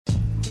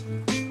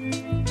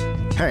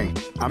Hey,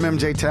 I'm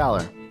MJ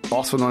Taylor,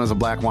 also known as a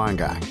Black Wine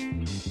Guy.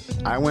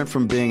 I went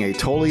from being a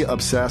totally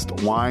obsessed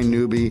wine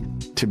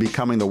newbie to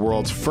becoming the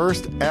world's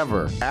first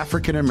ever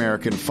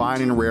African-American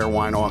fine and rare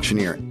wine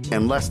auctioneer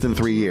in less than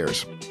 3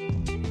 years.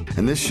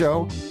 In this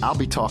show, I'll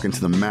be talking to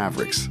the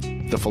mavericks,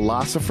 the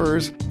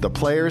philosophers, the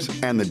players,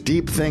 and the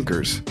deep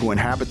thinkers who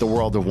inhabit the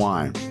world of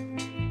wine.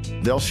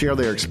 They'll share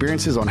their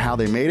experiences on how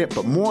they made it,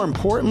 but more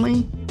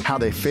importantly, how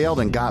they failed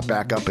and got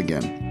back up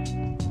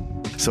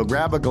again. So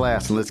grab a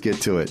glass and let's get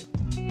to it.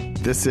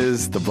 This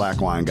is the Black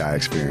Wine Guy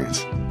Experience.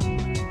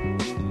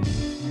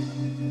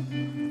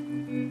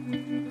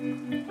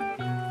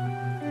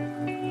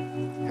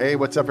 Hey,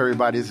 what's up,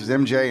 everybody? This is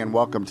MJ, and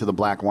welcome to the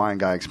Black Wine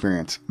Guy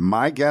Experience.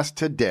 My guest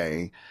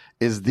today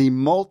is the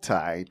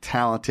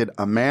multi-talented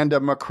Amanda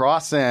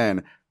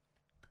McCrossin.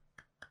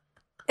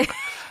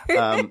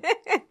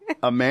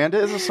 Amanda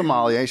is a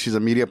sommelier. She's a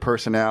media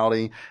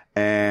personality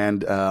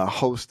and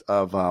host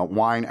of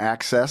Wine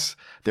Access,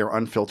 their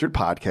unfiltered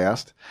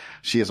podcast.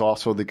 She is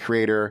also the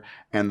creator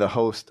and the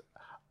host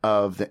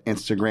of the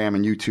Instagram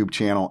and YouTube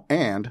channel,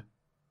 and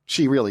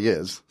she really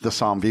is the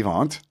Somm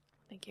Vivant.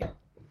 Thank you.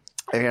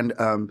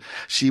 And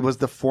she was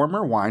the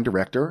former wine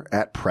director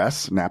at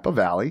Press Napa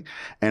Valley.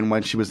 And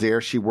when she was there,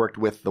 she worked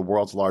with the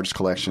world's largest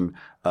collection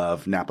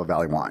of Napa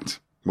Valley wines,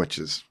 which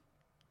is,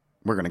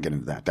 we're going to get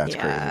into that. That's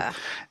crazy.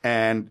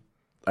 And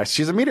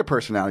she's a media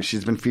personality.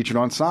 She's been featured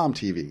on Somm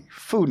TV,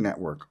 Food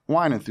Network,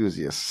 Wine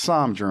Enthusiast,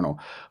 Somm Journal,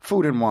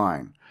 Food and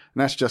Wine.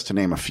 And that's just to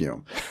name a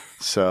few.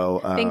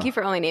 So thank you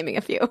for only naming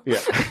a few.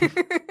 Yeah.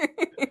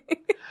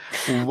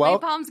 Well, my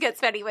palms get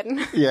sweaty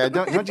when. Yeah.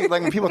 Don't you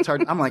like when people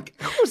start? I'm like,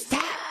 who's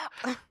that?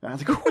 I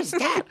was like, who is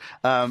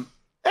that?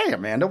 Hey,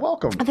 Amanda,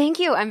 welcome. Thank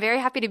you. I'm very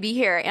happy to be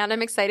here, and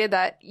I'm excited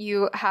that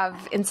you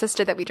have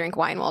insisted that we drink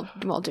wine while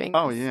doing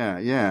this. Oh, yeah,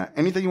 yeah.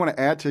 Anything you want to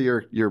add to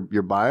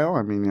your bio?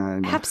 I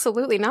mean,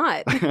 absolutely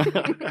not.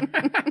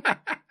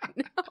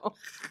 No.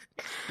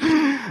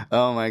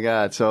 Oh my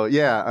God. So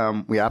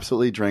yeah, we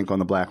absolutely drink on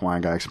the Black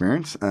Wine Guy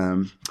Experience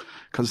because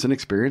it's an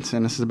experience,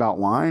 and this is about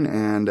wine.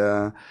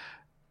 And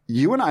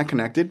you and I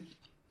connected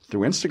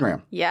through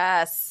Instagram.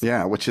 Yes.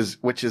 Yeah, which is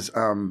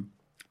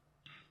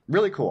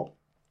really cool.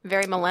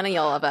 Very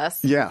millennial of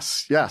us.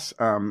 Yes. Yeah,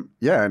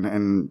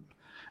 and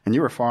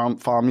you were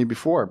following me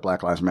before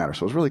Black Lives Matter,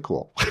 so it was really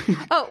cool.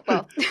 Oh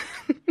well.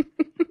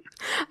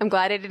 I'm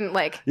glad I didn't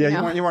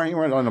Yeah, you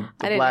weren't on the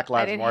Black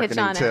Lives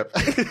marketing tip.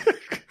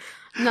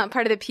 I'm not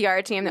part of the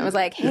PR team that was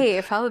like,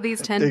 hey, follow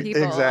these 10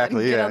 people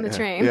exactly, and get on the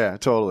train. Yeah,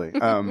 totally.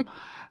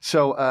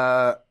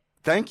 So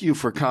thank you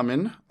for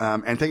coming,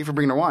 and thank you for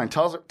bringing the wine.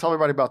 Tell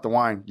everybody about the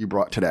wine you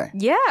brought today.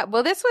 Yeah,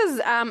 well, this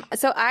was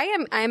so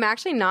I'm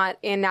actually not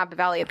in Napa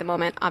Valley at the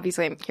moment.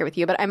 Obviously, I'm here with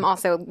you, but I'm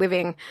also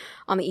living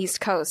on the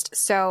East Coast.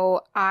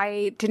 So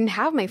I didn't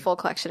have my full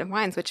collection of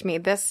wines, which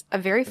made this a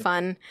very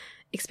fun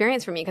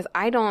experience for me because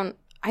I don't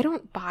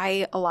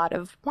buy a lot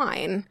of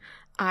wine.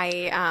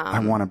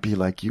 I want to be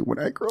like you when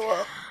I grow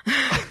up.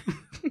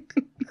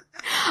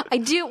 I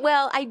do.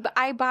 Well,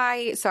 I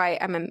buy, so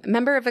I'm a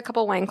member of a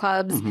couple wine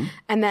clubs, mm-hmm.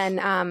 and then,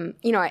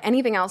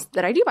 anything else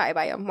that I do buy, I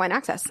buy Wine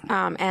Access.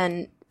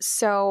 And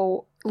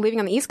so living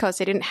on the East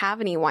Coast, I didn't have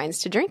any wines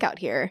to drink out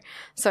here.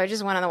 So I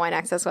just went on the Wine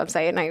Access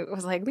website and I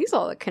was like, these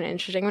all look kind of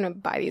interesting. I'm going to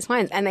buy these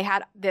wines. And they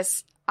had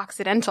this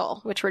Occidental,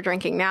 which we're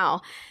drinking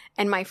now.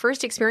 And my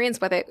first experience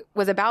with it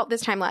was about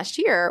this time last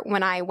year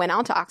when I went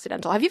out to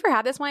Occidental. Have you ever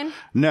had this wine?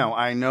 No,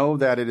 I know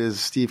that it is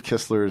Steve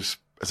Kistler's.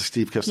 It's a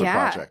Steve Kistler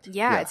project.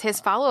 Yeah, it's his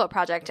follow-up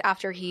project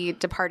after he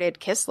departed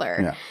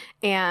Kistler. Yeah.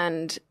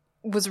 And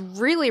was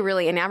really,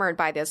 really enamored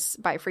by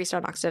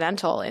Freestone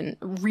Occidental and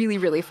really,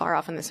 really far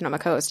off on the Sonoma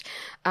coast.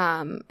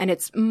 And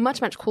it's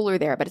much, much cooler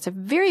there, but it's a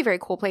very, very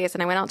cool place.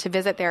 And I went out to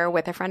visit there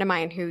with a friend of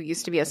mine who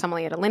used to be a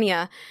sommelier at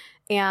Alinea.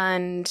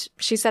 And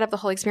she set up the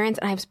whole experience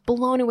and I was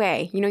blown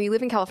away. You know, you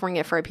live in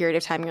California for a period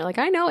of time and you're like,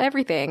 I know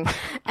everything.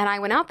 And I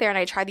went out there and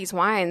I tried these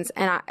wines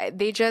and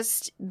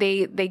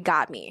they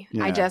got me.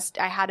 Yeah.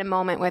 I had a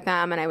moment with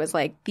them and I was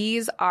like,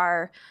 these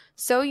are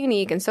so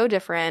unique and so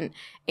different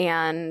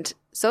and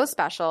so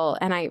special.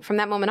 And from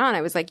that moment on,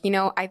 I was like,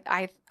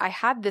 I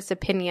had this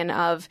opinion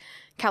of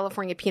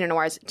California Pinot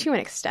Noirs to an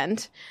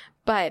extent,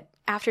 but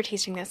after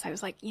tasting this, I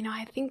was like,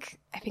 I think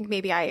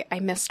maybe I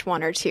missed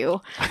one or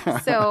two.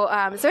 So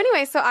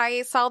anyway, so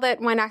I saw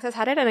that Wine Access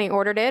had it and I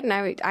ordered it and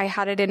I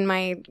had it in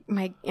my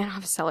I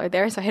have a cellar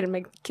there. So I had it in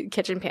my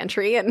kitchen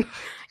pantry and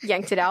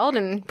yanked it out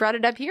and brought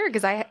it up here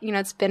because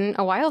it's been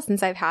a while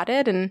since I've had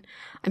it and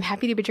I'm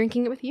happy to be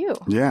drinking it with you.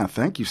 Yeah.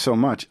 Thank you so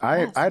much.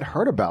 Yes. I'd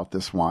heard about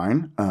this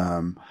wine.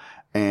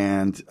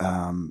 And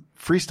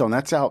Freestone,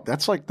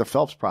 that's like the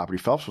Phelps property.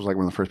 Phelps was like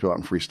one of the first people out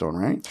in Freestone,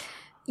 right?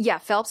 Yeah,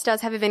 Phelps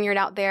does have a vineyard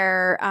out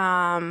there.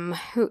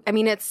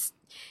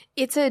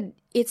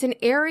 It's an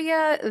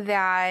area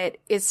that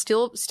is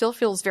still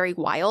feels very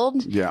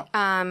wild. Yeah.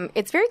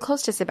 It's very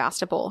close to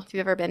Sebastopol. If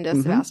you've ever been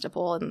to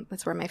Sebastopol, and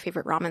that's where my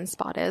favorite ramen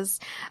spot is.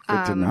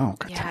 Good to know.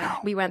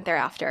 We went there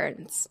after.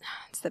 It's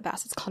the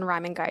best. It's called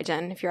Ramen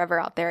Gaijin. If you're ever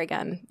out there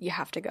again, you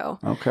have to go.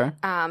 Okay.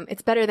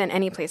 It's better than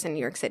any place in New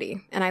York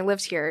City. And I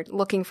lived here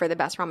looking for the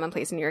best ramen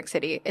place in New York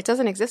City. It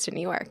doesn't exist in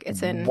New York.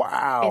 It's in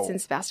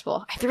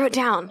Sebastopol. I threw it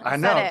down. I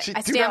know.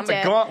 I stamped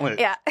it. Gauntlet.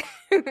 Yeah.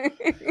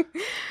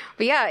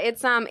 But yeah,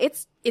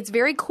 it's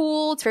very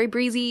cool. It's very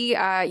breezy.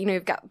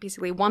 You've got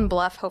basically one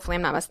bluff. Hopefully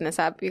I'm not messing this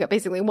up. You've got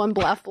basically one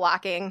bluff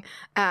blocking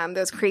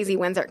those crazy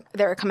winds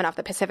that are coming off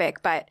the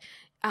Pacific. But,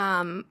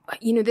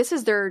 this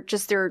is their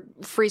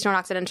Freestone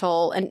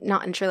Occidental and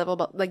not entry level,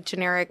 but like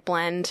generic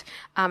blend.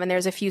 And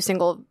there's a few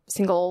single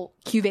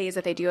cuvées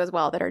that they do as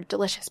well that are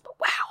delicious. But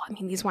wow, I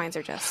mean, these wines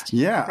are just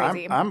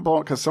crazy. I'm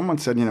blown because someone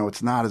said,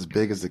 it's not as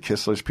big as the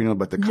Kistler's Pinot,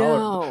 but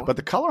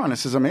the color on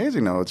this is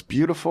amazing though. It's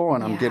beautiful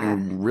and I'm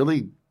getting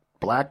really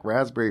black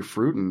raspberry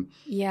fruit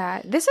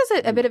this is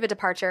a bit of a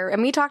departure,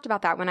 and we talked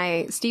about that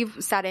when Steve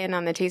sat in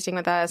on the tasting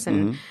with us,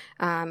 and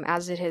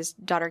as did his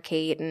daughter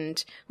Kate,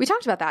 and we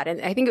talked about that,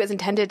 and I think it was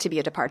intended to be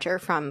a departure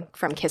from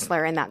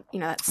Kistler and that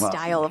that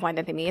style of wine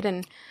that they made,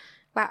 and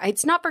wow,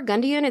 it's not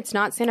Burgundian, it's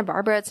not Santa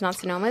Barbara, it's not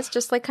Sonoma, it's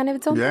just like kind of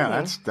its own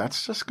thing.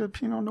 That's just good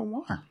Pinot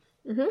Noir.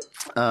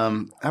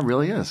 That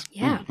really is.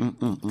 Yeah,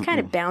 it's kind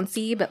of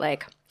bouncy, but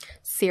like.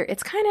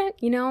 It's kind of,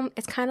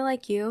 it's kind of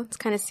like you. It's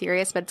kind of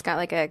serious, but it's got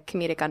like a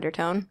comedic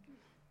undertone,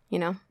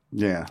 Yeah.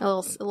 A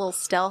little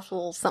stealth, a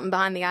little something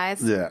behind the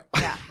eyes. Yeah.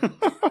 Yeah.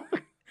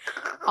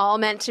 All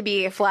meant to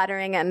be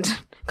flattering and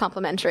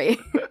complimentary.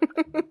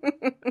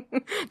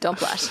 Don't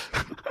blush.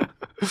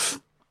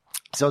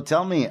 So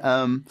tell me,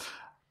 I've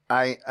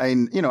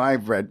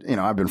read,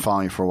 I've been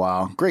following you for a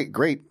while.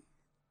 Great.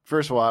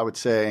 First of all, I would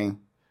say,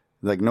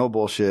 like, no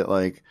bullshit.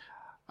 Like,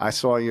 I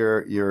saw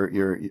your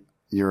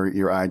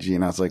IG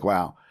and I was like,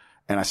 wow.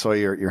 And I saw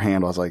your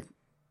handle. I was like,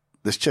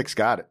 this chick's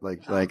got it.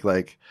 Like, I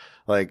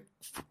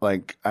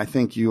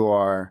think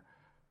you're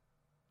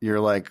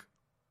like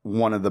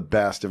one of the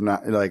best, if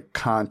not like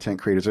content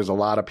creators. There's a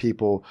lot of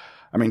people.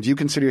 I mean, do you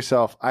consider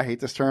yourself, I hate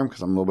this term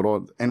because I'm a little bit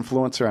old,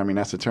 influencer. I mean,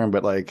 that's the term,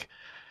 but like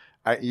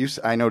I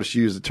noticed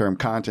you use the term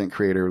content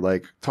creator.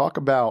 Like, talk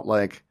about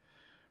like,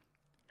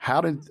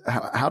 how did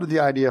the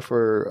idea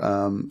for,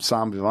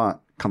 Somm Vivant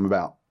come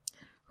about?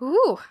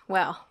 Ooh,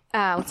 well,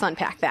 let's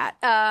unpack that.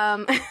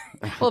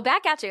 Well,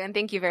 back at you, and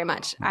thank you very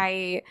much.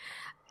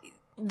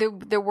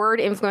 The word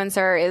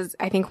influencer is,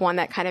 I think, one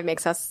that kind of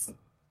makes us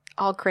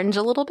all cringe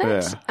a little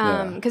bit.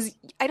 Because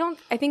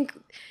I think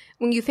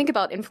when you think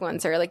about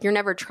influencer, like, you're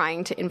never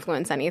trying to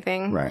influence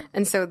anything. Right.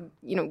 And so,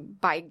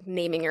 by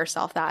naming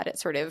yourself that, it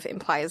sort of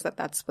implies that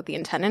that's what the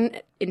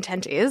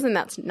intent is, and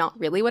that's not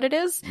really what it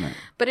is. Right.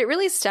 But it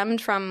really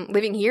stemmed from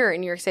living here in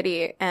New York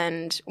City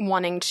and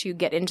wanting to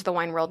get into the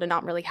wine world and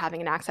not really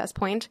having an access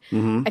point.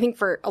 I think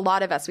for a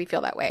lot of us, we feel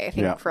that way. I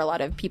think for a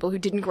lot of people who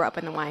didn't grow up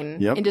in the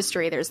wine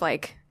industry, there's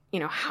like,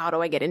 how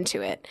do I get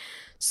into it?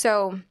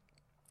 So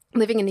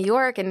living in New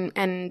York and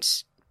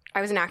I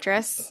was an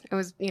actress. I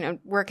was,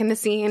 working the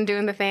scene,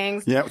 doing the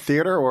things. Yeah,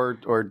 theater or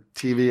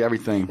TV,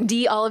 everything.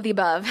 All of the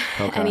above.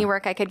 Okay. Any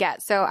work I could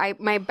get. So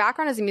my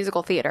background is in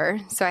musical theater.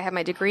 So I have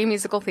my degree in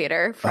musical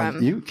theater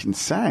from. You can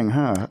sing,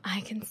 huh?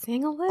 I can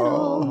sing a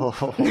little.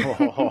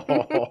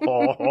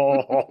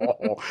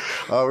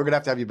 Oh, we're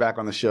gonna have you back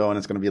on the show, and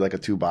it's gonna be like a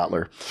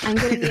 2-bottler. I'm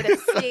gonna need a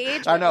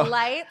stage with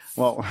lights.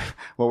 Well,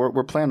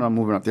 we're planning on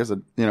moving up. There's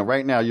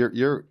right now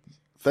you're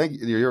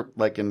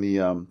like in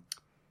the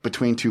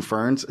Between Two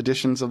Ferns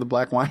editions of the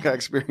Black Wine Guy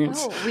Experience.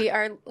 Oh, we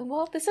are.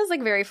 Well, this is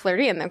like very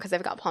flirty in them because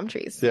I've got palm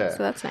trees. Yeah.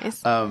 So that's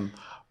nice.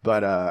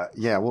 But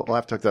we'll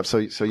have to hook that up. So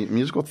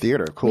musical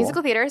theater, cool.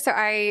 Musical theater. So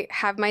I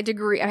have my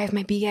degree. I have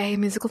my BA in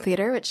musical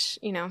theater, which,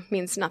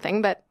 means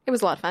nothing, but it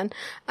was a lot of fun.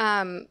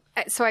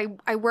 So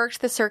I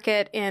worked the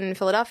circuit in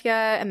Philadelphia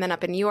and then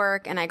up in New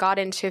York, and I got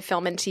into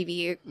film and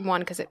TV,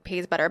 one, because it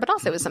pays better, but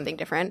also it was something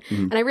different.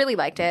 And I really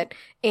liked it,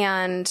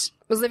 and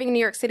was living in New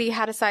York City,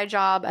 had a side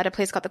job at a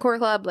place called the Core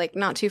Club, like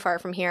not too far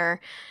from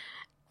here,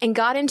 and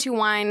got into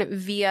wine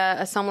via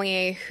a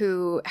sommelier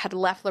who had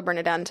left Le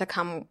Bernardin to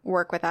come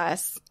work with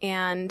us.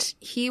 And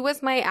he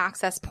was my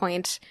access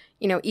point,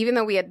 even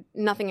though we had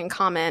nothing in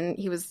common.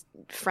 He was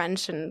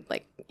French and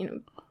like, He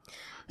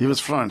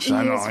was French. I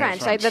know. He was French.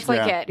 That's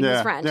like it. He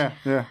was French.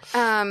 Yeah.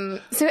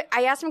 So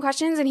I asked him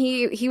questions, and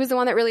he was the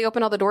one that really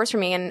opened all the doors for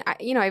me. And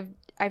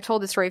I've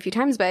told this story a few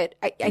times, but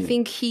I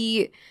think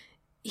he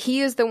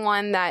is the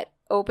one that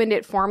opened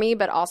it for me,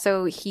 but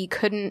also he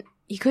couldn't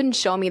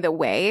show me the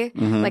way.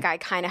 Like, I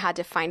kind of had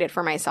to find it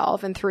for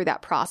myself. And through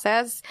that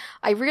process,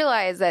 I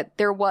realized that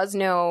there was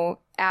no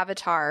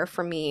avatar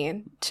for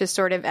me to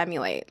sort of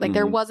emulate. Like,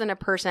 there wasn't a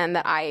person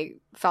that I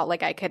felt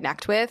like I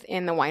connect with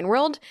in the wine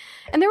world.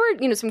 And there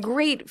were, some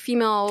great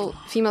female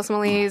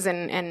sommeliers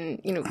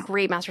and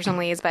great master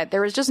sommeliers, but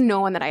there was just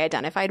no one that I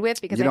identified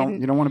with because you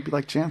don't want to be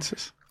like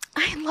Jancis.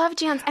 I love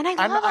Jan's, and I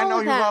know all of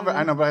you them. love her.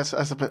 I know,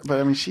 but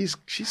I mean, she's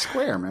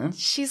square, man.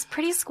 She's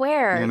pretty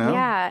square,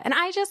 yeah. And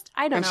I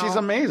don't know. And she's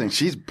amazing.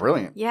 She's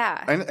brilliant.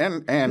 Yeah.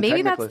 And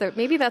maybe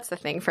that's the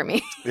thing for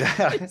me.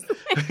 Yeah.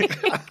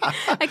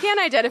 I can't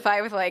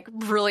identify with like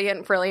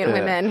brilliant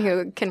women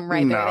who can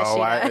write the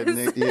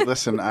way she does.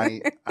 Listen,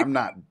 I'm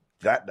not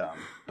that dumb,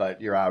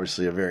 but you're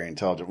obviously a very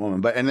intelligent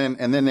woman. But and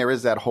then there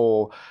is that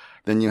whole.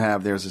 Then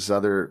there's this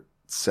other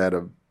set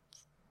of,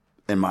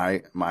 in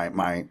my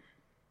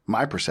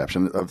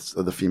perception of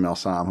the female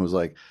Som, who's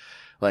like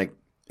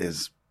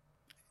is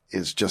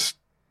just,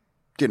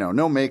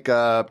 no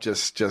makeup,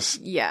 just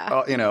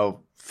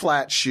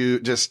flat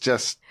shoot,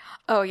 just.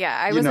 Oh yeah,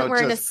 I wasn't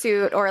wearing a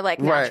suit or like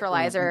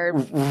naturalizer.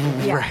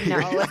 Right. Yeah,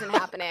 no, it wasn't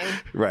happening.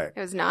 Right, it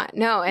was not.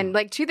 No, and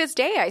like to this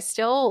day,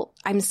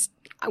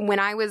 when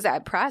I was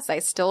at press, I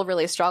still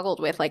really struggled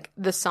with like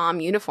the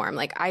Som uniform.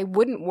 Like I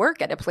wouldn't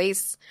work at a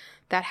place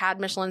that had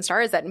Michelin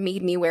stars that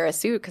made me wear a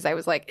suit because I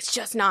was like, it's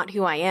just not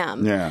who I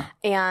am. Yeah.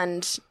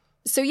 And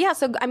so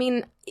I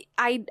mean,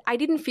 I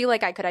didn't feel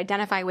like I could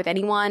identify with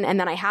anyone. And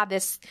then I had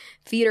this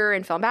theater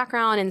and film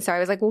background. And so I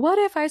was like, well, what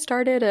if I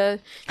started a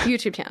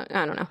YouTube channel?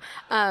 I don't know.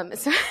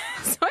 So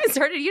I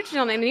started a YouTube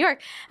channel in New York,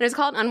 and it was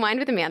called Unwind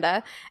with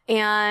Amanda.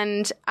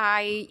 And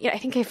I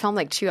think I filmed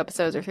like 2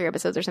 episodes or 3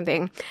 episodes or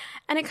something.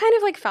 And it kind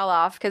of like fell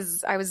off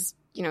because I was,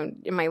 in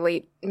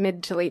my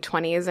mid to late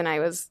 20s, and I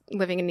was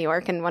living in New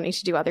York and wanting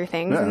to do other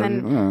things. And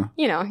then,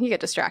 you get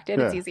distracted.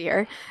 Yeah. It's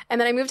easier.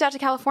 And then I moved out to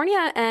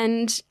California,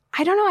 and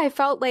I don't know, I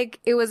felt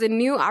like it was a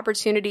new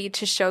opportunity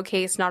to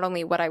showcase not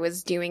only what I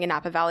was doing in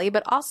Napa Valley,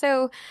 but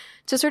also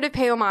to sort of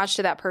pay homage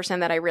to that person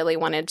that I really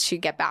wanted to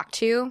get back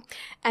to.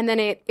 And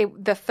then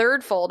the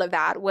third fold of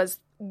that was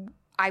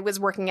I was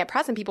working at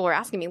press, and people were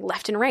asking me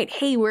left and right,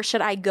 hey, where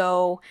should I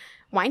go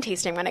wine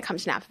tasting when it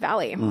comes to Napa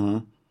Valley? Mm-hmm.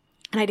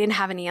 And I didn't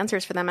have any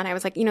answers for them. And I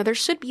was like, there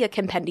should be a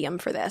compendium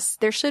for this.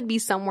 There should be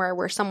somewhere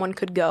where someone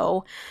could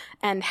go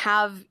and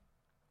have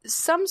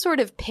some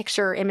sort of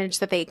picture image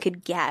that they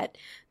could get,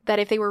 that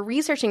if they were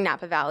researching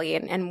Napa Valley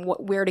and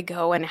where to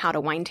go and how to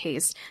wine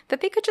taste,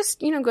 that they could just,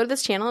 go to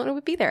this channel and it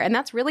would be there. And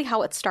that's really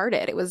how it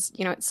started. It was,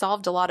 it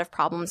solved a lot of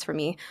problems for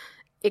me.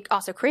 It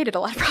also created a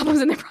lot of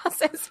problems in the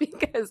process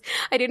because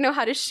I didn't know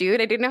how to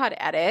shoot. I didn't know how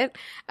to edit.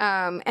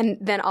 And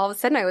then all of a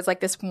sudden I was like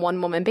this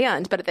one-woman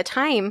band. But at the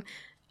time,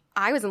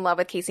 I was in love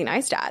with Casey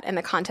Neistat and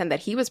the content that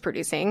he was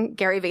producing.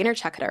 Gary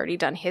Vaynerchuk had already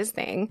done his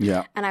thing.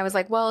 Yeah. And I was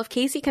like, well, if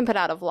Casey can put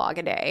out a vlog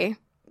a day,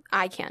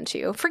 I can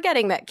too.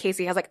 Forgetting that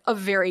Casey has like a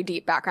very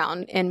deep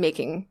background in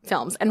making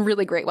films, and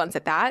really great ones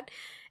at that.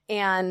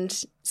 And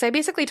so I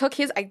basically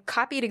I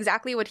copied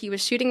exactly what he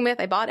was shooting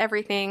with. I bought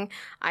everything.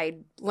 I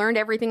learned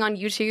everything on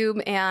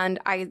YouTube.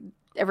 And I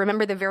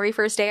remember the very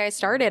first day I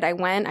started, I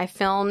went, I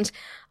filmed,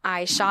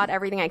 I shot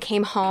everything. I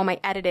came home, I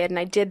edited, and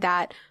I did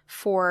that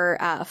for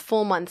a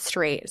full month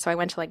straight. So I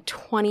went to like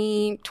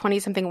 20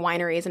 something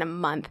wineries in a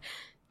month,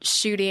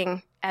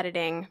 shooting,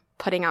 editing,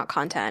 putting out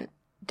content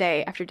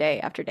day after day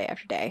after day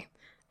after day.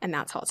 And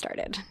that's how it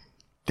started.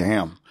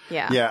 Damn.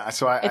 Yeah. Yeah.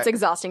 So it's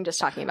exhausting just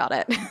talking about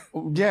it.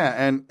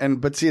 Yeah.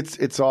 But see,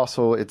 it's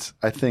also,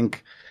 I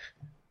think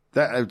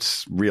that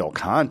it's real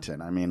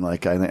content. I mean,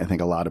 like, I think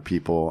a lot of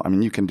people, I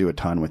mean, you can do a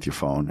ton with your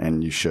phone,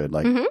 and you should,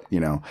 like,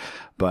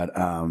 but,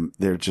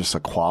 there's just a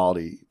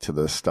quality to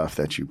the stuff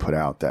that you put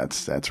out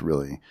that's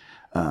really,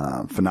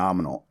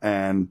 phenomenal.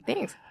 And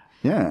thanks.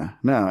 Yeah.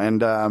 No.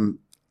 And,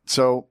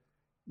 so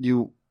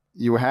you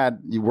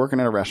working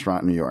at a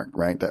restaurant in New York,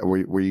 right?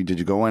 Did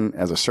you go in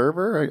as a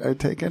server? I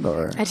take it,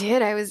 or I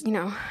did. I was,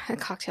 a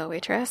cocktail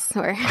waitress,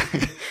 or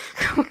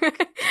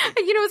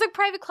it was a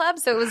private club,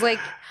 so it was like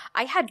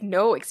I had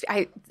no.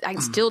 I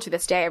still to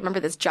this day, I remember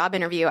this job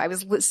interview. I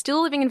was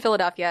still living in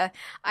Philadelphia.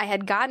 I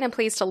had gotten a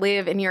place to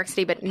live in New York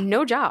City, but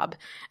no job,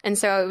 and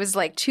so it was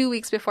like 2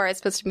 weeks before I was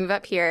supposed to move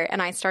up here,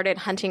 and I started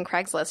hunting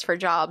Craigslist for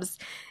jobs,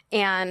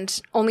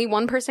 and only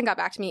one person got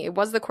back to me. It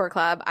was the Core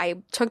Club. I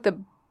took the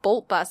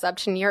Bolt bus up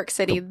to New York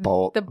City. The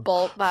Bolt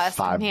bus.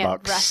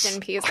 $5. Rest in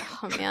peace.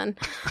 Oh, man.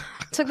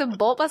 Took the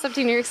Bolt bus up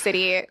to New York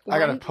City. I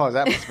got to pause.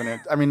 That must have been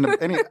it. I mean,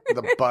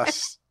 the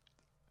bus.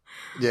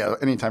 Yeah,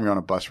 anytime you're on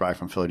a bus ride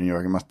from Philly to New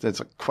York,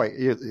 it's quite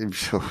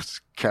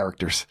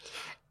characters.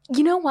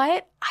 You know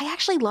what? I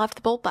actually loved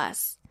the Bolt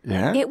bus.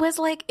 Yeah. It was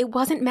like, it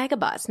wasn't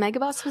Megabus.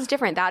 Megabus was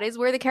different. That is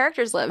where the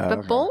characters live.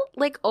 But Bolt,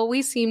 like,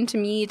 always seemed to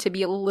me to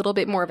be a little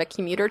bit more of a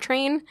commuter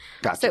train.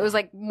 Gotcha. So it was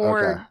like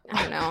more,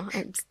 I don't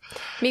know.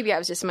 Maybe I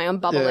was just in my own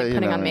bubble, like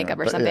putting on makeup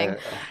or something.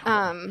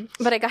 Yeah.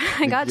 But I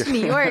got to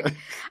New York.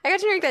 I got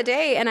to New York that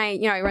day, and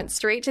I went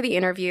straight to the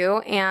interview,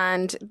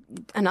 and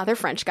another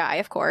French guy,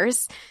 of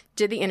course,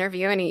 did the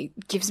interview, and he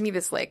gives me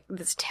this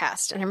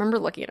test. And I remember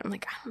looking at him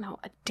like, I don't know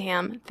a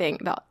damn thing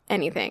about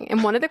anything.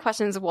 And one of the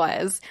questions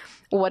was,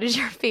 what is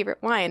your favorite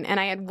wine? And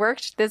I had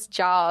worked this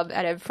job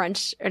at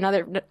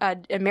another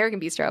American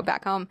bistro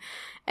back home.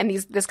 And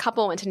this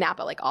couple went to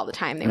Napa like all the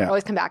time. They would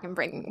always come back and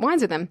bring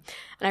wines with them.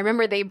 And I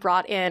remember they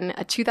brought in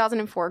a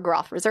 2004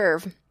 Groth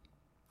Reserve.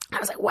 I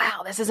was like,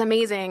 wow, this is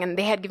amazing. And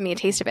they had given me a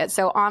taste of it.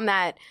 So on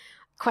that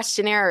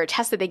questionnaire or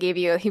test that they gave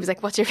you, he was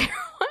like, what's your favorite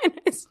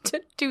wine? this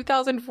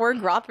 2004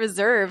 Groth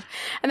Reserve.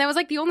 And that was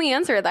like the only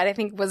answer that I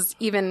think was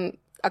even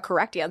a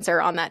correct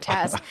answer on that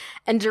test.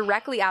 And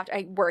directly after,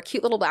 I wore a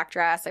cute little black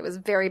dress. I was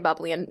very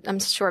bubbly and I'm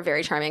sure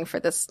very charming for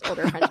this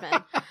older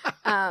Frenchman.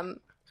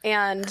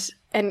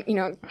 And, you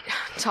know,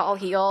 tall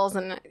heels.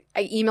 And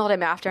I emailed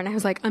him after and I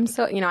was like, I'm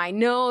so, you know, I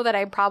know that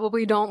I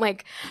probably don't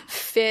like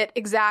fit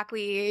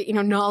exactly, you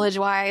know, knowledge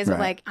wise, but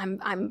like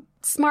I'm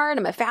smart.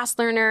 I'm a fast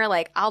learner.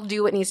 Like I'll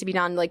do what needs to be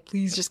done. Like,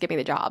 please just give me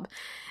the job.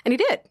 And he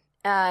did.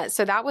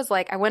 So that was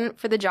like, I went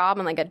for the job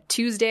on like a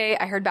Tuesday.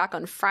 I heard back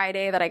on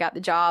Friday that I got the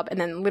job. And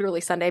then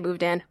literally Sunday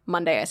moved in.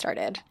 Monday I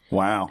started.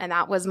 Wow. And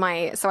that was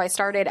so I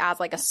started as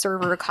like a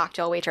server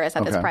cocktail waitress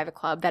at this private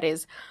club that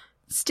is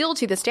still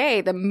to this day,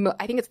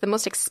 I think it's the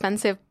most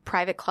expensive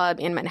private club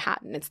in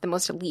Manhattan. It's the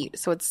most elite.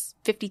 So it's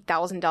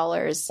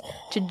 $50,000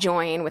 to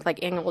join with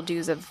like annual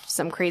dues of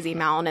some crazy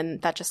amount.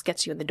 And that just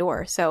gets you in the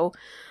door. So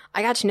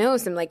I got to know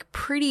some like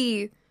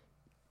pretty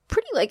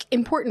like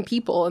important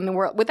people in the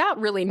world without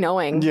really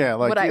knowing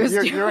what I was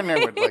doing. You're in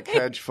there with like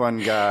hedge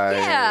fund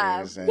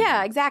guys.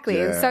 Yeah,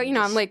 exactly. So, you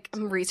know,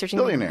 I'm researching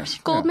billionaires.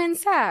 Goldman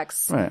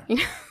Sachs. Right. You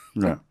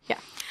know? Yeah.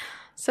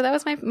 So that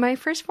was my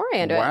first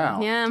foray into it.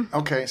 Wow. Yeah.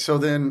 Okay. So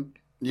then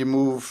you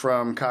move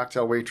from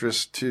cocktail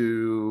waitress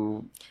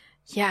to...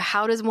 Yeah.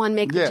 How does one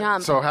make the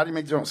jump? So how do you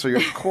make the jump? So you're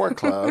at the core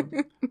club,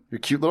 you're a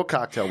cute little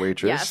cocktail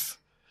waitress. Yes.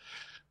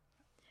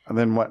 And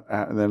then what?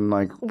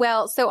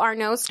 Well, so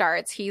Arnaud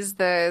starts. He's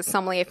the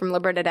sommelier from Le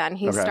Bernardin.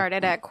 He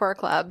started at Core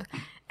Club.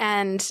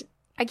 And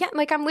again,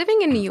 like I'm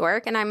living in New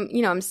York and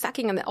I'm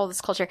sucking in all this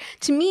culture.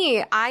 To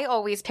me, I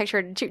always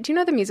pictured, do you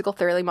know the musical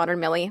Thoroughly Modern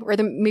Millie? Or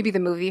maybe the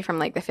movie from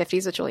like the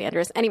 50s with Julie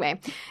Andrews? Anyway,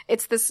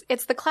 it's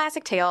the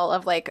classic tale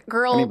of like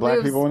girl Any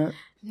black people in it?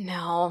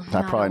 No,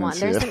 I probably didn't one. see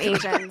There's it. some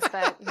Asians,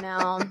 but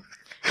no.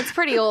 It's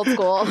pretty old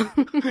school.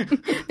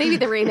 Maybe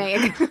the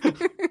remake.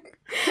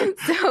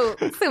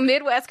 So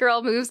Midwest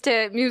girl moves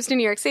to New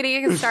York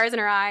City, stars in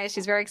her eyes.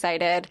 She's very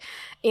excited.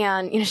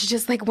 And, you know, she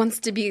just like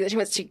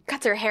she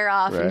cuts her hair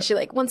off and she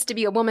like wants to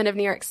be a woman of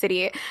New York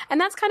City. And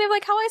that's kind of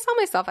like how I saw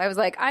myself. I was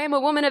like, I am a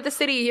woman of the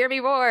city. Hear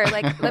me roar.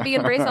 Like, let me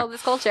embrace all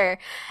this culture.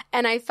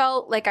 And I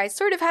felt like I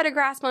sort of had a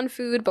grasp on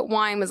food, but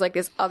wine was like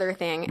this other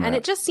thing. And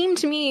it just seemed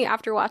to me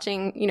after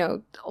watching, you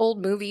know,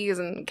 old movies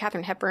and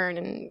Katharine Hepburn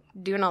and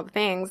doing all the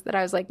things that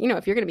I was like, you know,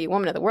 if you're going to be a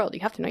woman of the world, you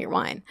have to know your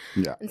wine.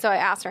 Yeah. And so I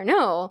asked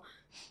Arnaud,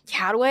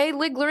 how do I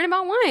like learn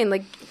about wine?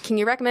 Like, can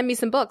you recommend me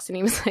some books? And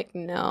he was like,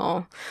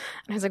 no.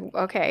 And I was like,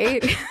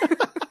 okay.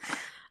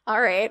 All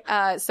right.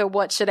 So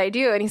what should I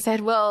do? And he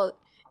said, well,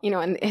 you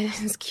know, in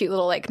his cute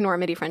little like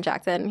Normandy French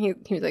accent, he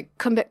was like,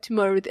 come back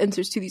tomorrow with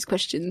answers to these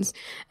questions.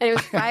 And it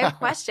was 5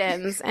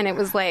 questions. And it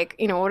was like,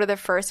 you know, what are the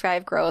first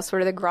 5 gross?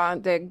 What are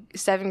the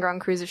 7 Grand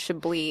Crus of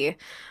Chablis?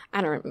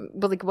 I don't know,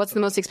 but like, what's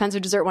the most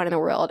expensive dessert wine in the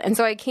world? And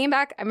so I came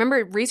back. I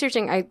remember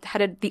researching. I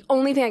had the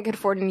only thing I could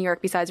afford in New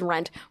York besides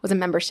rent was a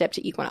membership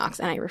to Equinox,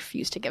 and I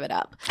refused to give it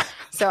up.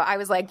 So I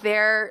was like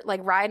there,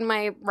 like riding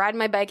my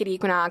bike at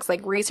Equinox,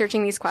 like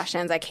researching these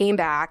questions. I came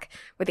back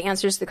with the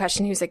answers to the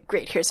question. He was like,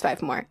 "Great, here's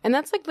 5 more," and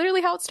that's like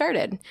literally how it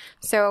started.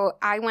 So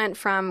I went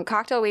from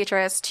cocktail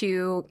waitress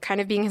to kind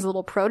of being his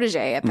little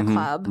protege at the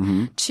club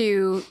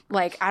to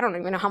like I don't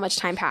even know how much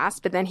time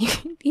passed, but then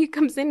he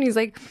comes in and he's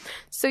like,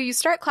 "So you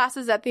start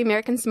classes at the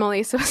American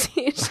Sommelier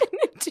Association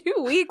in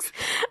 2 weeks."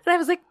 And I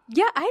was like,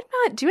 yeah, I'm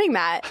not doing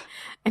that.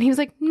 And he was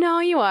like, no,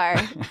 you are.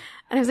 And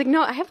I was like,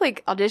 no, I have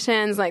like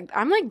auditions. Like,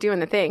 I'm like doing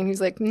the thing. And he was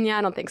like, yeah,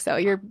 I don't think so.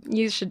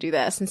 You should do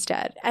this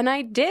instead. And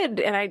I did.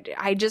 And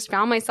I just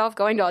found myself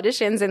going to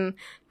auditions and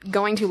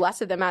going to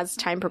less of them as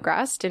time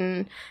progressed.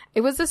 And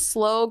it was a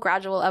slow,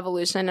 gradual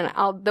evolution.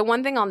 And the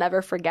one thing I'll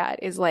never forget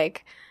is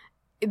like,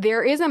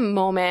 there is a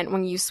moment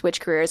when you switch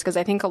careers, because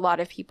I think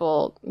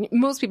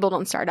most people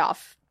don't start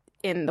off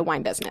in the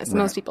wine business. Right.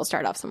 Most people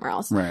start off somewhere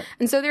else. Right.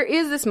 And so there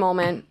is this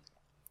moment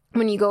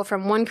when you go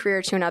from one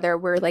career to another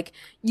where like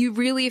you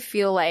really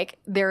feel like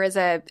there is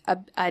a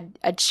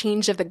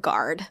change of the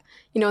guard.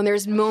 You know, and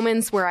there's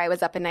moments where I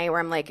was up at night where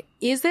I'm like,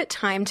 is it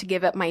time to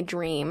give up my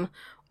dream?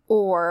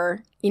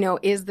 Or, you know,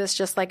 is this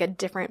just like a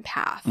different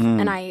path?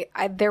 And I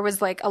there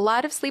was like a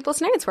lot of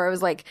sleepless nights where I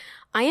was like,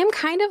 I am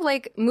kind of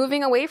like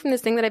moving away from this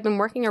thing that I've been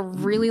working a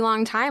really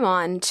long time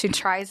on to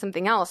try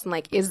something else. And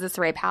like, is this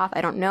the right path?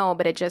 I don't know.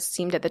 But it just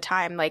seemed at the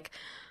time like,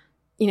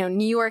 you know,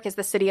 New York is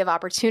the city of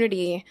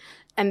opportunity.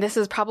 And this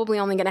is probably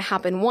only going to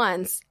happen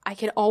once. I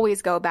could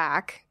always go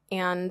back.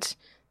 And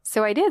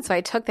so I did. So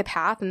I took the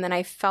path. And then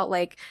I felt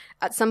like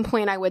at some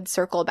point I would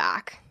circle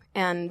back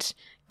and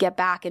get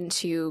back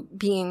into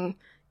being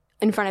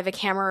in front of a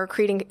camera or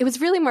creating. It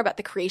was really more about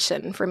the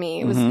creation for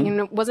me. It was, you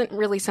know, it wasn't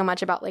really so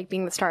much about like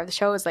being the star of the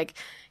show. It was like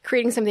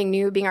creating something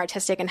new, being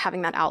artistic and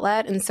having that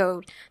outlet. And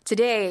so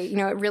today, you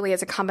know, it really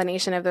is a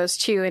combination of those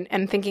two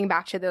and thinking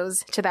back to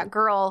that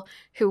girl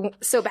who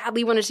so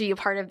badly wanted to be a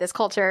part of this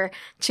culture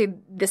to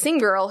the same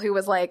girl who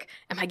was like,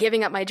 am I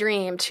giving up my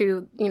dream,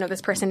 to, you know,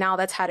 this person now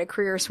that's had a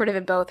career sort of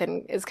in both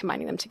and is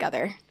combining them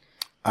together.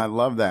 I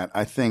love that.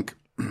 I think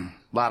a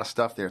lot of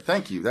stuff there.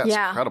 Thank you. That's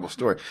an incredible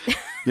story.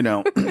 You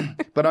know,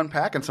 but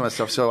unpacking some of that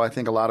stuff. So I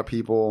think a lot of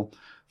people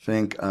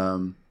think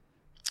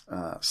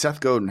Seth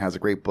Godin has a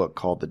great book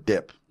called The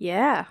Dip.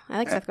 Yeah, I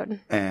like Seth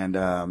Godin. And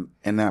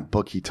in that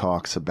book, he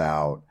talks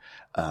about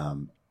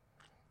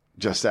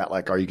just that,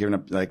 like, are you giving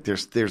up? Like,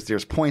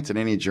 there's points in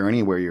any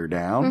journey where you're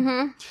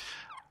down,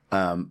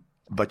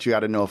 but you got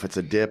to know if it's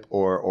a dip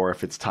or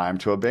if it's time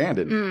to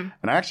abandon.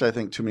 And actually, I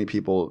think too many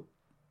people.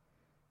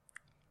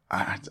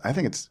 I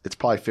think it's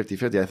probably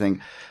 50-50. I think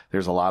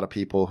there's a lot of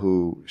people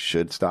who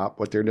should stop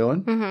what they're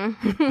doing.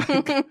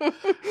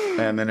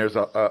 And then there's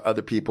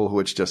other people who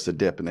it's just a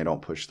dip and they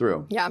don't push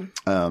through. Yeah.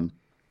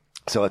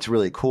 So it's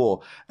really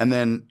cool. And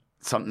then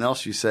something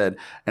else you said,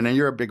 and then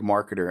you're a big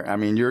marketer. I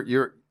mean,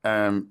 you're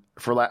a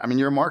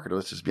marketer.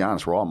 Let's just be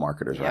honest. We're all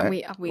marketers,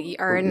 right? We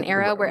are in an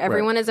era where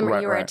everyone is you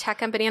are a tech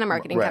company and a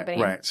marketing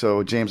company. Right.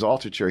 So James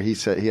Altucher, he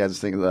said he has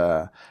this thing,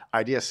 the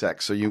idea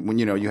sex. So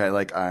you had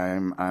like,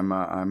 I'm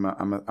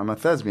a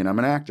thespian, I'm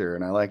an actor,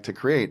 and I like to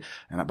create,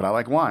 but I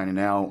like wine. And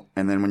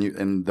then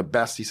when the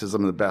best, he says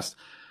some of the best,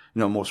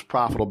 most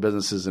profitable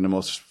businesses and the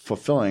most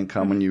fulfilling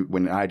come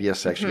when idea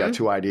sex, you got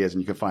two ideas and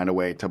you can find a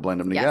way to blend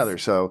them together.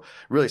 So it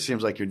really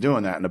seems like you're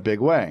doing that in a big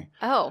way.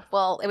 Oh,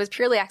 well, it was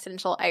purely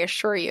accidental, I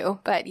assure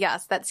you. But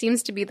yes, that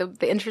seems to be the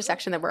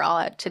intersection that we're all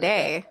at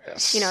today.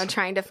 Yes.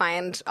 Trying to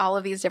find all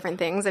of these different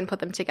things and put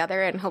them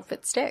together and hope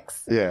it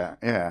sticks. Yeah.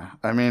 Yeah.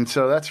 I mean,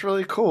 so that's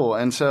really cool.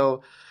 And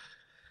so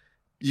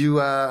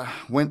you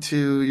went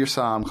to your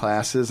SOM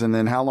classes, and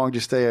then how long did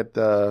you stay at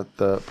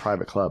the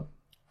private club?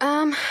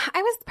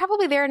 I was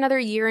probably there another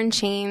year and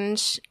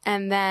change,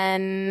 and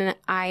then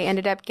I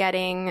ended up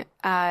getting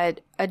a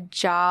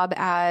job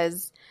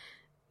as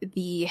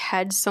the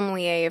head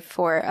sommelier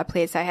for a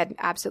place I had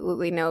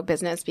absolutely no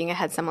business being a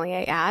head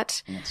sommelier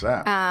at. What's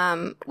that?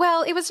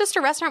 Well, it was just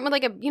a restaurant with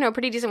like a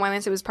pretty decent wine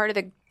list. It was part of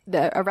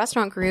a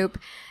restaurant group,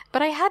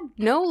 but I had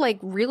no like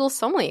real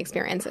sommelier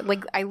experience.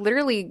 Like I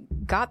literally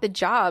got the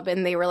job,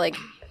 and they were like,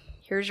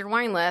 "Here's your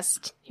wine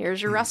list.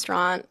 Here's your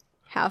restaurant.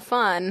 Have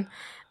fun."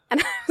 And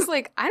I was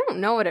like, I don't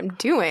know what I'm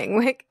doing.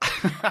 Like,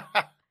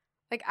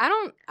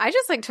 I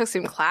just like took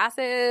some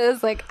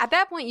classes. Like at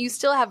that point, you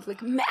still have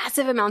like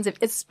massive amounts of,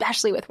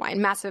 especially with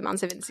wine, massive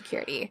amounts of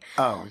insecurity.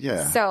 Oh,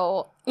 yeah.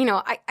 So,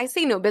 I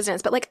say no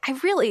business, but like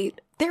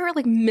there were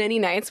like many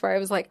nights where I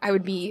was like, I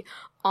would be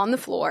on the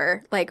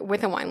floor, like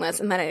with a wine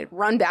list, and then I'd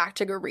run back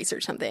to go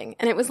research something.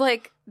 And it was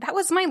like, that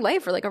was my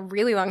life for like a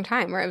really long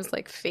time where I was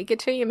like, fake it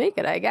till you make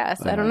it, I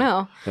guess. I don't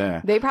know.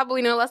 Yeah. They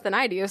probably know less than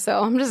I do.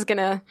 So I'm just going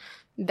to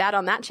bet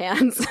on that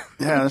chance.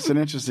 Yeah, that's an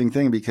interesting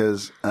thing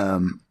because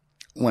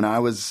when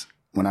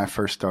I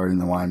first started in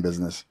the wine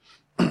business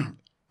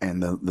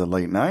in the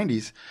late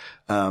 90s,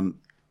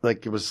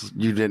 like it was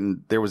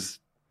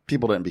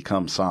people didn't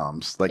become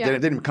somms. Like they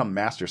didn't become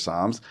master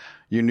somms.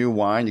 You knew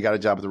wine, you got a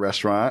job at the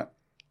restaurant.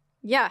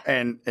 Yeah.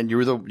 And you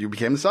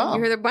became the somm.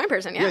 You were the wine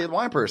person, yeah. Yeah, you're the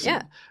wine person.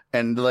 Yeah.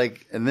 And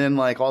then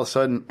all of a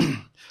sudden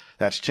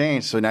that's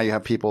changed. So now you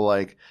have people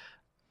like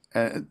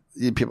I'm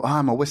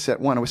a Wisset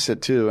 1, a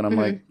Wisset 2. And I'm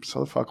like,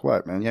 so the fuck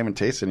what, man? You haven't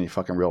tasted any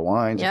fucking real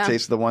wines. Yeah. You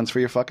tasted the ones for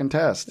your fucking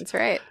test. That's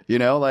right.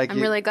 I'm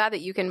really glad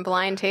that you can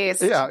blind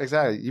taste. Yeah,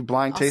 exactly. You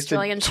blind tasted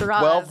Australian Shiraz.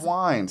 12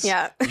 wines.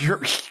 Yeah.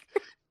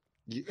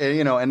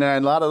 And then a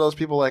lot of those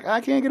people are like, I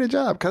can't get a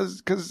job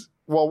because,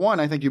 well, one,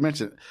 I think you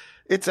mentioned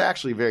it's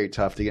actually very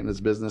tough to get in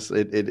this business.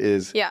 It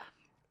is. Yeah.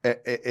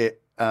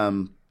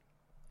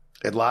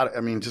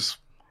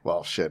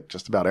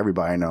 Just about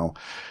everybody I know.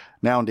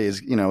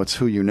 Nowadays, it's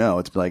who you know.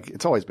 It's like,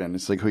 it's always been.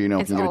 It's like who you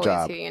know can get a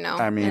job. Who you know.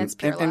 I mean,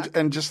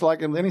 and just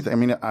like anything. I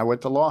mean, I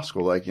went to law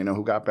school. Like,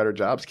 who got better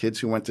jobs? Kids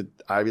who went to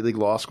Ivy League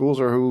law schools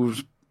or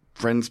whose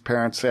friends'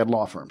 parents had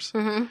law firms,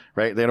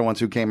 right? They're the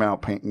ones who came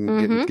out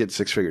and get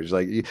six figures.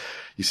 Like you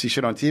see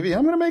shit on TV.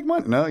 I'm going to make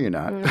money. No, you're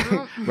not.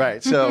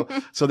 Right. So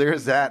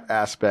there's that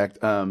aspect.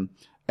 And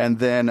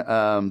then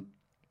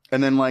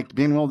like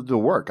being able to do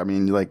work. I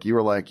mean, like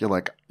you're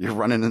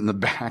running in the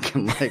back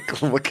and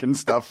like looking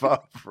stuff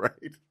up, right?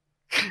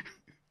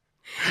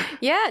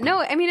 Yeah, no,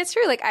 I mean, it's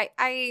true. Like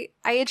I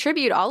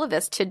attribute all of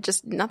this to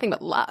just nothing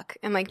but luck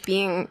and like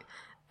being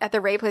at the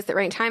right place at the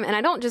right time. And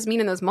I don't just mean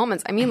in those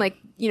moments. I mean, like,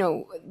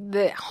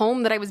 the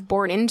home that I was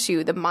born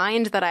into, the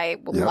mind that I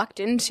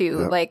lucked into,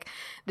 like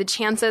the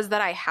chances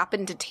that I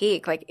happened to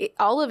take, like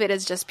all of it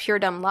is just pure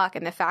dumb luck.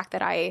 And the fact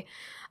that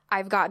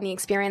I've gotten the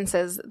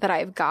experiences that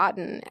I've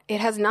gotten, it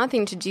has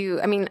nothing to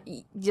do. I mean,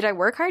 did I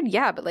work hard?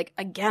 Yeah. But like,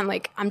 again,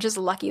 like I'm just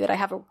lucky that I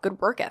have a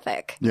good work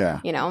ethic. Yeah.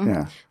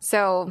 Yeah.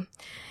 So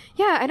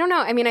yeah, I don't know.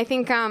 I mean, I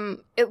think,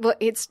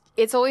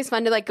 it's always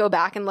fun to like go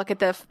back and look at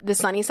the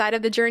sunny side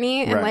of the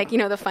journey and like,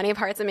 the funny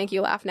parts that make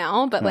you laugh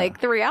now. But like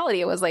the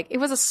reality was like, it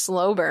was a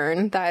slow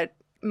burn that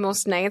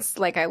most nights,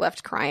 like I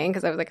left crying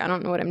because I was like, I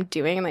don't know what I'm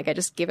doing. Like I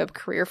just gave up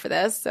career for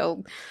this.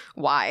 So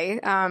why?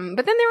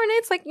 But then there were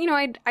nights like,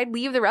 I'd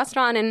leave the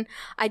restaurant and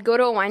I'd go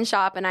to a wine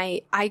shop and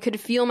I could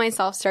feel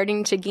myself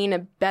starting to gain a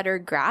better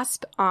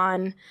grasp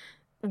on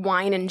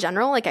wine in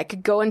general. Like I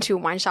could go into a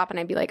wine shop and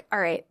I'd be like, all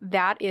right,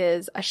 that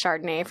is a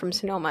Chardonnay from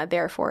Sonoma,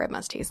 therefore it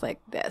must taste like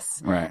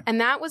this. Right. And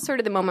that was sort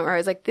of the moment where I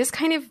was like, this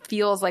kind of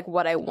feels like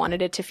what I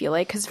wanted it to feel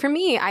like. Because for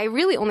me, I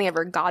really only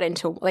ever got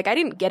into, like, I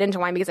didn't get into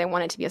wine because I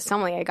wanted to be a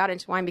sommelier. I got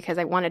into wine because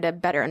I wanted a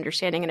better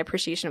understanding and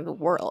appreciation of the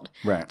world.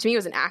 Right. To me, it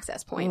was an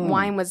access point.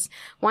 Wine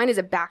is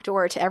a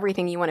backdoor to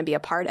everything you want to be a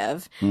part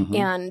of.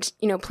 And,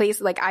 you know,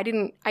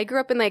 I grew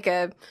up in like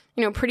a,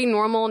 you know, pretty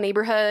normal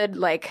neighborhood,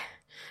 like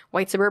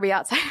white suburbia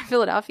outside of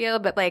Philadelphia,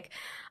 but like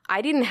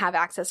I didn't have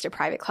access to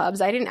private clubs.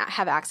 I didn't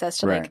have access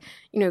to like,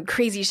 you know,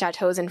 crazy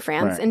chateaus in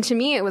France. And to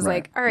me, it was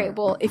like, all right,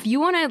 well, if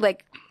you want to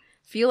like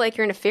feel like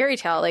you're in a fairy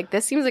tale, like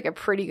this seems like a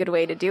pretty good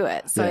way to do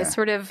it. So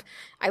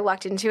I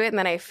lucked into it and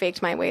then I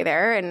faked my way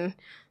there and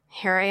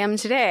here I am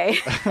today.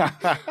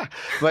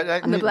 But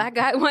on the black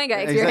guy, white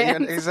guy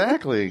experience.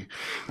 Exactly.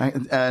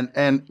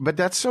 But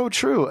that's so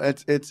true.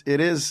 It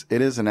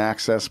is an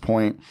access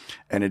point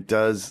and it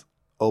does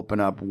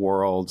open up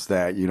worlds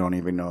that you don't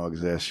even know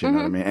exist. You know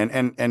what I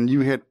mean? And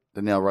you hit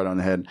the nail right on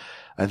the head.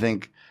 I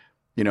think,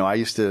 you know, I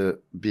used to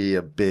be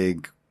a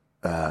big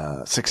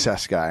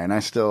success guy, and I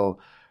still,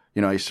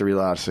 you know, I used to read a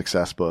lot of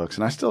success books,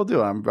 and I still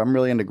do. I'm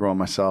really into growing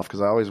myself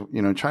because I always,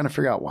 you know, trying to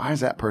figure out why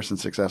is that person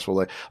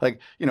successful. Like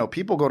you know,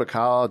 people go to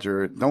college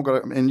or don't go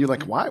to, and you're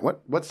like, why?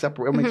 What makes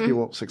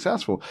people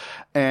successful?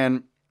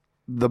 And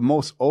the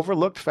most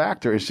overlooked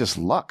factor is just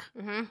luck,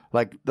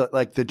 like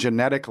the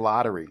genetic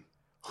lottery.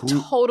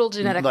 Total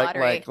genetic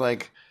lottery.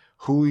 Like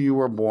who you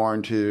were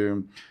born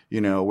to,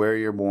 you know, where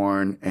you're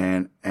born,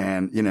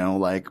 and you know,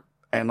 like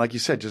you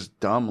said, just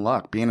dumb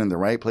luck, being in the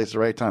right place at the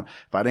right time.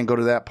 If I didn't go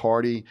to that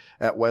party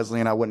at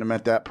Wesleyan, I wouldn't have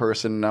met that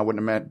person, and I wouldn't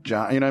have met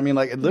John. You know what I mean?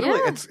 Like literally,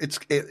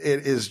 it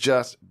is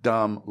just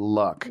dumb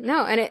luck.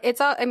 No, and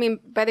it's all. I mean,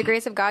 by the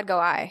grace of God, go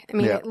I. I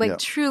mean, it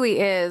truly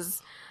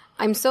is.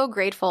 I'm so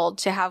grateful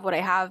to have what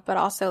I have, but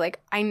also like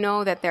I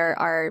know that there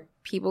are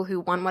people who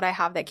want what I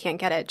have that can't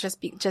get it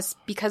just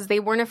because they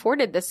weren't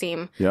afforded the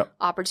same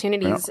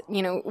opportunities,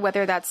 you know,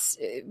 whether that's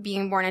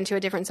being born into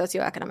a different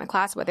socioeconomic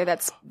class, whether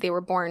that's they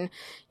were born,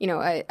 you know,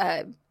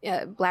 a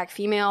black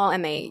female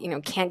and they, you know,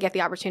 can't get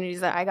the opportunities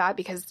that I got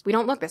because we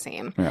don't look the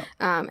same. Yeah.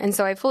 And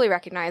so I fully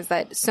recognize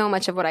that so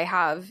much of what I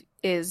have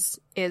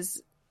is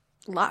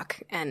luck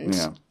and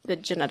the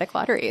genetic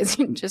lottery is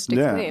just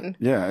explained.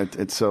 Yeah.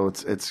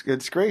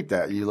 It's great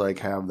that you like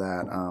have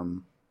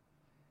that,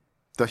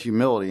 the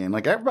humility, and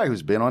like everybody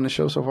who's been on the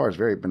show so far has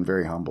been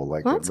very humble.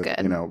 Like, well, that's good.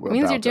 You know, it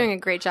means you're doing a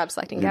great job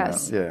selecting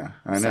guests. Yeah,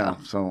 I know.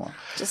 So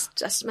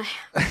just my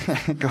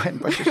go ahead and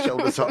brush your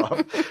shoulders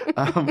off.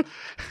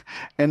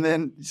 And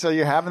then so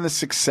you're having the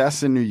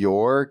success in New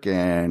York,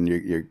 and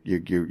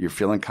you're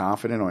feeling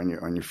confident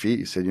on your feet.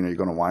 You said, you know, you're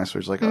going to wine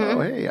stores, like, oh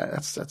hey,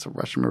 that's a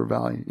Russian River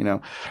Valley, you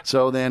know.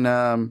 So then,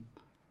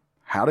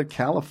 how did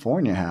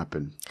California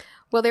happen?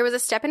 Well, there was a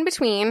step in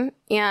between,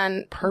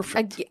 and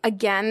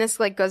again, this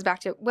like goes back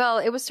to, well,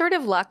 it was sort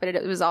of luck, but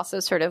it was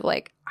also sort of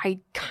like I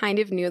kind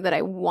of knew that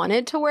I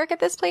wanted to work at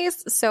this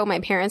place. So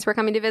my parents were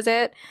coming to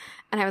visit,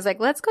 and I was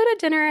like, let's go to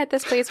dinner at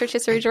this place,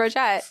 Rotisserie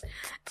Georgette.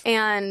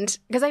 And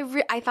because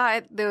I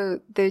thought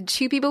the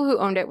two people who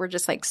owned it were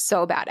just like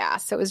so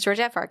badass. So it was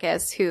Georgette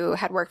Farkas, who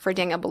had worked for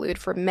Daniel Boulud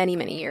for many,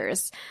 many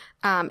years.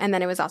 And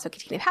then it was also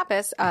Katina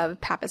Pappas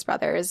of Pappas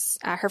Brothers.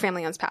 Her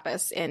family owns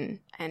Pappas in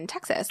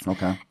Texas.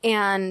 Okay.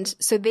 And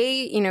so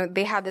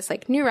they had this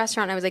like new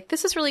restaurant. And I was like,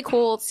 this is really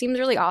cool. It seems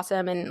really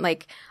awesome. And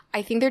like,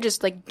 I think they're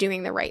just like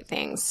doing the right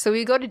things. So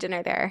we go to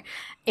dinner there,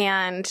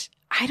 and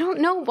I don't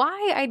know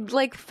why I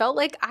like felt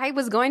like I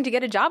was going to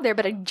get a job there,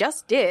 but I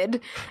just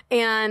did.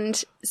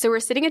 And so we're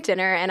sitting at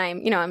dinner, and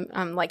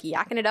I'm like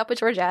yakking it up with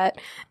Georgette.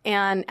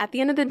 And at the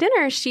end of the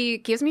dinner, she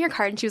gives me her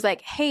card, and she was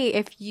like, hey,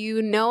 if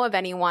you know of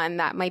anyone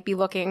that might be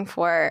looking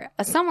for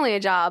a sommelier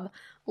job,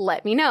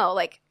 let me know.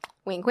 Like,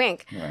 wink,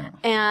 wink. Yeah.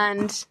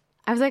 And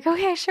I was like,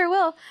 okay, sure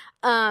will.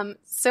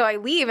 So I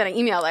leave and I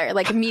email her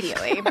like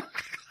immediately.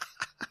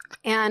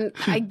 And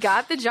I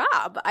got the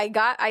job.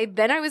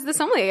 Then I was the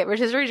sommelier at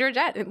Rotisserie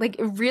Georgette. Like,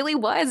 it really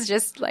was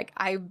just like,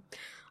 I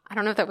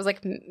don't know if that was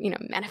like, you know,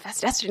 manifest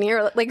destiny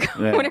or like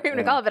whatever you want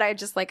to call it, but I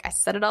just like, I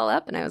set it all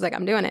up and I was like,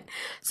 I'm doing it.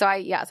 So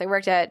I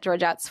worked at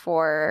Georgette's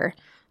for,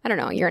 I don't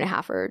know, a year and a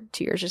half or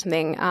 2 years or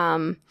something.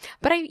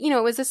 But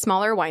it was a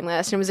smaller wine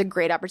list and it was a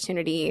great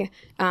opportunity.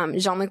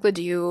 Jean-Luc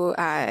Ledoux,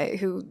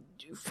 who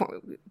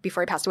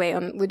before he passed away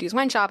owned Ledoux's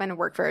Wine Shop and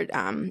worked for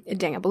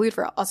Daniel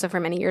Boulud for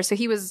many years. So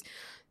he was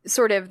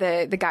sort of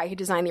the guy who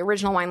designed the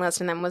original wine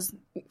list and then was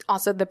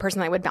also the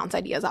person I would bounce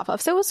ideas off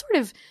of. So it was sort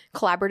of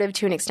collaborative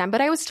to an extent,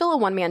 but I was still a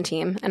one-man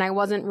team and I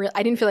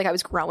didn't feel like I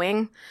was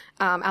growing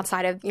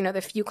outside of, you know,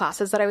 the few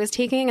classes that I was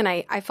taking. And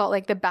I felt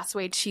like the best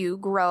way to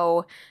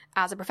grow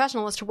as a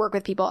professional was to work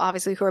with people,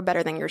 obviously, who are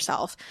better than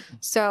yourself.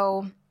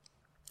 So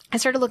I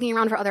started looking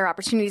around for other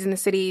opportunities in the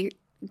city,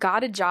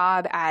 got a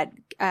job at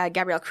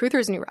Gabrielle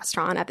Cruther's new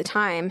restaurant at the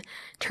time,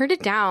 turned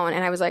it down,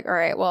 and I was like, all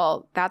right,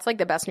 well, that's like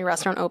the best new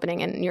restaurant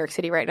opening in New York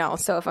City right now.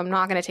 So if I'm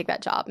not going to take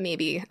that job,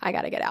 maybe I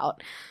got to get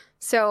out.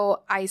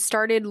 So I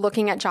started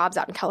looking at jobs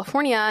out in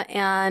California,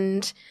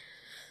 and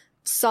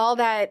saw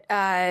that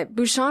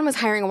Bouchon was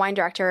hiring a wine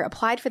director,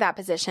 applied for that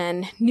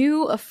position,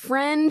 knew a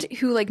friend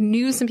who like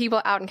knew some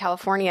people out in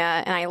California,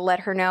 and I let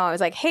her know. I was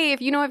like, hey,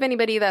 if you know of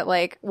anybody that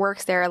like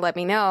works there, let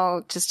me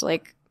know, just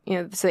like, you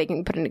know, so they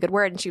can put in a good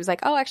word. And she was like,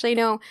 oh, actually, I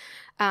know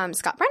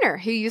Scott Brenner,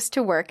 who used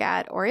to work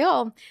at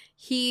Oriole.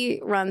 He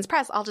runs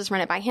press. I'll just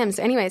run it by him.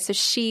 So anyway, so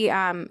she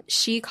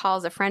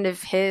calls a friend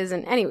of his,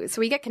 and anyway,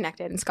 so we get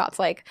connected, and Scott's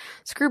like,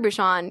 screw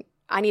Bouchon,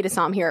 I need a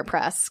somm here at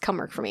press. Come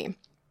work for me.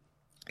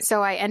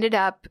 So I ended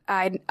up,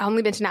 I'd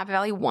only been to Napa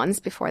Valley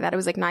once before that. It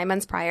was like 9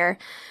 months prior.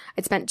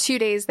 I'd spent 2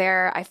 days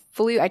there. I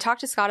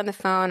talked to Scott on the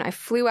phone. I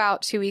flew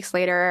out 2 weeks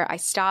later. I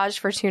staged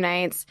for 2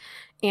 nights.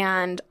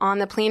 And on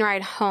the plane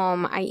ride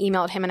home, I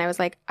emailed him and I was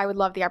like, I would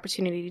love the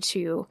opportunity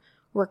to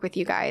work with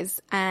you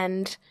guys.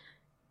 And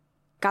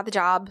got the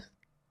job.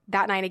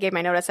 That night I gave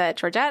my notice at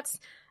Georgette's.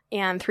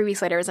 And 3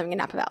 weeks later I was living in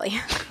Napa Valley.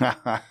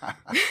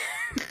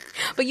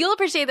 But you'll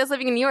appreciate this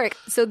living in New York.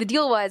 So the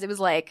deal was, it was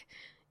like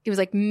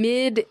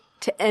mid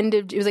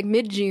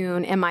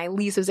mid-June, and my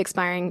lease was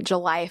expiring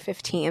July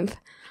 15th.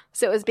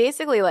 So it was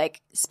basically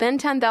like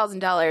spend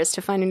 $10,000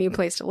 to find a new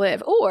place to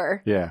live,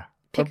 or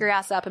pick your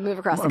ass up and move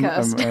across the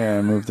coast.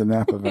 Move to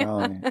Napa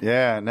Valley.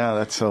 Yeah, no,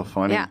 that's so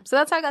funny. Yeah, so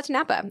that's how I got to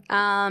Napa.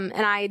 And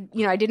I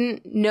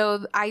didn't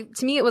know.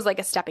 To me, it was like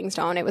a stepping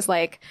stone. It was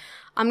like,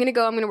 I'm going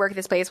to work at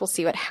this place. We'll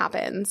see what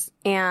happens.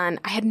 And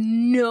I had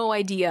no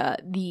idea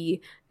the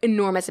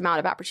enormous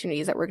amount of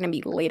opportunities that were going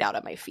to be laid out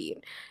at my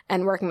feet.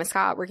 And working with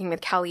Scott, working with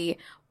Kelly,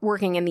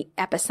 working in the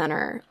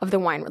epicenter of the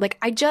wine. Like,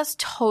 I just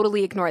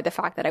totally ignored the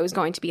fact that I was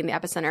going to be in the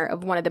epicenter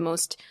of one of the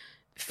most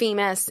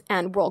famous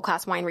and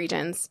world-class wine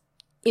regions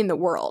in the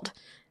world.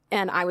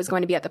 And I was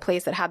going to be at the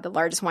place that had the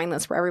largest wine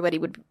list where everybody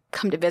would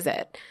come to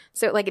visit.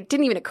 So, like, it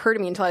didn't even occur to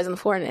me until I was on the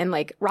floor and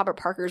like, Robert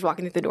Parker's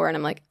walking through the door and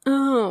I'm like,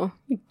 oh,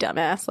 you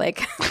dumbass.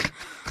 Like,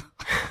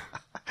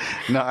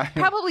 no,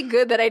 probably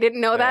good that I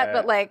didn't know that.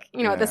 But, like,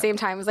 at the same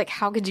time, it was like,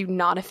 how could you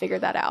not have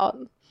figured that out?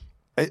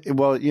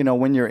 Well,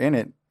 when you're in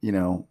it,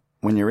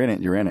 you're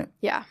in it.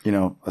 Yeah.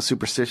 A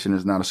superstition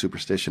is not a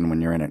superstition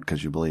when you're in it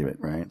because you believe it,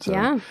 right? So,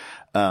 yeah.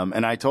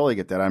 And I totally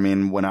get that. I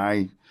mean, when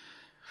I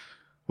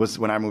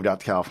moved out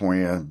to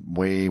California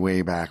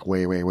way back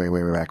when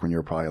you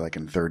were probably like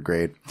in 3rd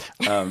grade,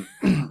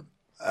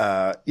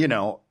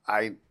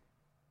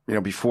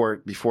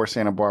 before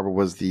Santa Barbara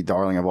was the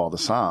darling of all the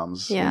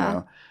Psalms,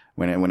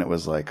 when it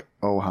was like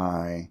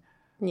Ojai,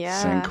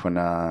 San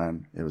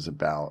Quinnan, it was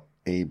about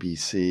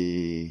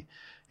ABC,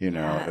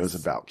 it was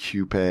about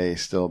Coupe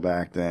still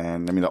back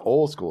then. I mean, the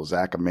old school,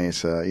 Zaca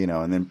Mesa,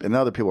 and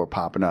other people were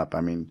popping up.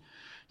 I mean,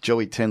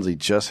 Joey Tinsley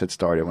just had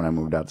started when I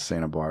moved out to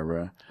Santa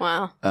Barbara.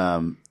 Wow.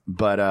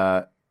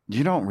 But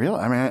you don't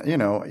realize. I mean,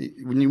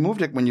 when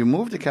you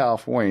move to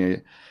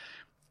California,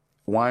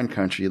 wine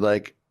country,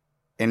 like,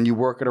 and you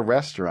work at a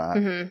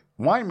restaurant,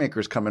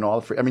 winemakers come in all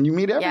the free. I mean, you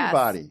meet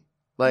everybody. Yes.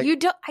 Like, you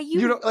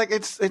don't like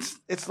it's like,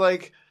 it's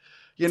like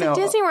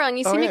Disney World, and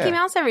you see Mickey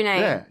Mouse every night.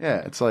 Yeah.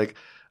 It's like,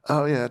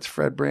 oh yeah, that's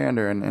Fred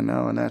Brander, and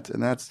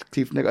that's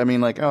Keith Nichols. I mean,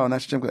 like, oh, and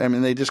that's Jim. I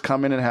mean, they just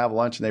come in and have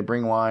lunch and they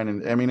bring wine,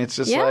 and I mean, it's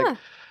just like,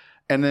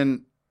 and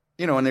then.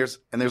 And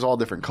there's all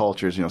different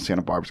cultures.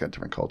 Santa Barbara's got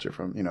different culture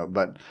from,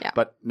 but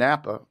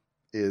Napa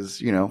is,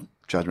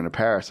 Judgment of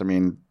Paris. I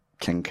mean,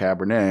 King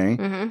Cabernet.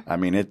 Mm-hmm. I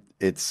mean, it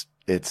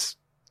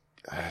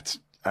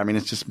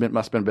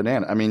must have been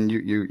banana. I mean,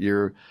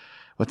 you're,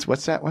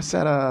 what's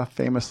that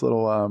famous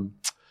little,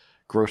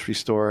 grocery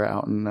store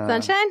out in,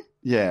 Sunshine?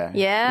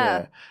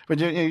 Yeah. But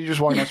you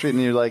just walk down the street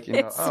and you're like,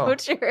 it's so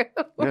true.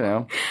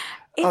 There's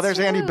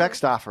true. Andy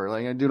Beckstoffer.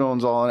 Like, dude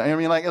owns all, I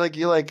mean, like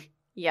you're like,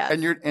 yeah.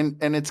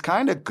 And it's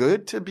kind of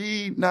good to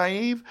be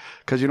naive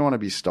because you don't want to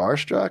be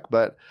starstruck,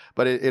 but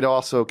it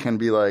also can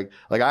be like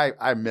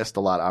I missed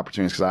a lot of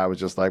opportunities because I was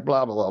just like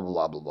blah blah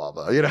blah blah blah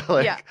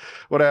blah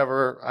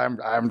whatever.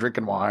 I'm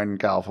drinking wine in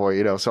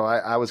California, so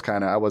I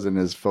wasn't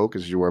as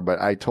focused as you were,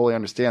 but I totally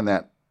understand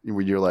that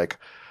when you're like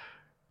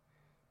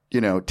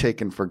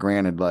taken for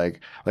granted,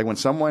 like when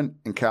someone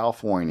in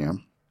California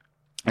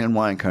in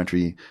wine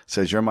country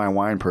says you're my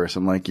wine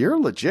person, like you're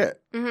legit.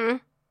 Mm-hmm.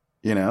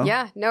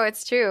 Yeah, no,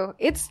 it's true.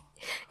 It's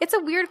a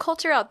weird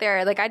culture out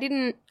there. Like I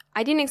didn't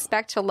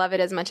expect to love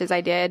it as much as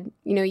I did.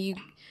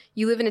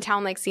 You live in a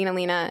town like St.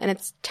 Helena and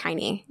it's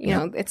tiny.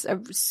 It's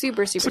a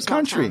super, super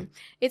small town.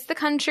 It's the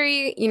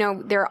country.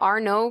 There are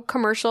no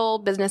commercial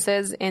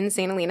businesses in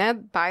St. Helena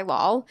by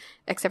law,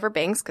 except for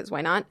banks, because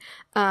why not?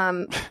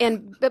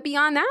 But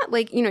beyond that,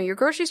 like, your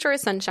grocery store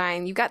is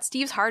Sunshine. You've got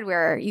Steve's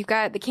Hardware. You've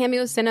got the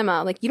Cameo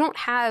Cinema. Like, you don't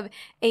have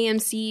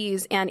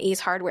AMC's and Ace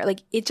Hardware.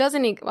 Like, it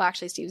doesn't, well,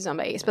 actually Steve's owned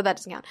by Ace, but that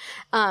doesn't count.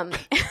 But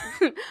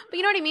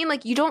you know what I mean?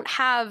 Like, you don't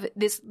have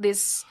this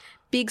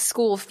big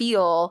school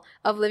feel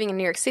of living in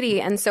New York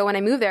City. And so when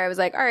I moved there, I was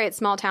like, all right,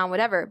 small town,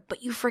 whatever.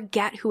 But you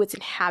forget who it's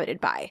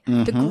inhabited by.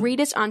 Mm-hmm. The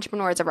greatest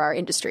entrepreneurs of our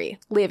industry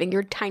live in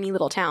your tiny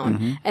little town.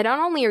 Mm-hmm. And not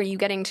only are you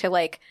getting to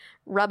like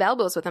rub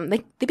elbows with them,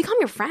 they become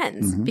your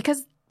friends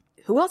because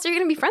who else are you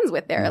going to be friends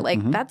with there? Like,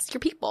 that's your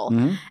people.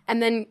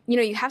 And then, you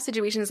know, you have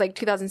situations like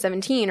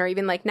 2017 or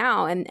even like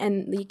now,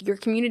 and your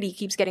community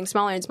keeps getting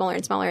smaller and smaller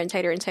and smaller and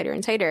tighter and tighter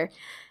and tighter.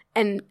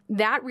 And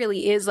that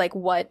really is like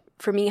what,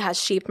 for me, has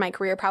shaped my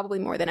career probably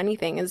more than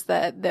anything, is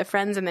the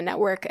friends and the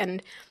network.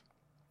 And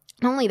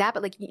not only that,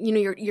 but like, you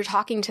know, you're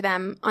talking to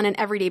them on an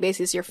everyday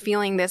basis. You're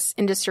feeling this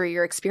industry,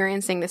 you're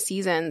experiencing the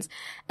seasons.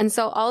 And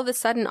so all of a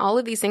sudden, all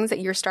of these things that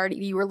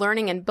you were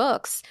learning in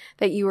books,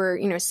 that you were,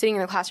 you know, sitting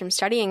in the classroom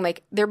studying,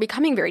 like, they're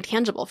becoming very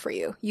tangible for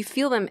you. You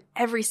feel them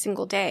every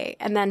single day.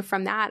 And then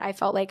from that, I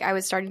felt like I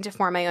was starting to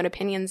form my own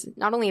opinions,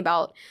 not only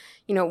about,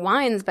 you know,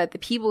 wines, but the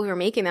people who are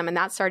making them. And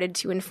that started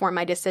to inform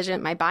my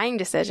buying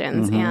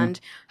decisions and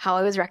how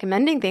I was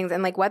recommending things.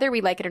 And like, whether we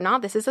like it or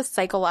not, this is a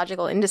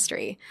psychological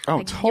industry. Oh,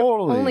 like,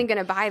 totally. You're only going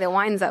to buy the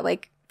wines that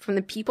like from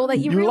the people that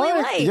you really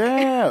like.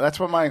 Yeah.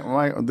 That's what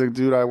the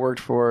dude I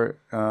worked for,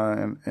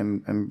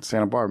 in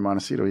Santa Barbara,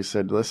 Montecito, he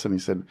said,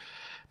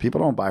 people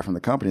don't buy from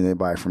the company, they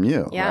buy from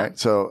you. Yeah. Right.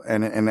 So,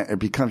 and it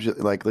becomes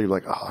like, you're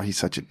like, oh, he's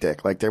such a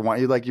dick. Like, they want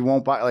you, like, you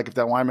won't buy, like, if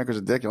that winemaker's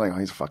a dick, you're like, oh,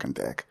 he's a fucking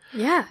dick.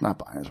 Yeah. Not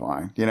buying his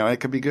wine. You know, it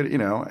could be good, you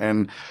know,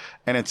 and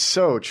it's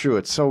so true.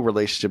 It's so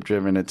relationship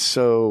driven. It's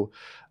so,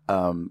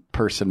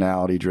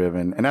 personality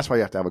driven. And that's why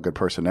you have to have a good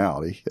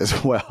personality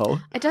as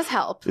well. It does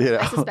help. You know?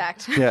 I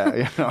suspect. Yeah.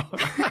 You know.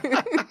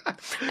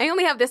 I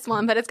only have this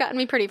one, but it's gotten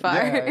me pretty far.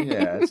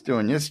 Yeah. It's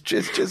doing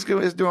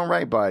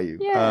right by you.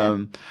 Yeah.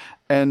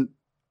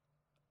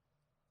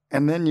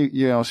 And then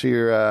you know, so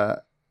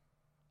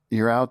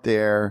you're out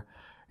there,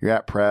 you're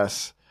at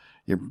press,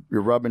 you're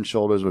rubbing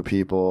shoulders with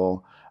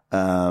people.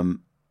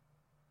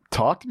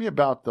 Talk to me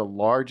about the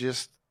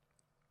largest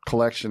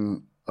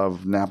collection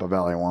of Napa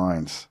Valley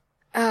wines.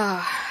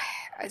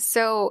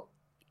 So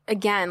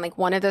again, like,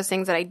 one of those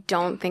things that I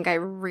don't think I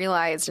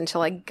realized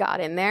until I got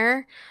in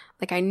there.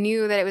 Like, I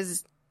knew that it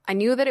was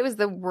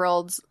the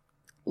world's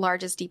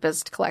largest,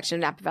 deepest collection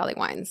of Napa Valley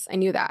wines. I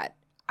knew that.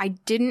 I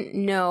didn't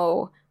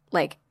know,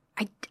 like,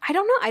 I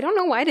don't know. I don't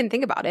know why I didn't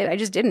think about it. I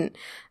just didn't.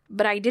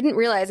 But I didn't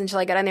realize until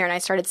I got in there and I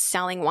started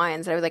selling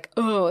wines. And I was like,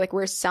 oh, like,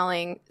 we're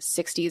selling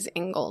 60s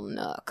Ingle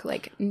Nook.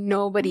 Like,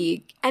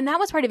 nobody. And that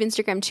was part of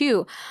Instagram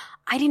too.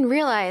 I didn't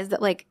realize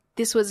that, like,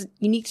 this was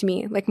unique to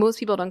me. Like, most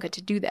people don't get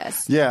to do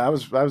this. Yeah, I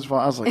was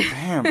like,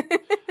 damn.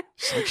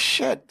 It's like,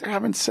 shit, they're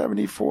having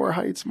 74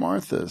 Heights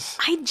Marthas.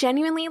 I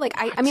genuinely, like,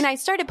 I mean, I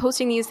started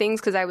posting these things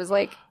because I was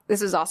like,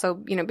 this was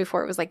also, you know,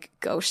 before it was like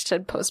gauche to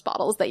post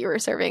bottles that you were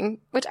serving,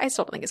 which I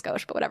still don't think is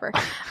gauche, but whatever.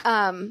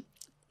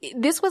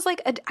 This was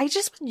like, I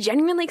just was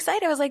genuinely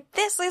excited. I was like,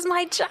 this is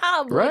my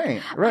job. Right,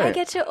 like, right. I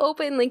get to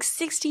open like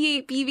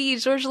 68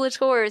 BV Georges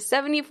Latour,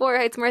 74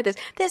 Heights Marthas.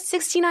 This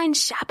 69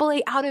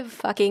 Chapelet out of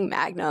fucking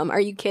Magnum. Are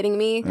you kidding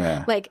me?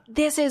 Yeah. Like,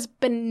 this is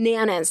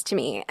bananas to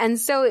me. And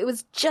so it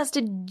was just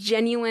a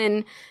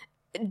genuine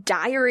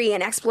diary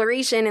and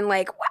exploration, and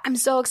like, I'm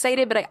so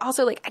excited, but I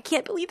also like, I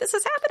can't believe this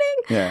is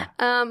happening.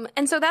 Yeah.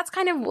 And so that's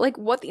kind of like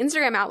what the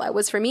Instagram outlet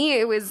was for me.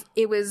 It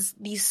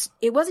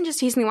wasn't just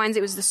tasting the wines,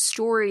 it was the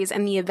stories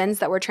and the events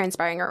that were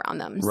transpiring around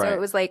them. Right. So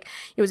it was like,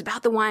 it was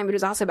about the wine, but it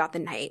was also about the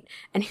night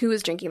and who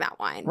was drinking that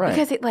wine. Right.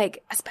 Because it,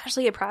 like,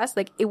 especially at press,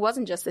 like, it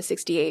wasn't just the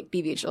 68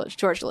 BV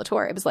Georges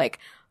Latour. It was like,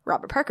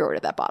 Robert Parker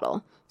ordered that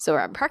bottle. So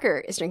Robert Parker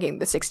is drinking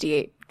the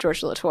 68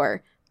 Georges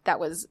Latour. That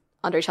was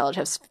Andre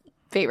Chelachev's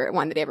favorite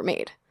wine that he ever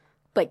made.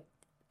 Like,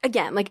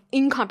 again, like,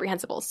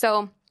 incomprehensible.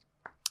 So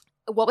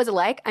what was it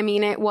like? I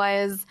mean, it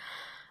was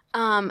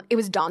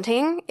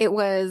daunting. It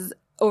was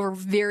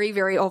very,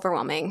 very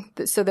overwhelming.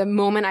 So the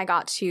moment I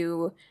got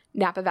to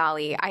Napa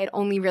Valley, I had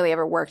only really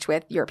ever worked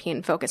with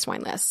European focused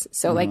wine lists.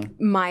 So like,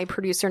 my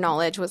producer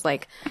knowledge was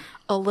like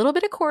a little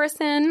bit of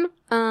Coruscant.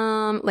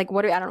 Like,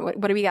 what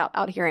do we got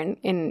out here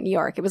in New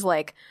York? It was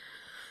like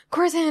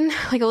Coruscant,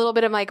 like a little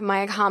bit of like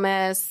Maya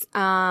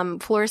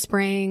Kamis, Flora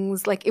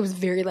Springs. Like, it was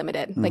very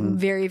limited, like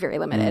very, very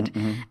limited.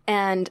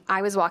 And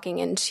I was walking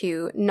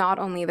into not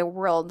only the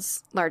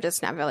world's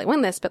largest Napa Valley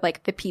wine list, but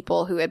like the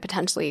people who had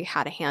potentially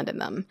had a hand in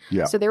them.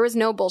 Yeah. So there was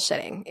no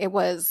bullshitting. It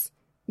was,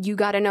 you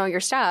got to know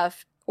your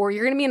stuff, or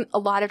you're going to be in a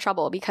lot of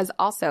trouble, because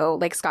also,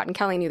 like, Scott and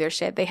Kelly knew their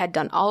shit. They had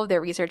done all of their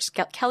research.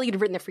 Kelly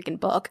had written the freaking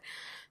book.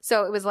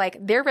 So it was like,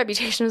 their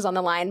reputation was on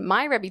the line.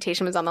 My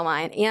reputation was on the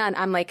line. And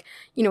I'm like,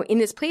 you know, in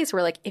this place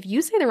where, like, if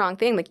you say the wrong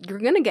thing, like, you're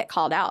going to get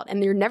called out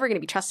and you're never going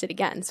to be trusted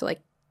again. So,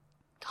 like,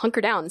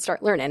 hunker down and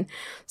start learning.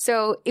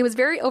 So it was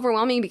very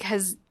overwhelming,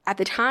 because at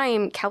the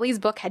time, Kelly's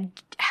book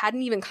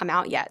hadn't even come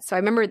out yet. So I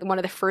remember one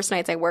of the first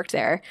nights I worked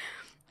there,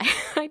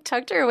 I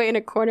tucked her away in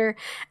a corner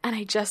and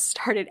I just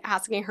started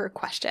asking her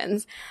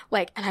questions.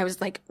 Like, and I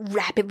was like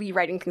rapidly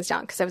writing things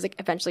down, because I was like,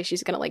 eventually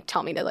she's going to like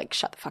tell me to like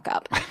shut the fuck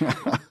up.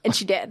 And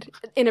she did,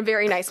 in a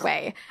very nice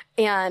way.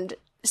 And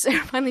so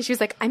finally she was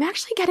like, I'm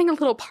actually getting a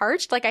little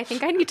parched. Like, I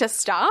think I need to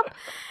stop.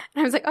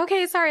 And I was like,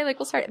 okay, sorry. Like,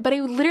 we'll start. But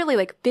I literally,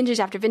 like, vintage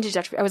after vintage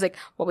after, I was like,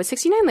 what was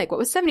 69 like? What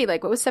was 70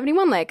 like? What was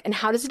 71 like? And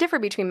how does it differ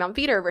between Mount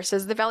Veeder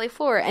versus the Valley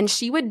Floor? And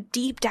she would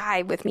deep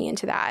dive with me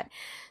into that.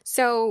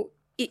 So,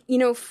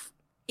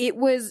 it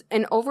was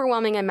an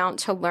overwhelming amount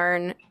to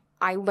learn.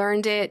 I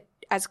learned it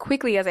as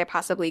quickly as I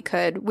possibly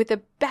could with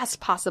the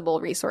best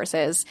possible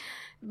resources.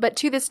 But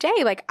to this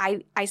day, like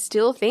I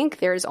still think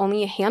there's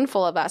only a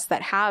handful of us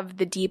that have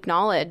the deep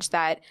knowledge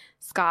that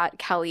Scott,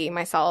 Kelly,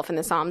 myself, and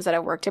the Somms that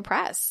have worked to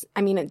press.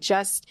 I mean,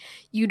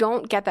 you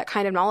don't get that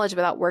kind of knowledge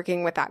without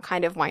working with that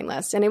kind of wine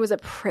list. And it was a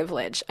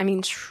privilege. I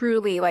mean,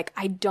 truly, like,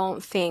 I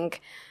don't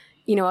think,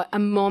 a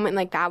moment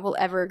like that will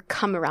ever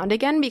come around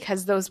again,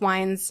 because those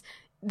wines,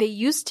 they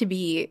used to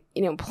be,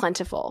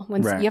 plentiful.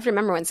 You have to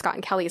remember when Scott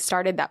and Kelly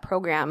started that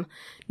program,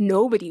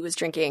 nobody was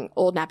drinking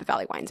old Napa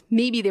Valley wines.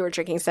 Maybe they were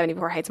drinking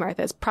 74 Heights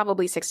Martha's,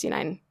 probably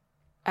 69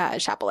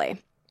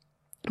 Chapelet.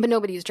 But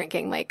nobody was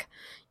drinking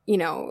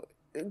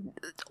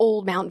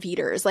old Mount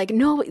Veters. Like,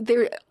 no,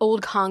 they're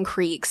old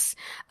Concretes,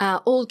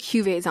 old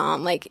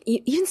Cuvées, like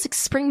even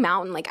Spring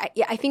Mountain. Like,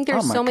 I think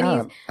there's so many.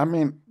 God. I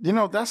mean,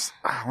 that's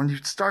when you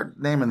start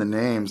naming the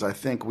names, I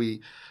think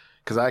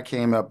because I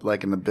came up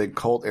like in the big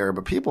cult era,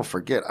 but people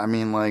forget. I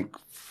mean, like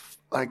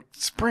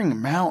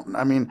Spring Mountain.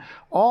 I mean,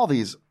 all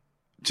these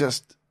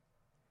just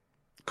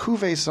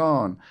Cuvées,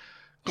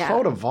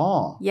 Clos de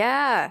Vent.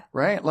 Yeah.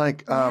 Right?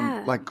 Like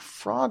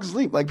Frog's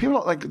Leap. Like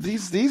people like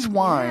these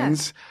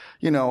wines,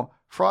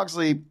 Frog's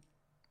Leap,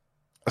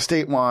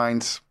 estate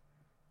wines,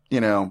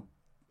 and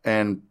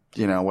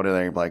what are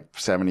they, like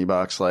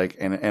 $70? Like,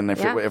 and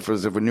if it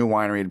was a new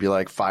winery, it'd be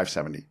like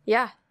 $5.70.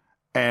 Yeah.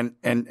 And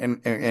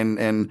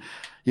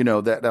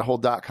that whole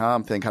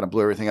 .com thing kind of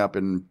blew everything up,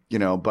 and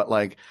but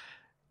like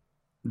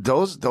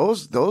those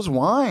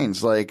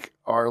wines like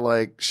are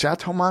like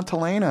Chateau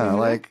Montelena,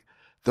 like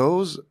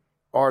those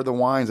are the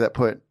wines that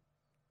put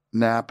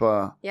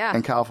Napa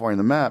and California on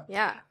the map.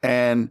 Yeah.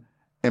 And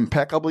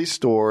impeccably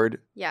stored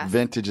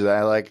vintage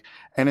that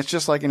and it's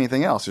just like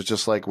anything else. It's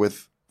just like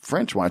with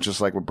French wines, just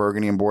like with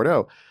Burgundy and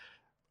Bordeaux.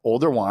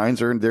 Older wines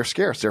they're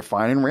scarce. They're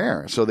fine and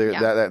rare. So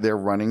they're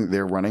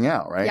running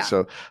out, right?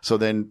 Yeah. So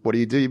then what do?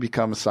 You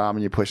become a somm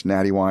and you push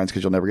natty wines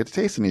because you'll never get to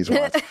taste in these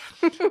wines.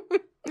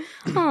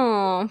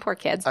 Oh, poor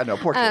kids. I know,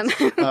 poor kids.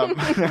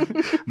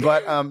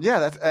 But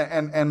that's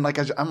and like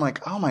I'm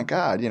like, oh my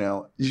God,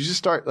 you just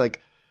start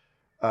like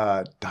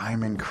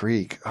Diamond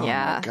Creek. Oh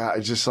my God,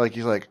 it's just like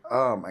you're like,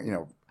 oh my,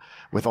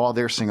 with all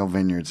their single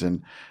vineyards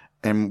and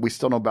we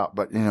still know about,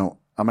 but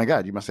oh my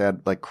God, you must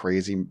add like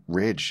Crazy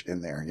Ridge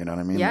in there. You know what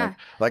I mean? Yeah.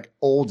 Like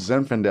old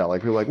Zinfandel.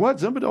 Like people are like, what?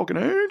 Zinfandel can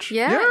age?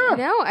 Yeah.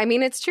 No, I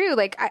mean, it's true.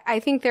 Like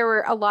I think there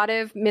were a lot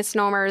of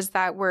misnomers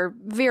that were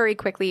very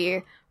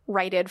quickly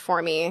righted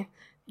for me,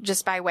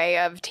 just by way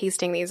of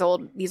tasting these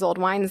old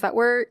wines that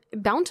were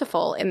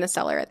bountiful in the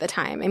cellar at the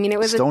time. I mean, it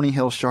was Stony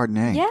Hill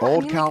Chardonnay,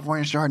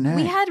 California Chardonnay.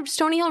 We had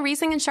Stony Hill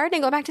Riesling and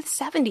Chardonnay go back to the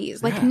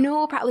 70s, like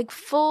no problem, like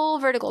full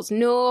verticals,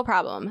 no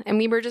problem, and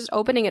we were just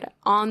opening it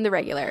on the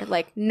regular,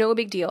 like no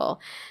big deal.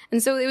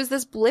 And so it was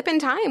this blip in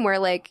time where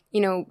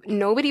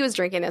nobody was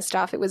drinking this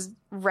stuff. It was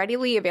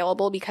readily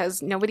available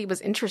because nobody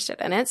was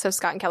interested in it. So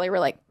Scott and Kelly were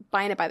like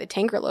buying it by the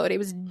tanker load. It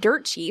was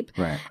dirt cheap,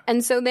 right?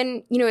 And so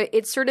then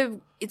it sort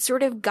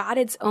of got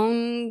its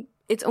own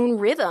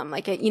rhythm.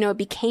 Like it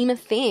became a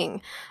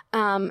thing.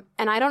 And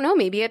I don't know,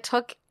 maybe it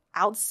took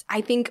out,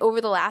 I think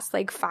over the last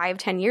like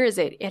 5-10 years,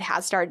 it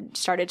has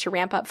started to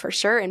ramp up for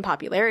sure in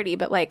popularity.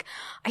 But like,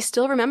 I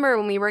still remember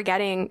when we were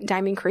getting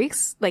Diamond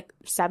Creeks, like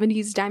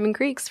 70s Diamond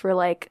Creeks for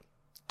like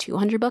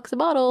 $200 a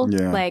bottle.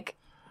 Yeah. Like,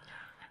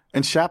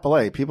 and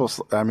Chapelet,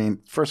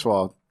 first of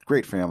all,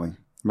 great family.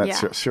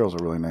 Cyril's a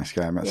really nice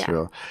guy. I met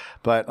Cyril.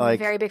 But like,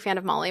 I'm a very big fan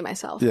of Molly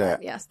myself. Yeah.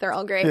 But yes, they're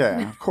all great.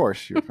 Yeah, of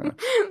course you're a fan.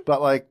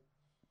 But like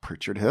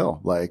Pritchard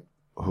Hill, like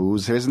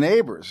who's his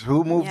neighbors?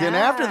 Who moved in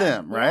after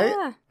them, right?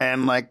 Yeah.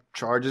 And like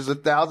charges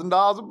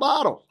 $1,000 a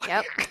bottle.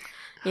 Yep.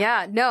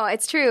 Yeah. No,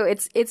 it's true.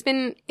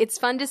 It's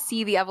fun to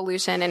see the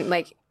evolution and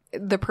like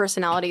the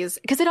personalities,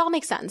 because it all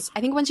makes sense. I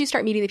think once you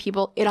start meeting the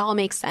people, it all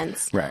makes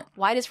sense. Right.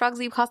 Why does Frog's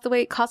Leap cost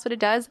what it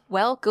does?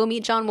 Well, go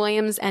meet John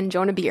Williams and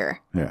Jonah Beer.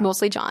 Yeah.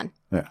 Mostly John.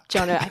 Yeah.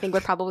 Jonah, I think,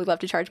 would probably love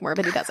to charge more,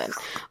 but he doesn't.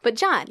 But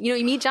John,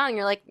 you meet John and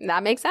you're like,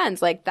 that makes sense.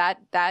 Like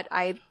that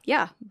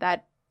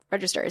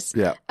registers.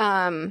 Yeah.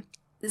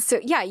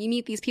 So yeah, you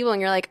meet these people and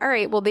you're like, all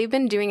right, well, they've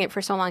been doing it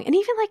for so long. And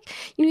even like,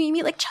 you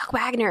meet like Chuck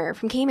Wagner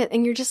from Cayman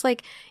and you're just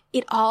like,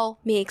 it all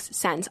makes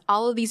sense.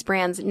 All of these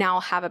brands now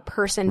have a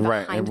person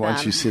behind them. Right. And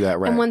once you see that,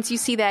 right. And once you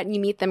see that and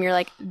you meet them, you're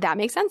like, that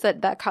makes sense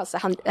that costs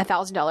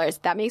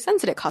 $1,000. That makes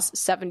sense that it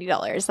costs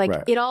 $70. Like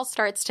it all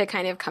starts to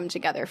kind of come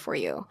together for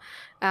you.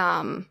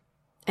 And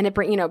it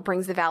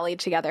brings the valley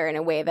together in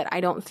a way that I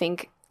don't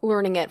think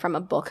learning it from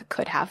a book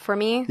could have for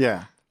me.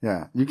 Yeah.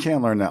 Yeah. You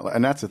can learn that.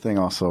 And that's the thing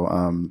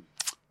also.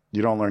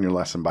 You don't learn your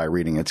lesson by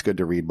reading. It's good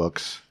to read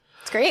books.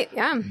 It's great,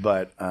 yeah.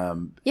 But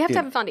you have to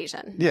have a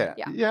foundation. Yeah,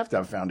 you have to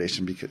have a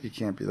foundation because you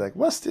can't be like,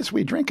 "What's this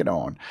we drink it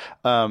on?"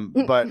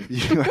 But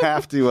you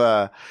have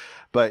to.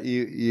 But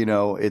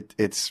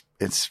it's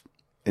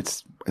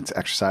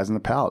exercising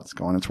the palate. It's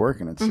going. It's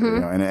working. It's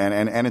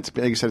and it's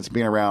like you said, it's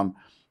being around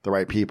the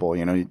right people.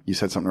 You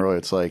said something earlier.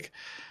 It's like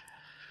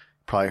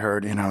probably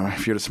heard,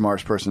 if you're the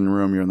smartest person in the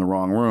room, you're in the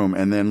wrong room.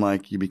 And then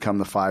like you become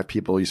the 5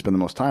 people you spend the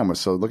most time with.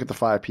 So look at the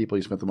 5 people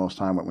you spent the most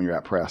time with when you're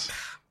at press.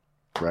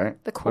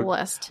 right? The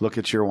coolest. Look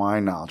at your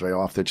wine knowledge, right?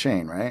 Off the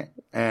chain, right?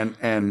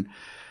 And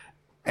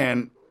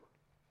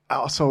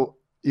also,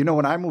 you know,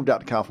 when I moved out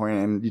to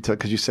California, and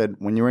because you said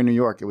when you were in New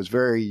York, it was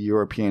very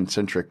European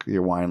centric,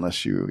 your wine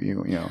list,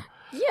 you know.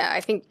 Yeah,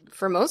 I think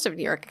for most of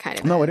New York, it kind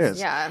of No, is. it is.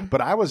 Yeah. But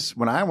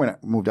when I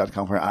moved out to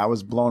California, I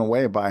was blown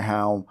away by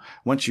how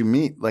once you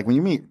meet, like when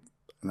you meet,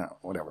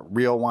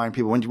 real wine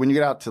people, when you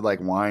get out to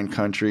like wine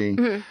country,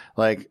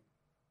 like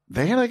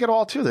they get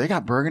all too. They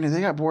got Burgundy,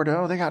 they got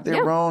Bordeaux, they got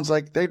their Rhones,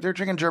 like they're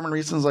drinking German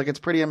Rieslings, like it's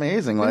pretty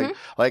amazing.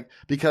 Like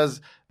because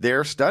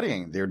they're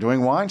studying, they're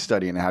doing wine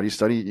studying. How do you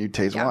study? You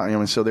taste wine. You know,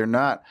 and so they're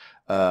not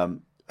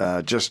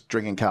just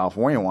drinking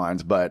California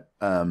wines, but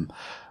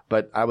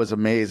I was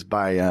amazed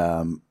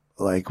by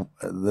like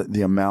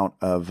the amount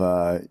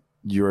of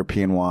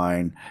European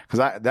wine,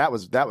 because that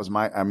was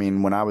my, I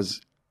mean, when I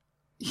was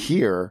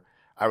here,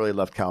 I really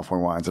loved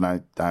California wines, and I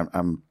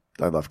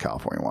love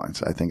California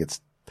wines. I think it's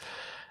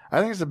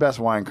the best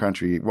wine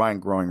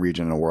growing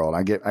region in the world.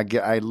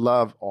 I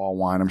love all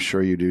wine. I'm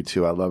sure you do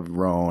too. I love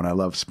Rhone. I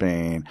love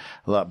Spain.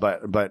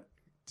 But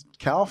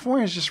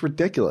California is just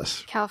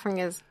ridiculous.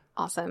 California is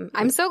awesome.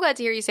 I'm so glad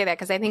to hear you say that,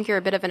 because I think you're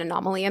a bit of an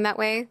anomaly in that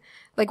way.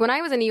 Like when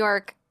I was in New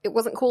York, it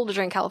wasn't cool to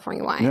drink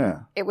California wine. Yeah.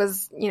 It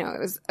was, it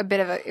was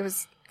it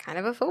was kind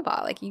of a faux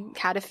pas. Like you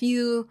had a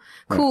few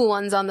cool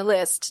ones on the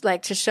list,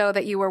 like to show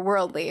that you were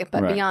worldly.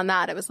 But beyond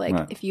that, it was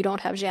like, if you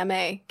don't have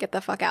Jamais, get the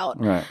fuck out.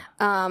 Right.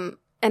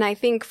 And I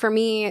think for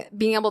me,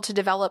 being able to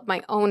develop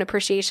my own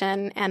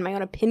appreciation and my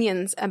own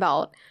opinions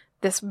about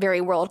this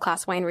very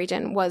world-class wine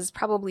region was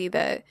probably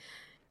the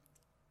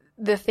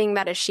thing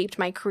that has shaped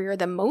my career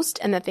the most,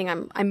 and the thing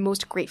I'm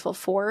most grateful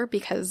for,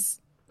 because,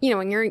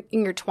 when you're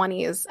in your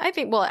 20s, I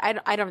think, well,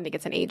 I don't think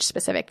it's an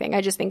age-specific thing.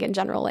 I just think in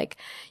general, like,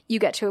 you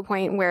get to a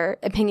point where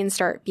opinions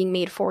start being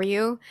made for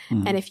you.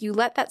 Mm-hmm. And if you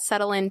let that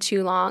settle in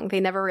too long,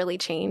 they never really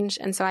change.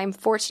 And so I'm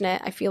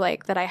fortunate, I feel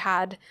like, that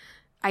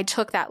I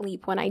took that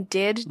leap when I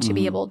did to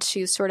be able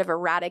to sort of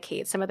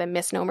eradicate some of the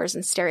misnomers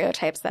and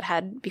stereotypes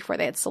that before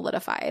they had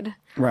solidified.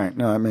 Right.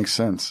 No, that makes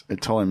sense.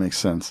 It totally makes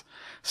sense.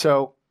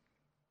 So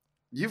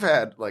you've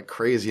had like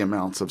crazy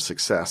amounts of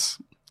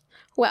success.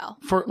 Well,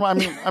 yes,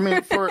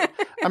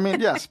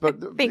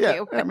 but thank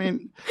you.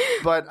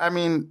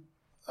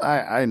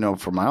 I know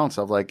for my own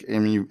self, like,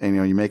 you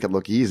make it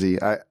look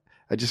easy. I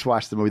just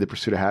watched the movie The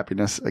Pursuit of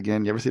Happiness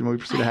again. You ever seen the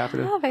movie Pursuit of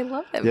Happiness? I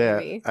love that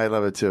movie. Yeah, I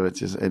love it too. I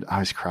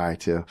always cry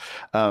too.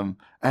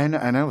 I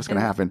know what's going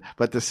to happen,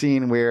 but the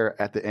scene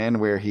where at the end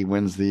where he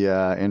wins the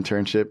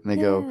internship,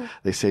 and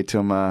they say to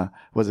him,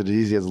 "Was it as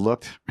easy as it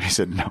looked?" He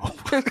said, "No."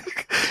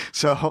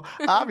 So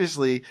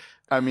obviously,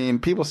 I mean,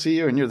 people see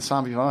you and you're the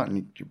sang vivant,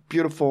 and you're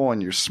beautiful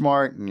and you're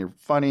smart and you're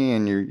funny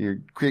and you're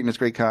creating this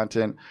great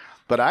content.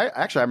 But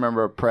I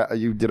remember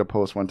you did a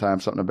post one time,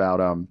 something about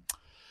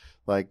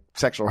like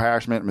sexual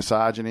harassment,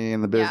 misogyny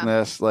in the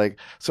business. Like,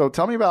 so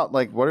tell me about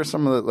what are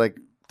some of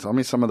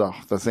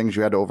the things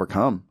you had to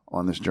overcome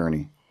on this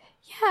journey.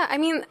 Yeah, I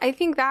mean, I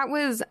think that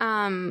was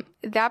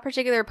that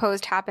particular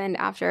post happened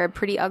after a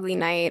pretty ugly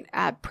night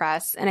at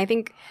press, and I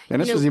think,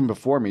 and this was even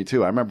before me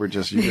too. I remember you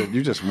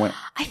just went.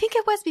 I think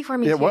it was before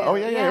me too. Well,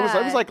 it was.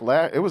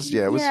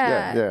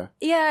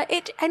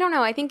 I don't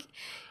know. I think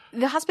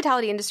the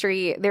hospitality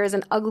industry, there is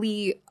an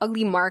ugly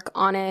mark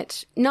on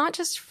it, not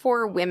just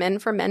for women,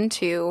 for men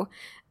too,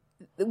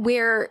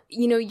 where,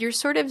 you're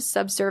sort of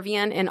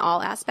subservient in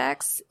all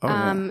aspects.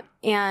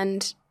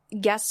 And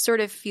guests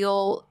sort of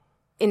feel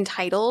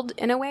entitled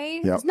in a way.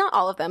 Yep. It's not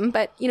all of them,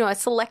 but, a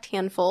select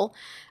handful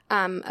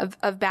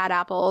of bad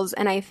apples.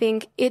 And I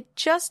think it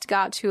just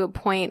got to a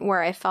point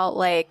where I felt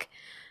like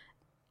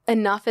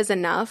enough is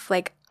enough.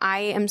 Like, I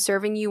am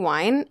serving you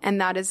wine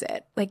and that is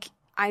it. Like,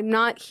 I'm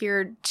not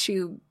here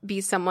to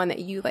be someone that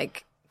you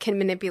can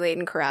manipulate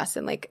and caress,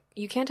 and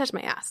you can't touch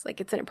my ass.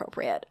 It's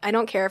inappropriate. I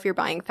don't care if you're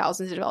buying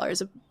thousands of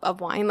dollars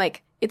of wine.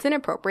 It's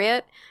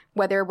inappropriate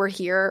whether we're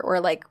here or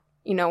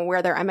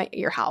whether I'm at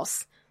your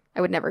house.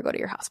 I would never go to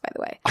your house, by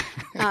the way.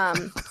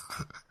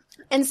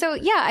 And so,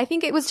 yeah, I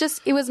think it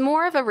was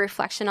more of a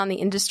reflection on the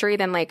industry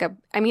than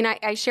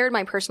I shared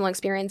my personal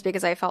experience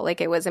because I felt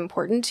like it was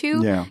important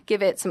to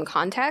give it some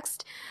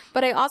context.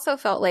 But I also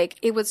felt like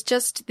it was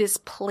just this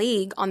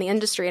plague on the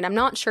industry. And I'm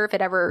not sure if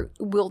it ever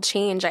will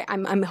change.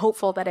 I'm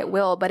hopeful that it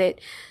will. But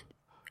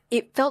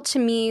it felt to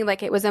me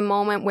like it was a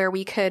moment where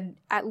we could,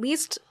 at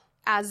least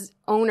as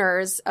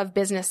owners of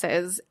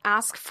businesses,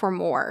 ask for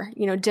more,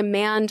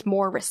 demand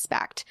more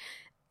respect.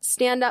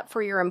 Stand up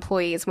for your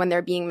employees when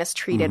they're being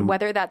mistreated,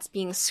 whether that's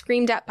being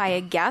screamed at by a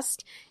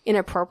guest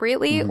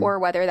inappropriately or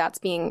whether that's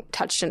being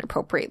touched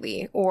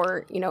inappropriately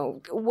or,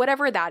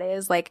 whatever that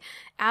is.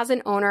 As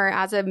an owner,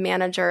 as a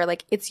manager,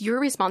 it's your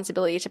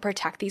responsibility to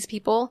protect these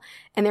people,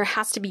 and there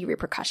has to be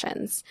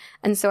repercussions.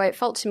 And so it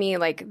felt to me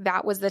like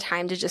that was the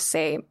time to just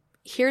say,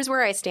 here's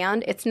where I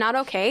stand. It's not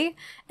okay.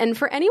 And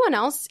for anyone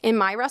else in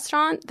my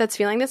restaurant that's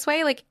feeling this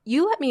way,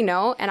 you let me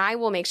know and I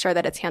will make sure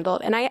that it's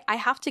handled. And I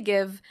have to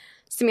give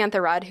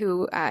Samantha Rudd,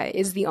 who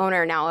is the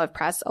owner now of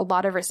Press, a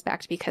lot of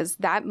respect, because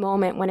that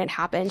moment when it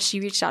happened, she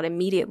reached out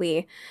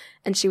immediately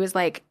and she was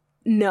like,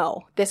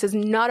 no, this is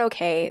not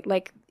okay.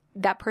 Like,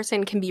 that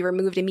person can be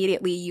removed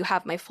immediately. You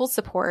have my full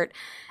support.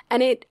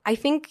 And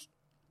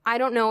I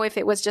don't know if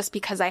it was just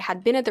because I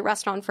had been at the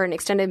restaurant for an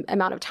extended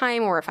amount of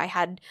time, or if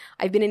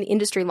I've been in the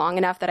industry long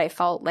enough that I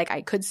felt like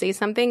I could say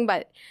something,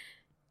 but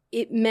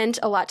it meant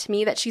a lot to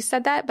me that she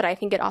said that. But I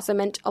think it also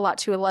meant a lot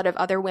to a lot of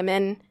other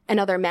women and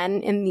other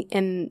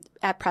men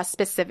at press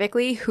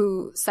specifically,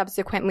 who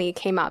subsequently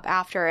came up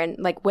after and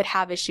like would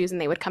have issues, and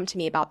they would come to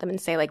me about them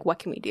and say, like, what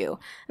can we do?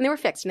 And they were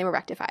fixed and they were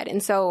rectified.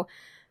 And so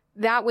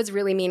that was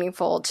really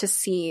meaningful to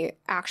see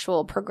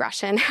actual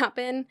progression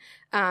happen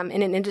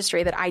in an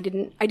industry that I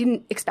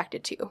didn't expect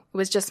it to. It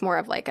was just more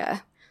of like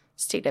a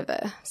state of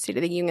the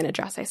union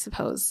address, I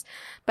suppose.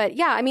 But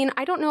yeah, I mean,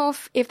 I don't know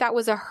if that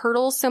was a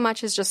hurdle so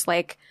much as just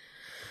like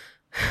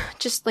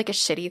a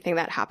shitty thing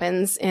that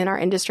happens in our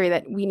industry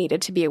that we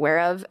needed to be aware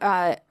of.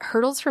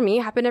 Hurdles for me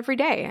happen every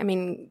day. I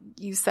mean,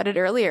 you said it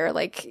earlier,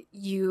 like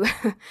you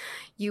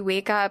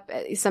wake up,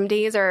 some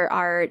days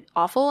are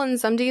awful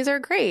and some days are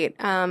great.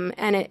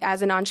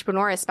 As an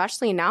entrepreneur,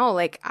 especially now,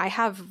 like I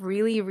have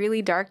really,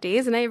 really dark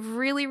days and I have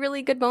really,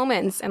 really good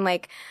moments. And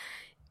like,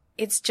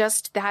 it's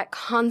just that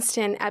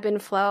constant ebb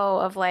and flow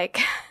of like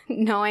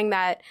knowing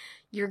that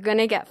you're going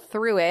to get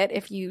through it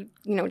if you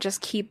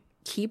just keep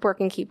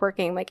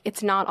working. Like,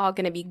 it's not all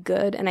going to be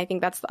good. And I think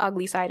that's the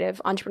ugly side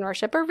of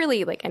entrepreneurship, or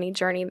really like any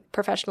journey,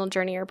 professional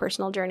journey or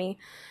personal journey,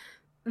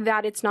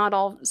 that it's not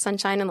all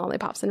sunshine and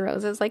lollipops and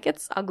roses. Like,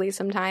 it's ugly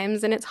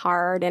sometimes and it's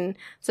hard. And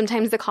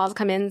sometimes the calls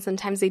come in,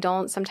 sometimes they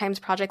don't. Sometimes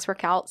projects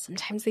work out,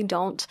 sometimes they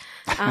don't.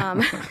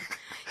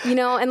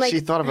 And like,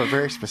 she thought of a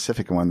very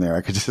specific one there.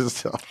 I could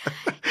just tell.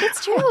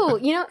 It's true,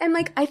 and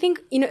like, I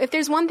think, if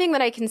there's one thing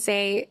that I can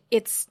say,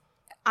 it's,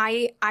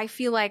 I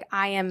feel like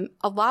I am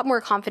a lot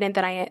more confident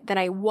than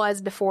I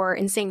was before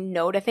in saying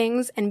no to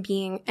things and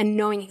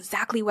knowing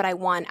exactly what I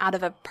want out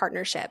of a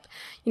partnership.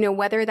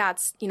 Whether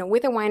that's,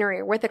 with a winery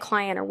or with a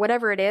client or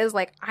whatever it is,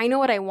 like I know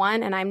what I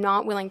want and I'm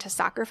not willing to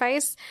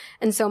sacrifice.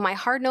 And so my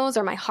hard no's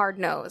are my hard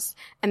no's,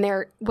 and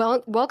they're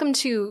welcome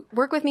to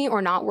work with me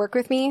or not work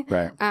with me.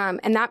 Right.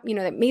 And that,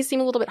 that may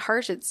seem a little bit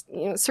harsh. It's,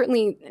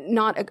 certainly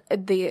not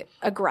the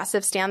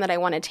aggressive stand that I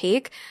want to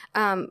take.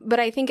 But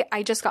I think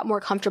I just got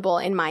more comfortable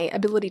in my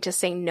ability to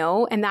say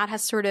no, and that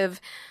has sort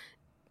of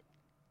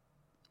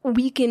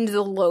weakened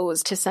the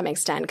lows to some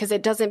extent, because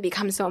it doesn't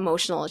become so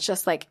emotional. It's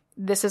just like,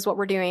 this is what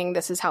we're doing,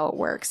 this is how it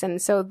works.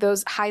 And so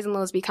those highs and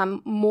lows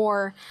become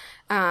more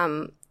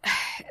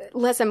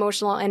less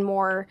emotional and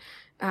more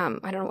I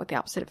don't know what the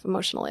opposite of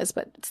emotional is,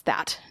 but it's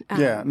that.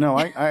 Yeah, no,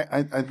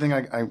 I think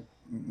I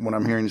what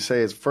I'm hearing you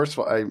say is, first of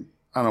all, I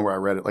don't know where I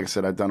read it. Like I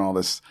said, I've done all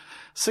this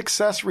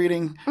success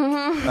reading.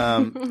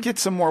 Mm-hmm. Get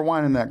some more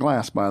wine in that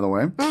glass, by the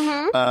way.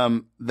 Mm-hmm.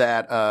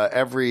 That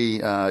every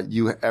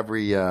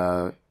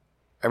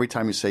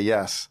time you say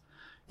yes,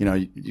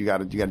 you got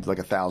to do like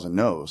 1,000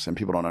 no's, and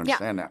people don't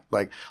understand that.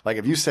 Like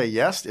if you say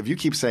yes, if you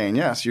keep saying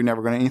yes, you're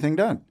never going to get anything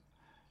done.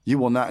 You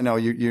will not. No,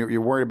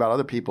 you're worried about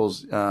other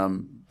people's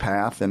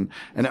path, and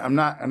I'm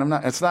not.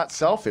 It's not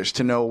selfish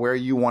to know where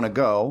you want to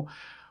go,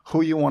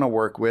 who you want to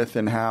work with,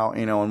 and how,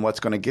 and what's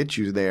going to get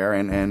you there.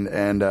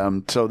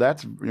 And so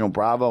that's,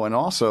 bravo. And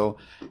also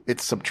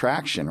it's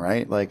subtraction,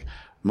 right? Like,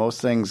 most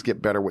things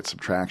get better with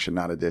subtraction,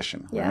 not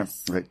addition.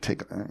 Yes. Right?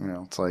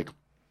 It's like,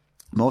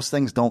 most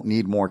things don't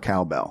need more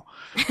cowbell.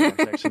 They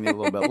actually need a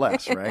little bit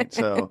less, right?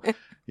 So,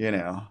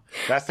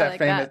 that's that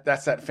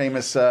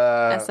famous,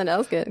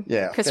 SNL's good.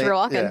 Yeah. Christopher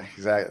Walken. Yeah,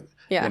 exactly.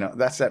 Yeah.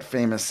 That's that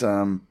famous,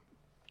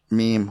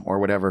 meme or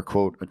whatever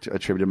quote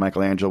attributed to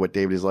Michelangelo with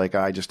David. Is like,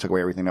 I just took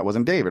away everything that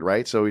wasn't David,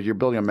 right? So you're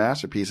building a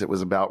masterpiece. It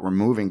was about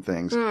removing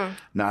things,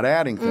 not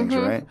adding things,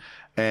 right?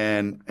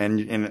 And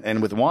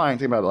with wine,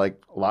 think about it,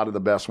 like a lot of the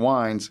best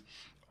wines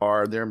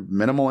are they're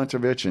minimal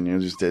intervention.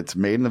 It's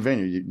made in the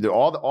vineyard.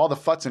 All the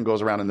futzing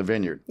goes around in the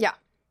vineyard. Yeah.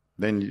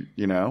 Then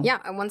Yeah.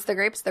 And once the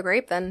grape's the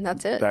grape, then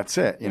that's it. That's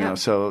it.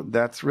 So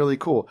that's really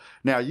cool.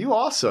 Now you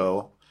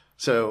also,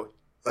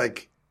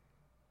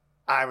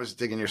 I was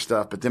digging your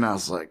stuff, but then I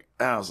was like,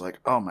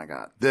 oh my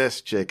God,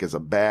 this chick is a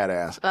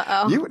badass.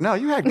 Uh-oh.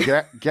 You had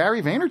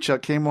Gary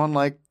Vaynerchuk came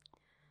on,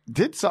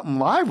 did something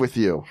live with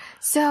you.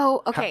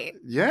 So, okay.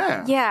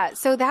 Yeah. Yeah.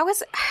 So that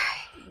was,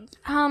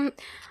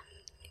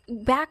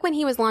 back when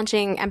he was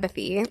launching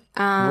Empathy.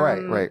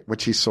 Right.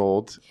 Which he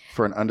sold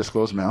for an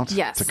undisclosed amount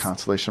to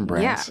Constellation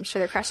Brands. Yeah. I'm sure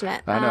they're crushing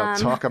it. I know.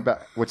 Talk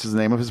about, which is the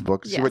name of his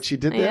book. Yes. See what she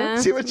did there? Yeah.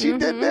 See what she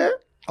did there?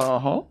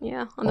 Uh-huh.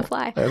 Yeah. On the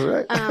fly. That's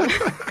right.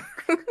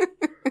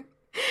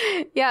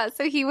 Yeah,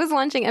 so he was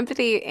launching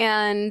Empathy,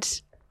 and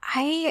this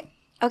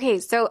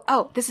is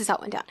how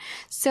it went down.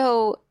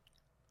 So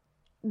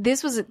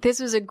this was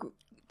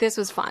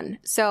fun.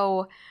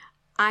 So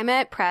I'm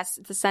at press.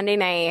 It's a Sunday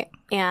night,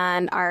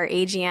 and our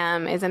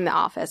AGM is in the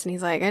office, and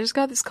he's like, I just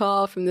got this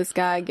call from this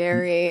guy,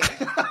 Gary.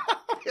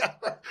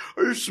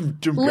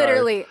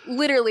 Literally,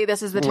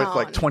 this is the tone.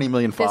 With 20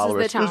 million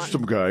followers. This is the tone. There's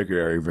some guy,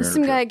 Gary.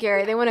 Some guy,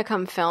 Gary. They want to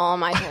come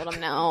film. I told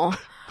him no.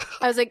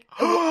 I was like,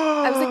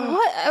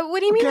 what? What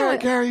do you mean?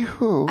 Gary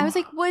who? I was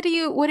like, what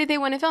did they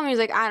want to film? He was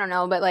like, I don't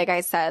know. But like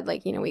I said,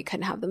 like, we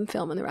couldn't have them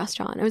film in the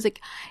restaurant. I was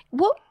like,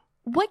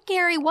 what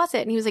Gary was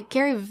it? And he was like,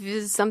 Gary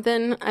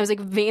something. I was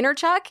like,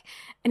 Vaynerchuk?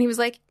 And he was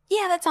like,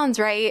 yeah, that sounds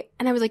right.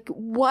 And I was like,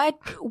 what?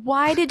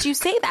 Why did you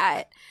say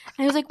that?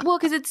 And I was like, well,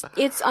 because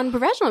it's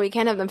unprofessional. We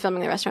can't have them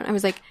filming in the restaurant. I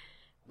was like,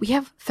 we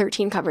have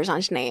 13 covers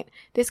on tonight.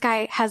 This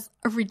guy has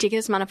a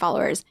ridiculous amount of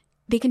followers.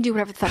 They can do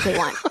whatever the fuck they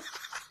want.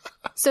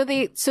 So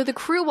the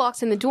crew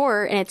walks in the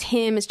door, and it's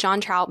him, it's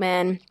John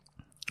Troutman,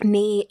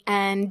 Nate,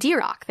 and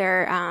D-Rock,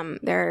 their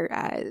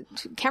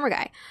camera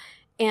guy.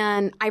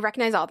 And I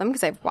recognize all of them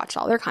because I've watched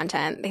all their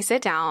content. They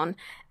sit down,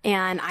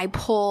 and I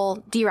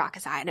pull D-Rock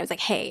aside, and I was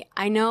like, hey,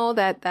 I know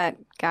that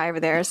guy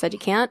over there said you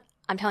can't.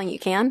 I'm telling you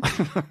can.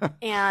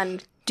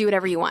 And do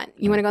whatever you want.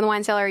 You want to go in the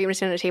wine cellar, you want to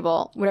sit at a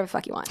table, whatever the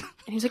fuck you want. And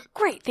he was like,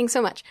 great, thanks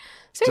so much.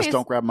 So just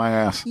don't grab my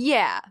ass.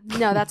 Yeah.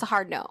 No, that's a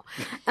hard no.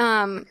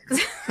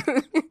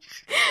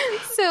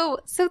 So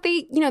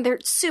they, they're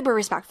super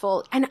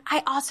respectful. And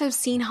I also have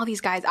seen how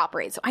these guys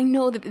operate. So I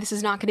know that this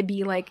is not going to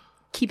be like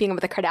keeping up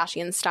with the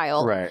Kardashian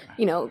style. Right.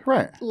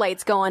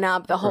 Lights going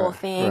up, the whole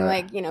thing,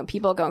 like,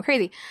 people going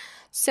crazy.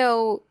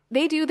 So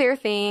they do their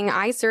thing.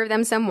 I serve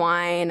them some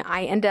wine.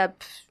 I end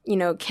up,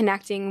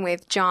 connecting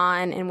with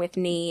John and with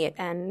Nate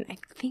and I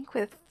think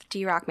with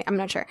D-Rock. I'm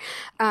not sure.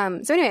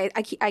 So anyway,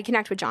 I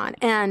connect with John,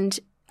 and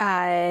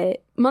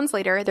months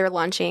later they're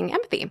launching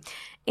Empathy,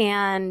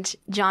 and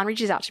John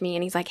reaches out to me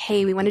and he's like,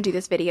 hey, we want to do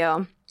this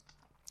video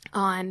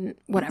on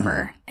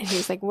whatever. And he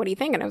was like, what do you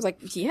think? And I was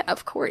like, yeah,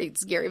 of course,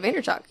 it's Gary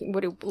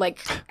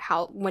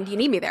Vaynerchuk. When do you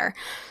need me there?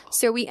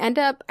 So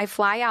I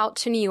fly out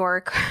to New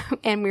York,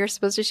 and we were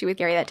supposed to shoot with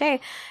Gary that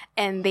day,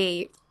 and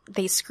they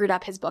screwed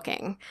up his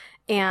booking.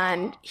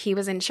 And he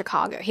was in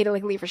Chicago. He had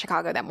to leave for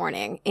Chicago that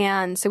morning.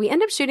 And so we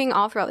end up shooting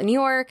all throughout New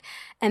York.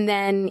 And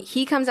then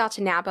he comes out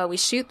to Napa. We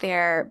shoot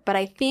there. But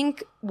I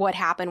think what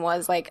happened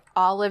was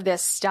all of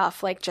this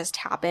stuff just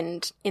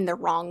happened in the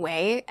wrong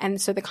way.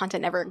 And so the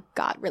content never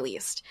got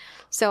released.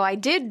 So I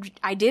did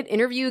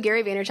interview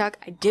Gary Vaynerchuk.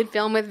 I did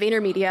film with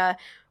VaynerMedia.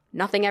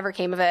 Nothing ever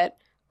came of it.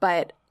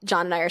 But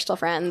John and I are still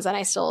friends, and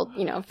I still,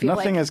 feel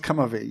nothing has come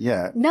of it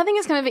yet. Nothing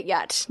has come of it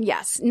yet.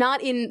 Yes,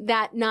 not in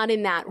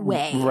that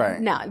way. Right.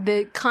 No,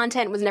 the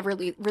content was never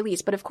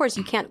released. But of course,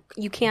 you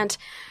can't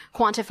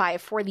quantify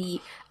for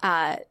the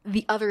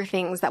other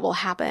things that will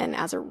happen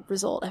as a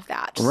result of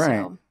that.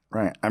 Right. So.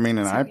 Right. I mean,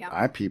 and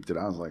I peeped it.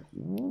 I was like,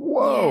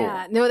 whoa.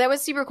 Yeah. No, that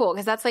was super cool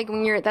because that's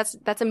when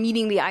that's a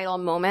meeting the idol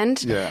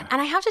moment. Yeah.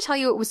 And I have to tell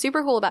you, it was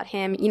super cool about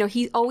him.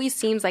 He always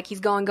seems like he's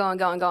going,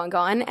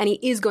 and he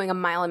is going a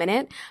mile a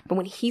minute. But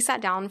when he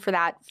sat down for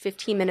that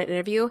 15-minute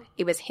interview,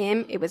 it was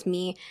him, it was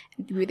me.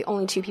 We were the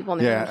only two people in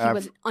the room. He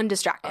was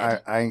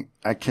undistracted.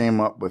 I came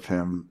up with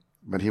him,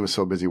 but he was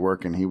so busy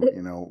working. He,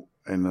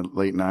 in the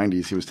late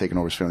 90s, he was taking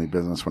over his family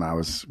business when I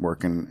was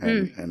working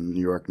in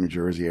New York, New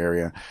Jersey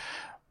area.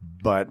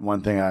 But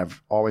one thing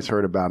I've always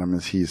heard about him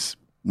is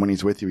when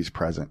he's with you, he's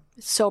present.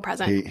 So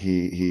present.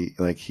 He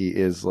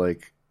is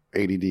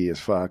ADD as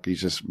fuck. He's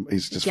just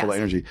full of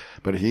energy.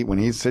 But when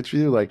he sits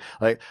with you,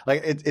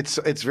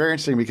 it's very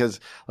interesting because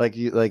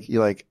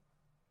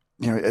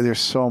there's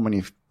so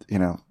many,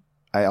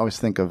 I always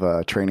think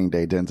of Training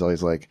Day. Denzel,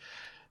 he's like,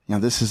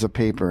 this is a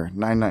paper.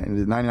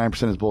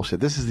 99% is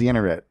bullshit. This is the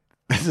internet.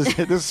 This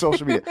is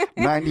social media.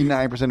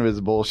 99% of it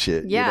is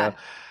bullshit. Yeah.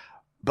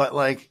 But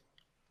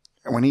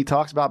when he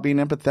talks about being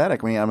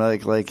empathetic,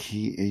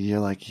 he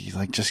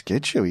just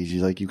gets you. He's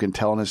you can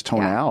tell in his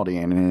tonality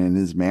and in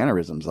his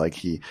mannerisms,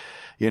 it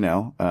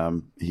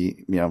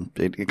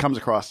comes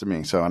across to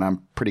me. So, and I'm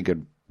a pretty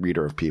good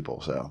reader of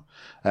people. So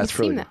that's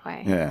really, that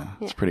way. Yeah,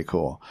 it's pretty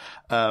cool.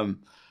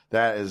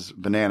 That is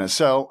bananas.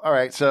 So, all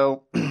right.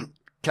 So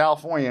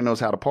California knows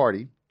how to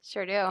party.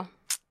 Sure do.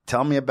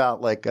 Tell me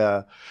about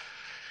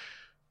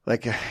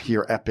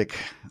your epic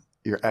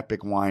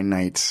wine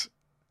nights.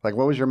 What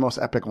was your most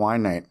epic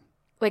wine night?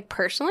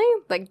 Personally?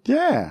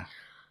 Yeah.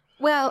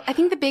 Well, I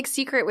think the big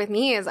secret with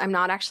me is I'm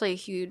not actually a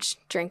huge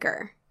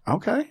drinker.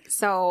 Okay.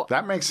 So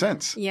that makes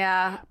sense.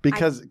 Yeah.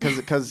 Because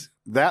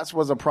that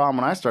was a problem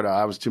when I started out.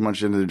 I was too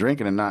much into the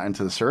drinking and not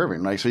into the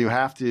serving. So you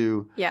have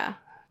to. Yeah.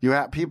 You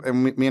have people,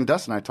 and me and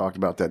Dustin and I talked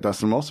about that.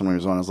 Dustin Wilson, when he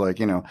was on, is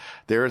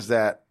there is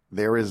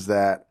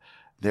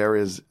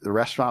the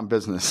restaurant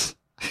business.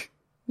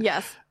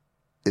 Yes.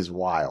 Is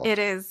wild. It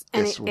is.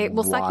 And it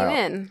will suck you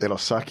in. It'll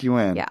suck you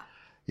in. Yeah.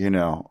 You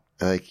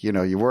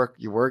work,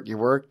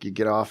 you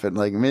get off at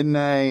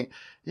midnight.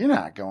 You're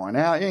not going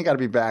out. You ain't got to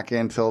be back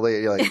in till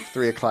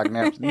 3 o'clock in the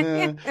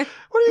afternoon.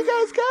 What do you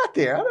guys got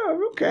there? I don't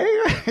know. Okay.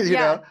 you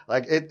know,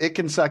 it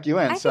can suck you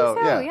in. I think so,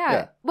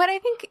 yeah. But I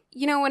think,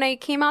 when I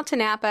came out to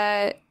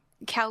Napa,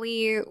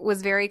 Kelly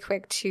was very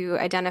quick to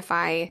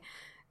identify,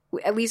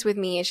 at least with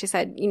me, she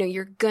said,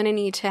 you're going to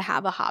need to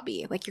have a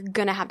hobby. You're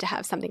going to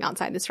have something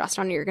outside this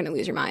restaurant or you're going to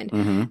lose your mind.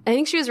 Mm-hmm. I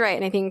think she was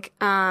right. And I think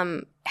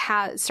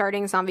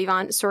starting Sans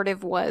Vivant sort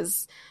of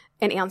was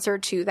an answer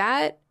to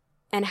that,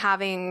 and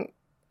having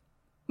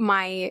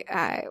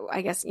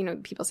I guess,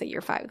 people say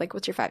you're 5, like,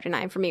 what's your 5 to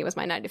 9? For me, it was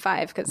my 9 to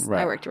 5 because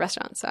I worked at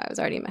restaurants. So I was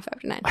already in my 5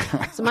 to 9.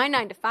 So my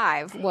 9 to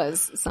 5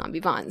 was sans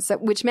vivant. So,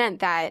 which meant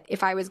that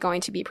if I was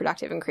going to be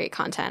productive and create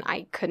content,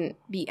 I couldn't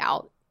be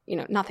out.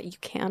 Not that you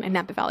can in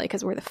Napa Valley,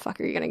 because where the fuck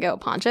are you going to go?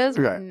 Ponchos?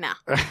 Right. No,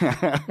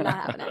 not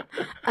happening.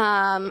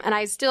 And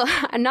I still,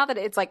 not that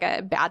it's like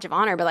a badge of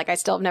honor, but like I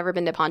still have never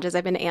been to Ponchos.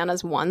 I've been to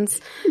Anna's once.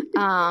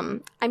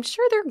 I'm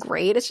sure they're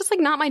great. It's just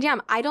like not my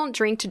jam. I don't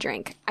drink to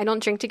drink. I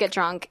don't drink to get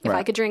drunk. If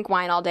I could drink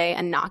wine all day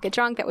and not get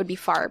drunk, that would be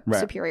far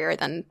superior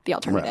than the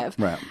alternative.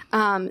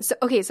 Right. So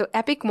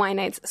epic wine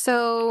nights.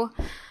 So,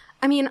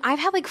 I mean, I've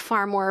had like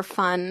far more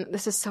fun.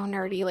 This is so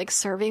nerdy, like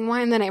serving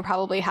wine than I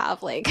probably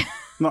have like.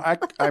 No,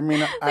 I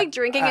mean, like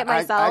drinking it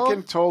myself. I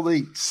can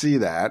totally see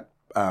that.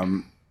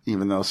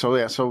 Even though, so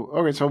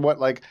okay, so what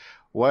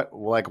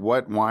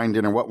wine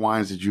dinner? What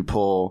wines did you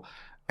pull?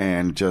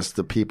 And just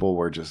the people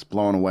were just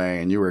blown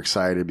away, and you were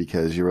excited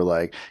because you were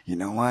like, you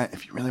know what?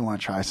 If you really want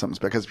to try something,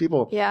 because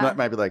people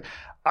might be like,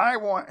 I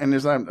want,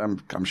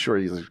 and I'm sure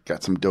you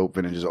got some dope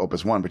vintages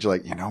Opus 1, but you're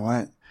like, you know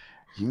what?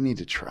 You need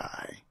to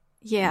try.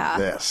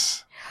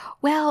 This.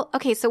 Well,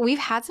 okay, so we've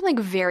had some like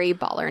very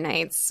baller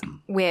nights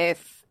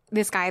with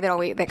this guy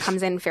that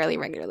comes in fairly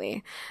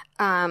regularly.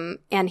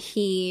 And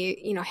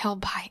he, he'll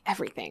buy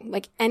everything,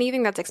 like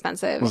anything that's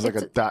expensive. Was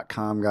it like a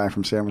 .com guy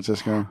from San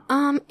Francisco?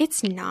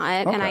 It's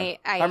not. Okay.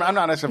 And I'm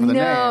not asking for the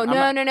name. No.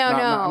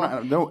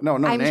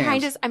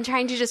 I'm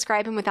trying to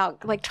describe him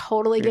without like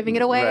totally giving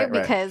it away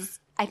because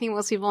I think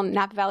most people in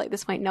Napa Valley at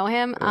this point know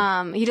him.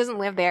 He doesn't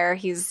live there.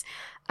 He does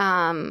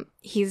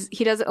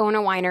own a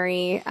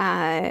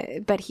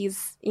winery, but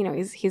he's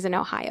an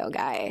Ohio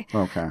guy.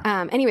 Okay.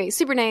 Anyway,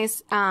 super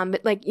nice.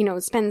 But like,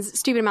 spends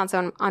stupid amounts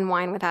on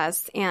wine with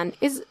us and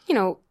is,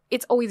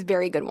 it's always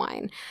very good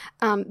wine.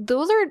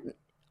 Those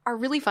are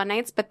really fun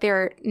nights, but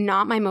they're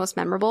not my most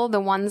memorable. The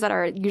ones that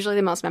are usually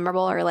the most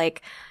memorable are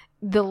like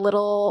the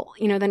little,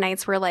 the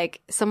nights where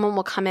like someone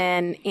will come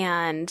in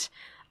and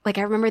like,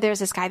 I remember there was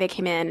this guy that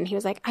came in and he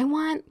was like, I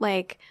want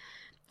like,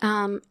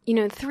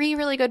 3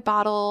 really good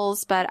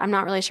bottles, but I'm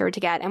not really sure what to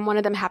get. And one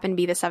of them happened to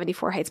be the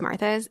 74 Heights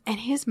Martha's, and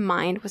his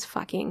mind was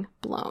fucking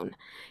blown.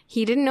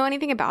 He didn't know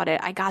anything about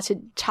it. I got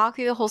to talk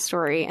through the whole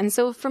story. And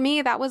so for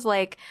me, that was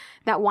like,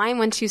 that wine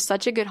went to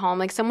such a good home.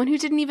 Like someone who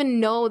didn't even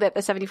know that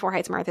the 74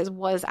 Heights Martha's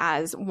was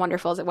as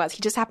wonderful as it was.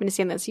 He just happened to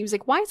see this. He was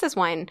like, why is this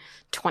wine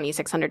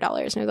 $2,600? And I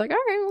was like, all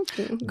right,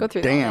 we'll go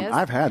through that. Damn,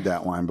 I've had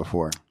that wine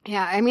before.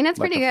 Yeah, I mean, it's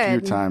pretty good. A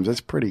few times.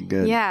 It's pretty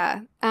good.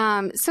 Yeah.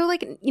 So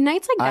like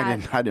nights like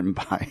that. I didn't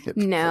buy it.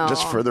 No.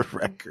 Just for the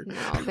record.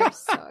 No, they're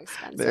so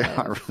expensive. They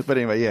are. But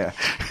anyway, yeah.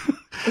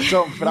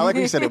 So, but I like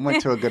what you said. It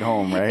went to a good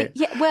home, right?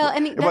 Yeah. Well, I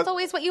mean, that's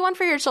always what you want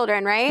for your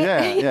children, right?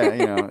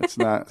 Yeah. It's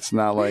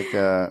not like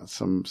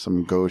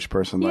some gauche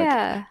person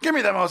like, give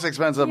me the most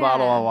expensive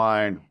bottle of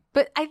wine.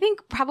 But I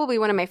think probably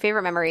one of my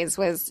favorite memories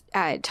was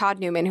Todd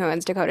Newman, who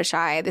owns Dakota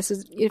Shy. This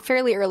was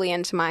fairly early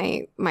into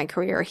my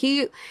career.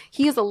 He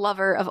is a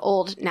lover of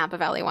old Napa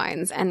Valley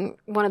wines, and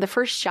one of the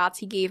first shots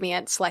he gave me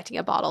at selecting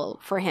a bottle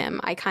for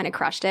him, I kind of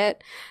crushed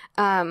it.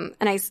 And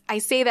I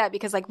say that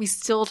because like we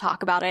still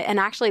talk about it, and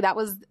actually that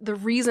was the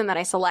reason that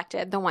I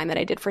selected the wine that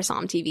I did for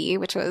Som TV,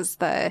 which was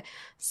the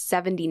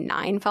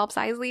 79 Phelps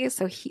Isley.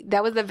 So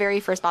that was the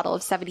very first bottle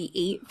of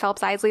 78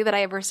 Phelps Isley that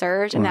I ever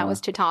served, and that was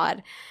to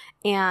Todd.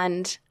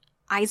 And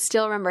I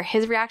still remember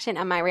his reaction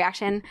and my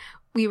reaction.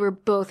 We were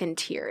both in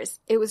tears.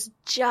 It was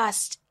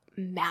just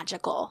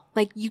magical.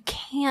 Like you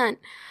can't,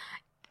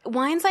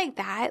 wines like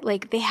that,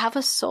 like they have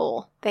a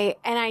soul.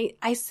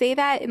 I say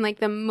that in like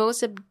the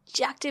most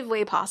objective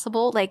way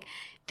possible. Like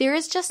there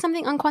is just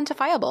something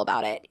unquantifiable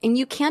about it. And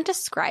you can't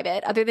describe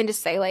it other than to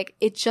say like,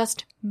 it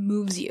just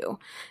moves you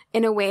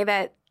in a way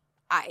that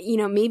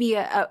maybe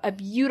a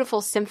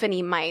beautiful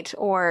symphony might,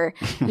 or,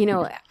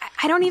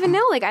 I don't even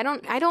know. Like, I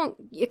don't,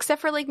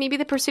 except for like maybe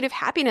the pursuit of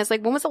happiness.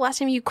 Like, when was the last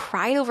time you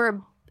cried over,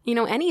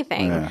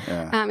 anything?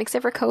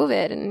 Except for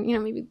COVID and,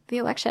 maybe the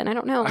election. I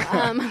don't know.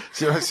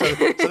 So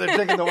they're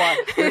drinking the wine.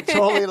 They're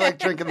totally like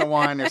drinking the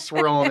wine. They're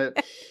swirling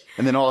it.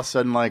 And then all of a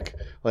sudden, like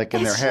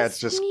in their heads,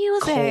 just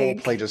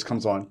Coldplay just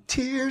comes on.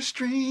 Tears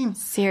stream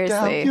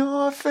down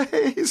your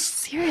face.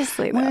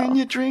 Seriously, though. When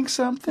you drink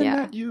something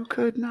that you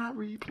could not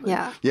replace.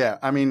 Yeah.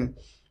 I mean,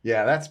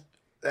 that's,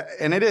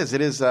 and it is,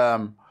 it's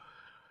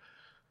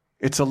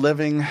a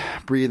living,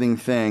 breathing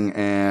thing.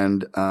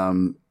 And,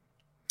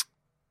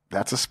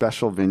 that's a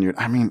special vineyard.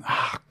 I mean,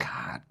 oh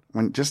God,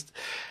 when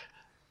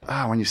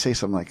you say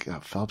something like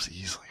Phelps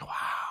Easley,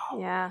 wow.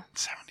 Yeah.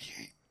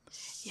 78.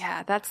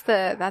 Yeah, that's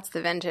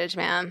the vintage,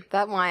 man.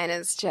 That wine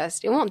is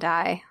just, it won't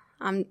die.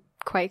 I'm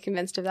quite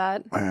convinced of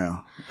that.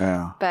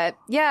 Yeah. But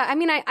yeah, I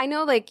mean, I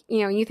know like,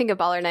 you think of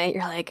Baller Night,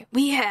 you're like,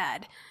 we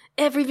had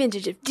every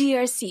vintage of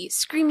DRC,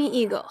 Screaming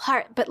Eagle,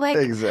 Heart, but like,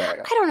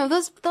 exactly. I don't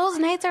know, those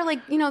nights are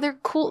like, they're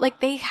cool. Like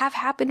they have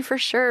happened for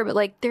sure, but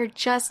like, they're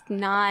just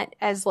not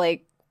as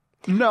like,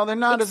 no, they're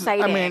not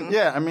exciting.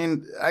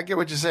 I get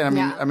what you're saying.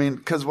 I mean,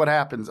 because what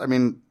happens, that's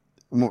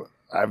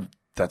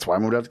that's why I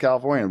moved out to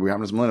California. We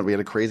had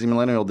a crazy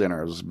millennial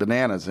dinner. It was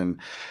bananas. And,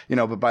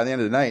 but by the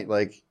end of the night,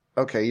 like,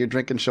 okay, you're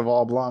drinking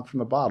Cheval Blanc from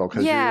the bottle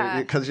because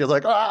you're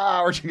like,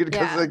 we're drinking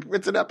because like,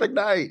 it's an epic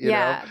night. You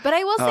know? But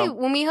I will say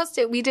when we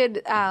hosted, we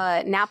did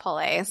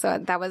Napa. So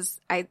that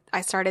was I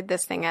started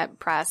this thing at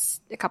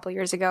Press a couple of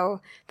years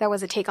ago. That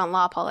was a take on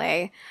La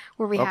Palais,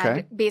 where we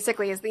had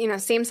basically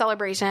same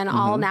celebration.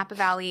 All Napa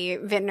Valley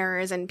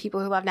vintners and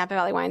people who love Napa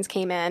Valley wines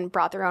came in,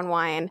 brought their own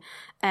wine.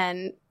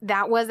 And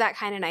that was that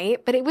kind of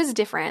night, but it was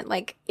different.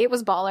 Like, it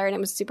was baller and it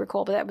was super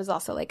cool, but that was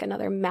also like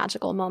another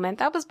magical moment.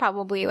 That was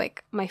probably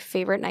like my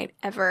favorite night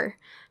ever.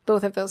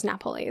 Both of those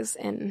Napoles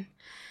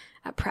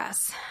at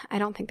Press. I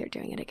don't think they're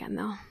doing it again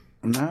though.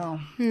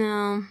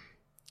 No.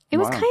 It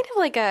was kind of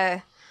like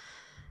I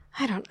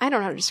don't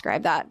know how to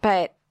describe that,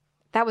 but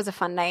that was a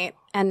fun night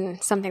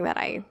and something that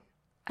I'm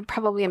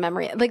probably a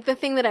memory. Like, the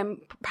thing that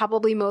I'm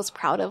probably most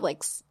proud of,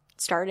 like,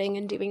 starting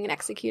and doing and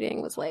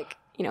executing was like,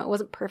 it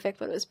wasn't perfect,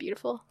 but it was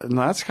beautiful.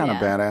 No, that's kind of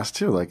badass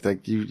too.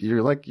 Like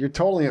you're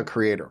totally a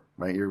creator,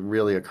 right? You're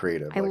really a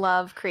creative. I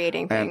love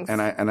creating things, and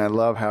I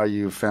love how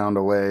you found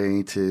a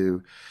way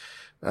to,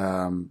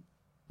 even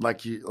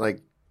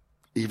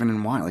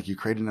in wine, like you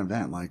created an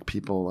event, like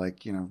people,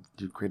 like you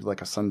created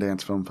like a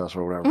Sundance Film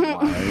Festival or whatever.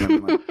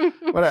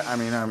 I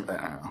don't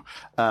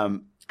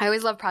know. I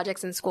always loved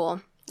projects in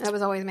school. That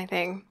was always my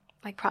thing.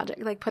 Like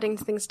putting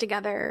things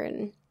together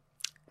and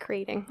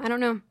creating. I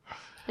don't know.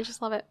 I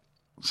just love it.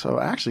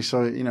 So actually,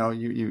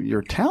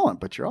 you're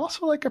talent, but you're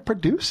also like a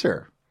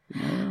producer.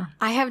 Yeah.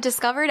 I have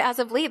discovered as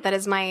of late that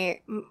is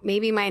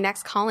maybe my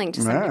next calling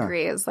to some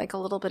degree is like a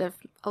little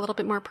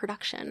bit more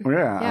production.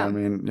 Yeah. I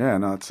mean,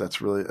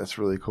 that's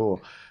really cool.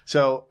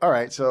 So, all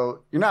right.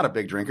 So you're not a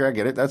big drinker. I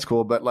get it. That's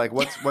cool. But like,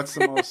 what's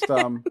the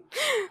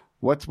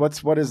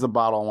most, what is the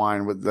bottle of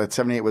wine with that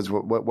 78 was,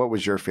 what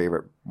was your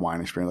favorite wine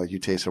experience? Like you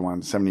tasted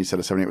one, 70, you said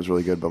a 78 was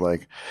really good, but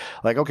like,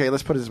 okay,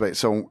 let's put it this way.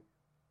 So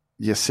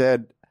you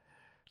said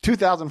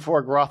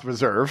 2004 Groth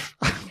Reserve,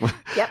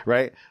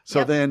 right?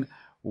 So then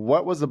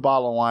what was the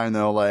bottle of wine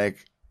though,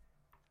 like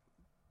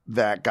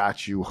that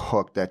got you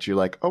hooked that you're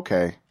like,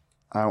 okay,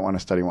 I want to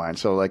study wine.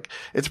 So like,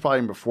 it's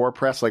probably before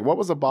Press. Like what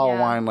was the bottle of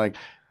wine? Like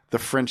the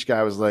French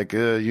guy was like,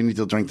 you need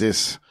to drink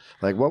this.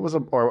 Like what was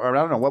or I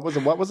don't know, what was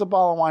a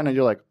bottle of wine? And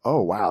you're like,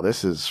 oh wow,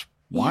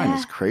 wine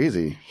is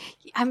crazy.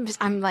 I'm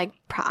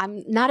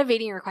not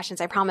evading your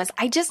questions. I promise.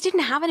 I just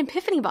didn't have an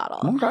epiphany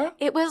bottle. Okay.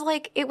 It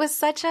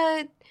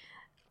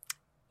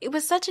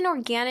was such an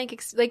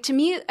organic, like to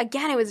me,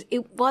 again,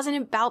 it wasn't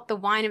about the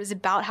wine. It was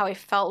about how I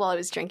felt while I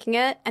was drinking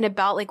it and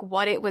about like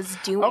what it was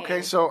doing.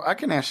 Okay. So I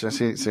can ask you,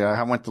 see,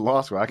 I went to law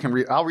school. I'll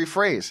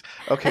rephrase.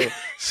 Okay.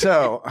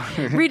 So.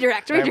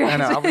 redirect. I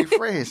know, I'll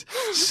rephrase.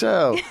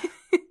 So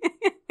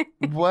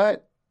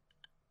what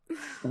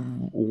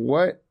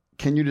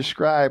can you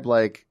describe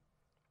like,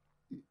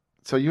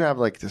 so you have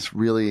like this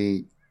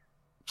really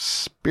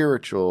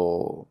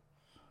spiritual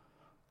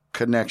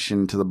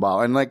connection to the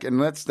bottle, and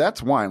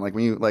that's wine. Like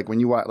when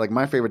you watch, like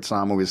my favorite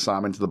Psalm movie is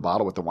Psalm Into the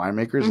Bottle with the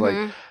winemakers.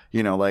 Like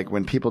like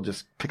when people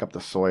just pick up the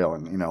soil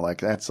and like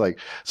that's like,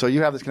 so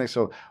you have this connection.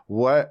 So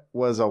what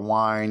was a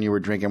wine you were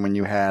drinking when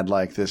you had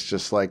like this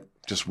just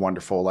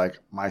wonderful, like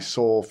my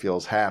soul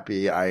feels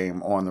happy, I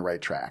am on the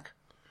right track?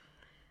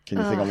 Can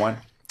you think of one?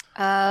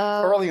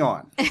 Early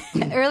on.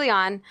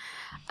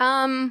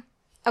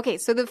 Okay,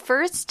 so the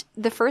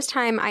first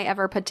time I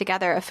ever put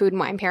together a food and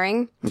wine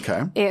pairing,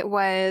 it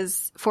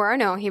was for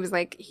Arnaud. He was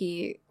like,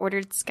 he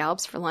ordered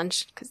scallops for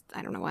lunch because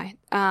I don't know why.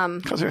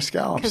 Because they're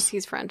scallops. Because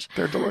he's French.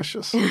 They're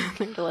delicious.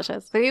 They're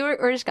delicious. So he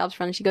ordered scallops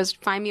for lunch. He goes,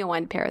 find me a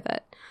wine to pair with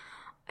it.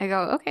 I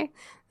go, okay.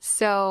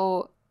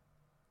 So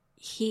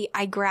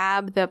I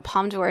grabbed the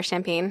Pomme d'Or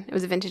champagne. It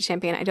was a vintage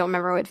champagne. I don't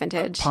remember what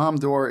vintage. Pomme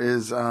d'Or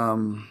is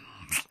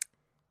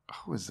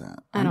who is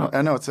that? I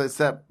know it's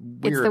that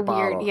weird it's the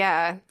bottle. Weird,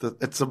 yeah.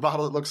 It's a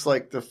bottle that looks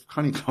like the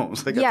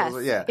honeycombs. Like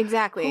yes,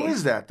 exactly. Who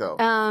is that though?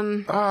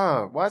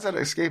 Why is that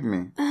escaping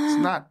me?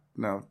 It's not.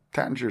 No,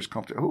 Tattinger's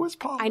company. Who is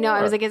Paul? I know.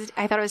 I was like,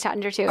 I thought it was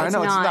Tattinger too. It's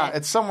not.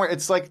 It's somewhere.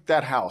 It's like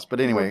that house. But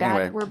anyway,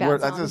 we're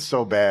bad. That's just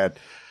so bad.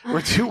 We're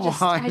too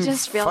wine. I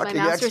just failed my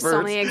master's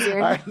sommelier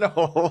exam. I know.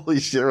 Holy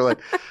shit. We're like,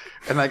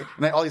 and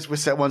all these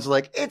Wissett ones are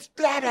like, it's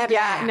blah blah blah.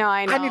 Yeah, no,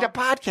 I know. I need a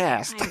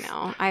podcast.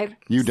 I know.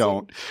 You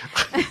don't.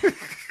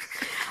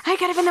 I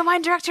could have been the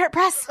wine director at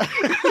Press.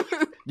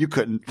 You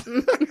couldn't.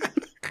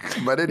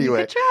 But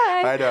anyway. You could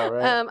try. I know,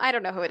 right? I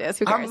don't know who it is.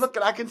 Who cares? I'm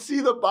looking. I can see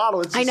the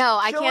bottle. It's I know.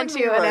 I can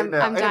too. And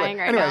I'm dying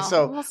right now.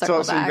 So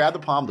you grab the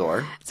Pomme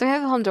d'Or. So I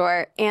have the Pomme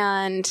d'Or.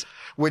 And.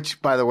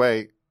 Which, by the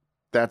way,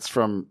 that's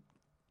the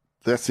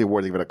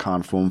award they give at a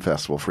Cannes Film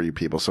Festival for you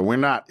people. So we're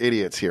not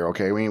idiots here,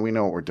 okay? We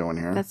know what we're doing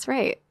here. That's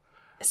right.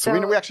 So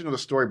we actually know the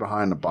story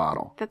behind the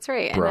bottle. That's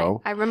right.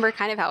 Bro. And I remember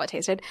kind of how it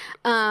tasted.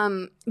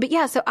 But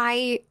yeah, so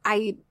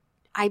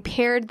I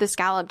paired the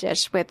scallop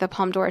dish with the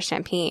Pomme d'Or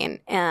champagne,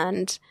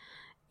 and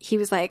he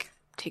was like,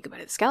 take a bite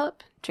of the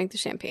scallop, drink the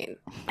champagne.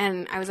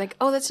 And I was like,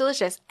 oh, that's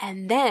delicious.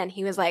 And then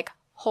he was like,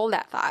 hold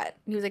that thought.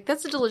 And he was like,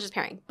 that's a delicious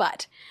pairing.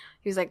 But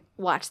he was like,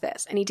 watch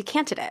this. And he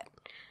decanted it.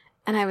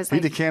 And I was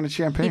like, he decanted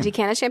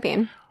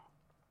champagne.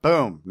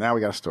 Boom. Now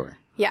we got a story.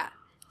 Yeah.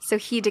 So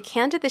he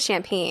decanted the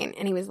champagne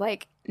and he was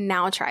like,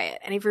 now try it.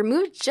 And he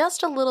removed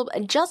just a little,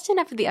 just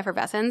enough of the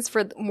effervescence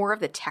for more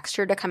of the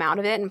texture to come out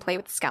of it and play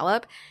with the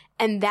scallop.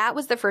 And that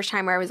was the first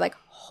time where I was like,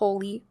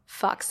 holy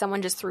fuck,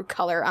 someone just threw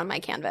color on my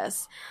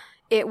canvas.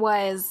 It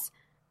was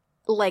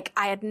like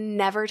I had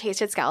never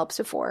tasted scallops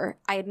before.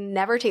 I had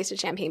never tasted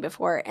champagne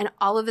before. And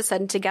all of a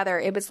sudden together,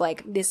 it was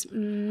like this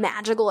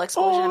magical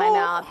explosion in my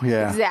mouth.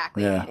 Yeah.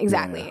 Exactly. Yeah.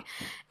 Exactly. Yeah.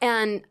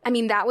 And I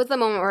mean, that was the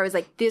moment where I was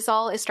like, this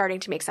all is starting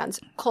to make sense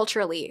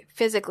culturally,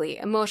 physically,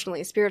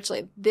 emotionally,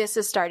 spiritually. This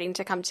is starting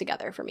to come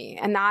together for me.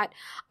 And that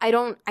I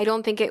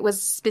don't think it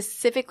was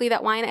specifically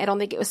that wine. I don't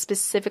think it was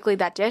specifically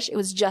that dish. It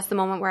was just the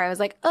moment where I was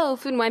like, oh,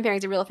 food and wine pairing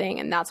is a real thing.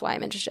 And that's why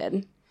I'm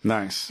interested.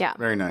 Nice. Yeah.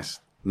 Very nice.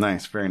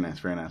 Nice. Very nice.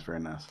 Very nice. Very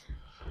nice.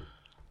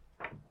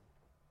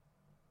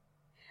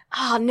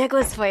 Oh,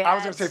 Nicholas Fayette. I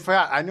was going to say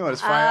Fayette. I knew it was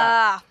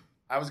Fayette.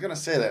 I was going to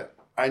say that.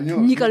 I knew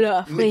it.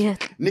 Nicolas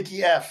Fayette.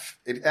 Nikki F.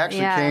 It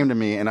actually came to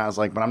me, and I was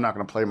like, but I'm not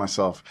going to play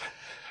myself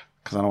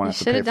because I don't want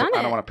to pay for.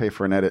 I don't want to pay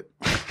for an edit.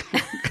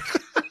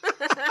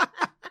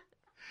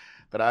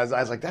 But I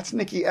was like, that's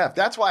Nikki F.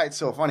 That's why it's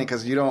so funny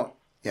because you don't.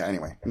 Yeah.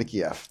 Anyway,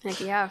 Nikki F.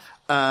 Nikki F.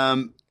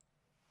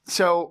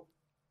 So,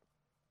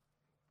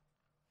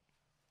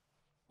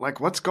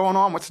 like, what's going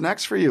on? What's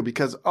next for you?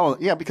 Because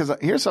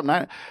here's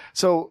something.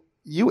 So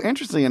you,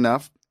 interestingly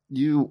enough,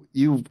 you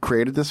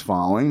created this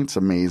following. It's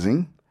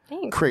amazing.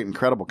 Thanks. Create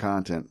incredible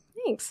content.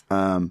 Thanks.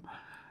 And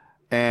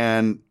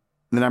then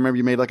I remember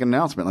you made like an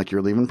announcement, like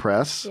you're leaving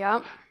press.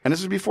 Yep. And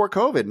this was before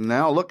COVID. And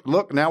now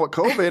look now with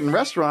COVID and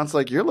restaurants,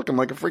 like you're looking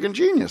like a freaking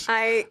genius.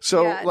 What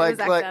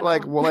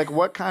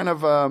kind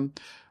of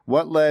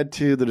what led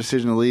to the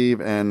decision to leave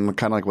and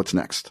kind of like what's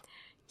next?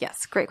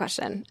 Yes, great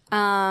question.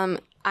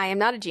 I am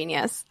not a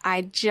genius.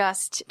 I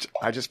just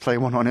play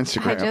one on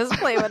Instagram. I just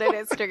play one on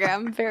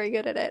Instagram. Very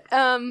good at it.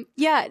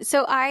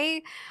 So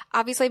I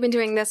obviously have been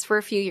doing this for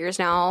a few years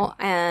now,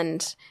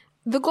 and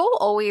the goal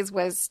always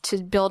was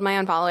to build my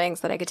own following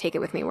so that I could take it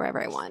with me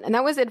wherever I want. And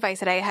that was advice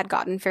that I had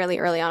gotten fairly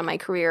early on in my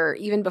career.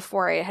 Even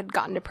before I had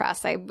gotten to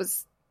press, I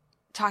was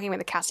talking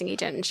with a casting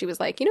agent, and she was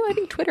like, I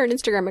think Twitter and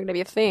Instagram are going to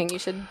be a thing. You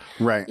should.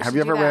 Right. Have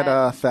you ever read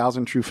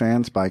 1,000 True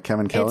Fans by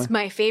Kevin Kelly? It's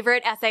my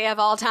favorite essay of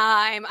all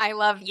time. I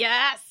love,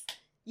 Yes.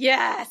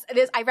 It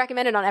is. I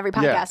recommend it on every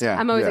podcast.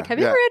 I'm always like, have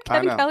you ever read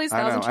Kevin Kelly's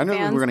 1,000 True Fans? I knew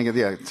we were going to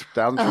get,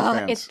 1,000 True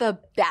Fans. It's the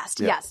best.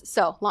 Yeah. Yes.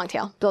 So, long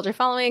tail. Build your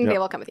following. They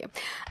will come with you.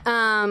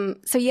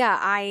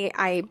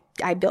 I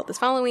built this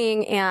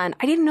following, and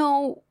I didn't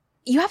know.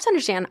 You have to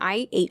understand,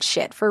 I ate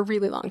shit for a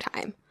really long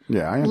time.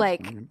 Yeah. I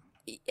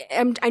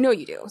know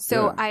you do.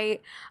 So,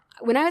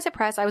 when I was at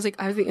press, I was the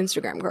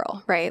Instagram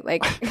girl, right?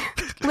 Like,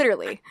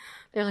 literally.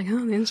 They're like, oh,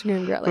 the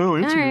Instagram girl. Like, all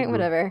right,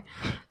 whatever.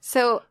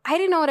 So I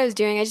didn't know what I was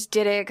doing. I just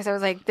did it because I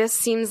was like, this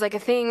seems like a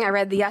thing. I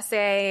read the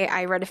essay.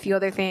 I read a few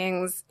other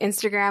things.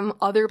 Instagram,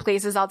 other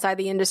places outside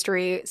the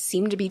industry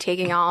seem to be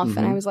taking off. Mm-hmm.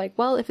 And I was like,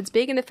 well, if it's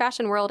big in the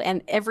fashion world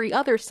and every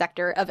other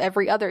sector of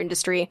every other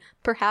industry,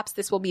 perhaps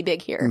this will be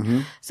big here. Mm-hmm.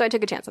 So I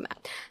took a chance on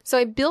that. So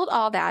I built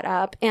all that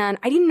up, and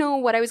I didn't know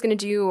what I was going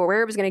to do or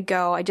where it was going to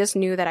go. I just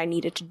knew that I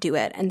needed to do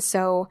it. And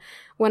so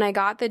when I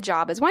got the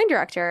job as wine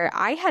director,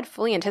 I had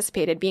fully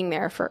anticipated being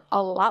there for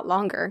a lot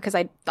longer because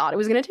I thought it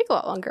was going to take a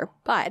lot longer.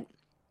 But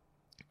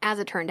as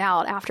it turned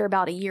out, after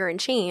about a year and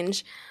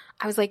change,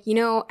 I was like,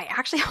 I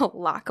actually have a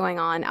lot going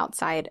on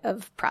outside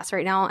of press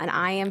right now. And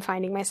I am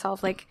finding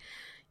myself like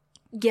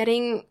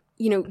getting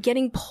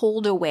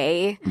pulled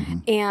away. Mm-hmm.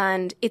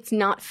 And it's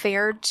not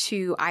fair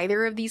to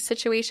either of these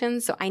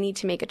situations. So I need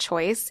to make a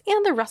choice.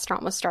 And the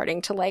restaurant was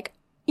starting to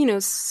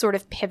sort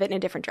of pivot in a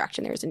different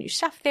direction. There was a new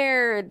chef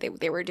there.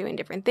 They were doing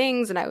different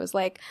things. And I was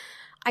like,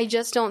 I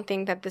just don't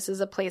think that this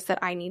is a place that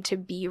I need to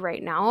be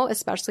right now,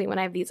 especially when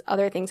I have these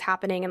other things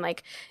happening. And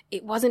like,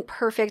 it wasn't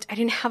perfect. I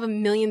didn't have a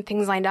million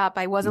things lined up.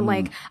 I wasn't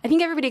I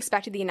think everybody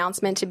expected the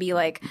announcement to be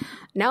like,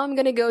 now I'm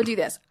going to go do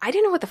this. I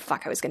didn't know what the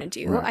fuck I was going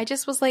to do. Right. I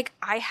just was like,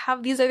 I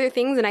have these other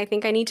things and I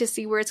think I need to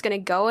see where it's going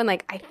to go. And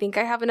like, I think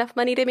I have enough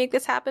money to make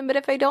this happen. But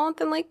if I don't,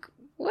 then like,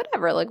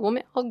 whatever, like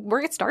I'll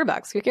work at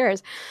Starbucks. Who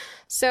cares?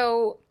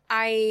 So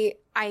I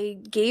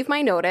gave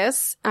my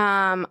notice.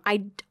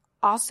 I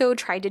also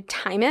tried to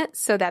time it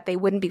so that they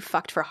wouldn't be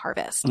fucked for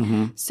harvest.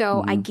 Mm-hmm. So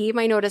mm-hmm. I gave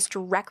my notice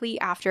directly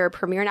after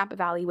Premier Napa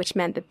Valley, which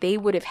meant that they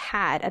would have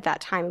had at that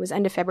time, it was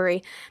end of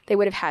February, they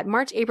would have had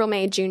March, April,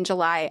 May, June,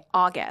 July,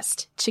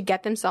 August to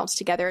get themselves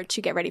together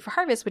to get ready for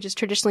harvest, which has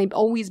traditionally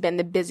always been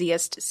the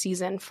busiest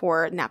season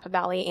for Napa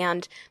Valley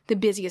and the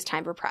busiest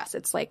time for press.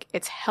 It's like,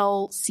 it's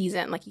hell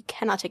season. Like you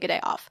cannot take a day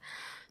off.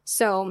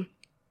 So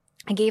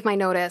I gave my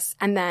notice,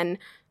 and then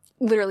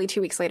literally 2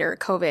 weeks later,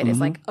 COVID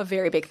is like a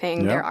very big thing.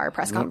 Yep. There are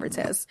press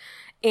conferences,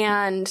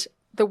 and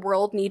the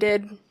world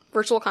needed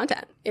virtual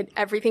content.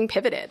 Everything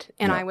pivoted,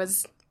 and I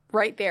was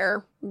right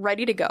there,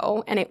 ready to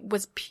go. And it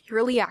was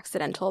purely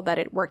accidental that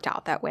it worked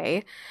out that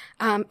way.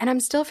 And I'm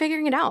still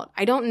figuring it out.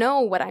 I don't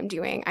know what I'm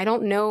doing. I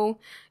don't know,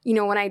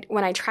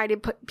 when I try to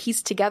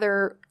piece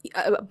together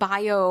a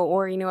bio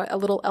or, a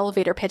little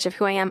elevator pitch of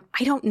who I am,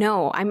 I don't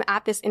know. I'm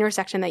at this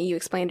intersection that you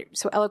explained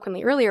so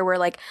eloquently earlier where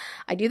like,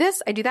 I do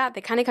this, I do that.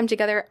 They kind of come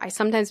together. I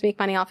sometimes make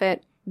money off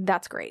it.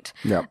 That's great.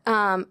 Yeah.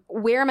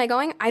 Where am I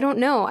going? I don't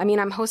know. I mean,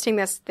 I'm hosting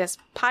this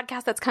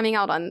podcast that's coming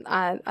out on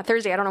a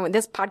Thursday. I don't know when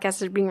this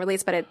podcast is being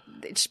released, but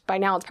by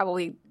now it's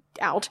probably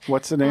out.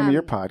 What's the name of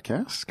your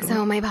podcast?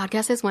 So my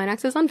podcast is Wine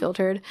Access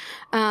Unfiltered.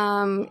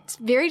 It's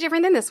very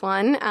different than this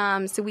one.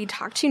 So we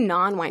talk to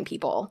non-wine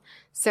people.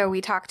 So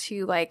we talk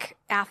to like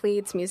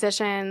athletes,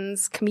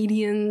 musicians,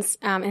 comedians.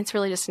 And it's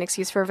really just an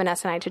excuse for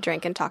Vanessa and I to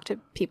drink and talk to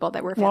people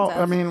that we're fans of.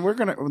 Well, I mean, we're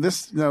going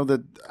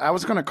to, I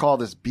was going to call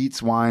this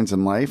Beats, Wines,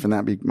 and Life, and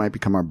that might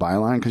become our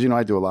byline because,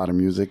 I do a lot of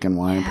music and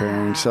wine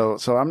pairing. So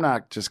I'm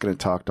not just going to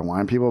talk to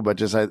wine people, but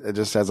just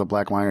as a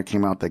black wine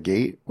came out the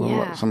gate.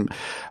 Yeah.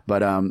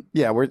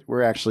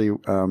 We're actually,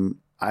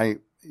 I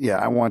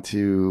want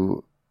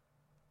to,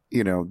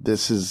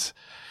 this is,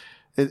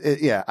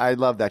 I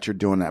love that you're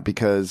doing that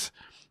because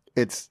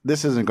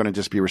this isn't going to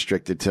just be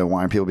restricted to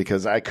wine people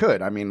because I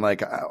could. I mean,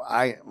 like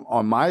I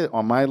on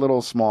my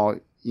little small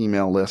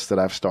email list that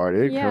I've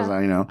started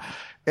because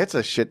it's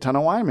a shit ton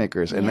of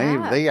winemakers and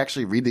they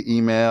actually read the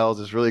emails.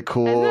 It's really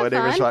cool. And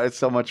it's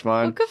so much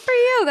fun. Well, good for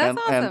you. That's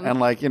awesome. And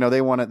like, they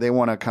want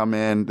to come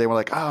in. They were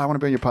like, oh, I want to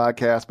be on your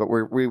podcast, but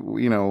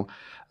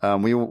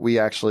we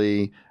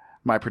actually,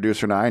 my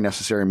producer and I,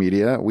 Necessary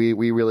Media, we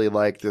really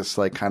like this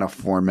like kind of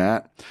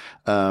format.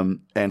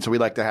 And so we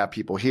like to have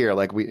people here.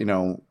 Like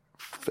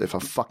if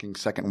a fucking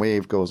second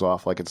wave goes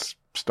off like it's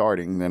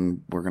starting,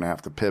 then we're going to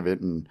have to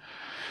pivot and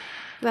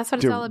that's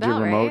what it's all about,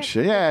 do remote right?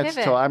 shit. Yeah, it's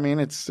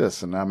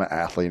this, and I'm an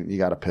athlete. You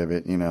got to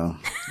pivot, you got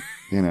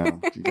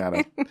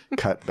to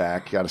cut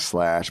back, you got to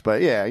slash.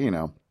 But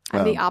I'm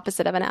the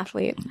opposite of an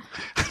athlete.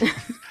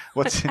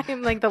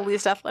 I'm like the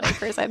least athletic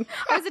person.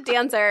 I was a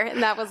dancer,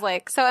 and that was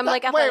like, so I'm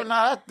like athletic. Wait,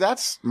 no,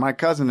 that's my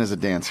cousin is a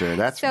dancer.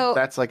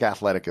 That's like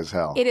athletic as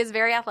hell. It is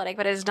very athletic,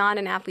 but it is not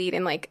an athlete,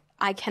 and like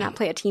I cannot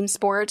play a team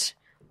sport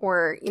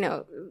or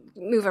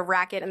move a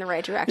racket in the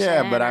right direction.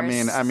 Yeah, but I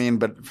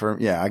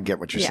get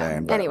what you're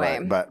saying. But, anyway,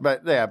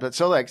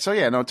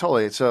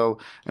 totally. So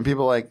and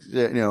people like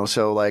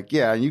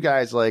you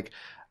guys like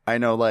I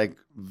know like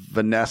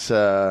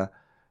Vanessa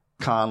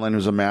Conlon,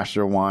 who's a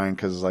master of wine,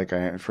 because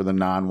for the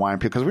non-wine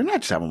people, because we're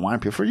not just having wine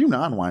people, for you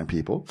non-wine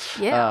people.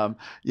 Yeah.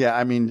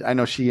 I mean, I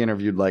know she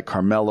interviewed like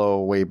Carmelo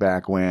way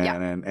back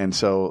when, and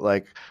so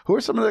like, who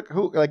are some of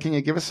can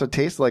you give us a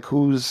taste like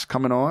who's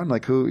coming on,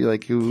 like who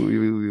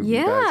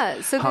you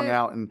guys hung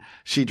out and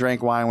she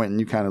drank wine with and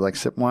you kind of like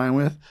sip wine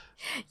with?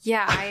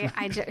 Yeah,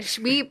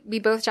 we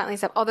both gently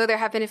sip. Although there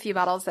have been a few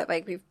bottles that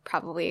like we've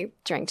probably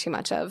drank too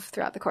much of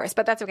throughout the course,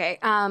 but that's okay.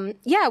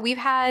 We've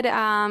had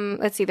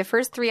let's see, the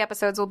first 3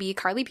 episodes will be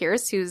Carly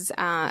Pierce, who's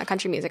a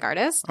country music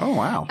artist. Oh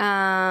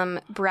wow.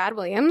 Brad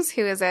Williams,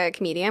 who is a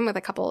comedian with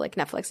a couple like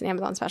Netflix and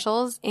Amazon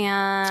specials,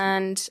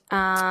 and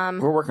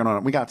we're working on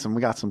it. We got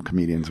some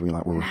comedians we're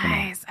working on.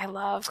 Nice. I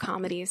love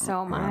comedy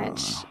so much.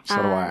 So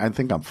do I. I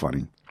think I'm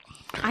funny.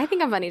 I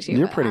think I'm funny too.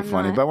 You're pretty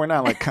funny, but we're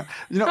not like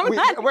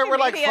we're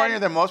like funnier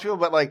than most people,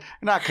 but like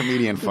you're not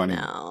comedian funny.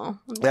 No,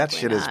 that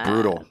shit is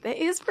brutal. It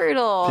is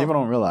brutal. People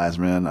don't realize,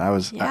 man.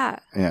 And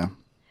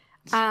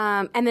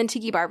then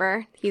Tiki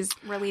Barber,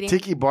 we're leading.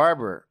 Tiki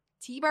Barber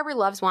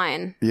loves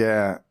wine.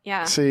 Yeah.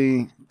 Yeah.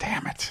 See,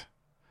 damn it.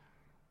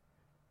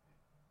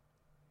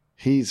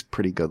 He's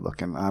pretty good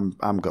looking.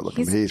 I'm good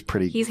looking. He's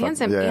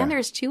handsome, yeah. and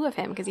there's 2 of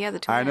him because he has a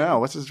twin. I know.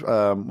 What's his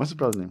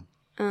brother's name?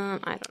 I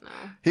don't know.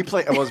 He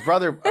played. Well, his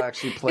brother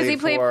actually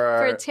played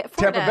for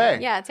Tampa Bay.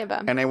 Yeah,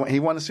 Tampa. And he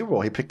won the Super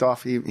Bowl. He picked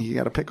off. He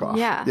got a pick off.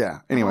 Yeah.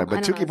 Yeah. Anyway,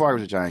 but Tiki Barber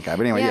was a giant guy.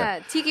 But anyway, yeah.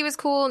 Tiki was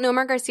cool.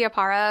 Nomar Garcia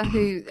Parra,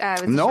 who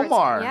was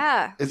Nomar.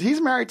 Yeah. He's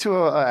married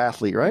to an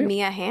athlete, right?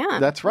 Mia Hamm.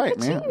 That's right,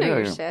 man. You know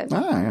your shit.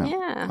 Ah,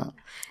 yeah.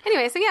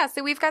 Anyway, so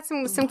we've got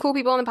some cool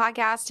people on the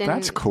podcast, and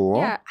that's cool.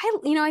 Yeah,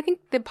 I think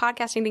the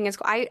podcasting thing is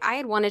cool. I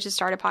had wanted to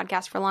start a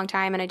podcast for a long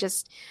time, and I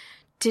just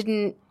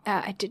didn't.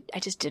 I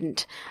just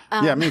didn't.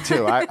 Yeah, me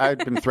too. I'd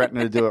been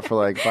threatening to do it for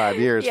like 5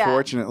 years. Yeah.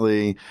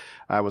 Fortunately,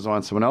 I was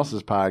on someone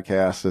else's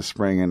podcast this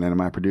spring, and then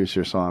my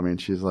producer saw me,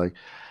 and she's like,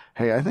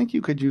 hey, I think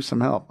you could use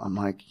some help. I'm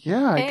like,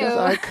 yeah, I guess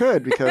I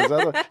could, because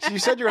you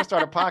said you were going to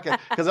start a podcast,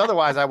 because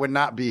otherwise I would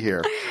not be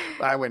here.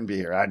 I wouldn't be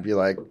here. I'd be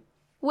like...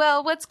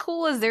 Well, what's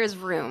cool is there's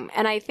room.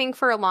 And I think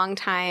for a long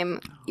time,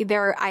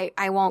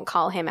 I won't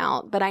call him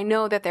out, but I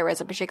know that there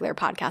was a particular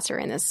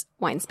podcaster in this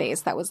wine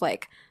space that was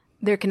like,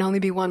 there can only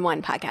be one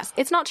wine podcast.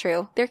 It's not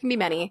true. There can be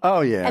many.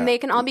 Oh, yeah. And they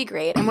can all be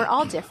great, and we're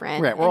all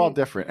different. Right, we're all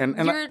different.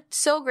 And you're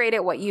so great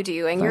at what you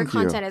do, and your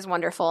content is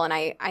wonderful,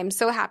 and I'm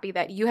so happy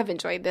that you have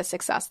enjoyed the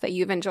success that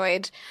you've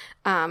enjoyed.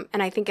 And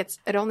I think it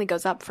only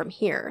goes up from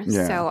here.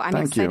 Yeah, so I'm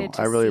excited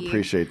to I really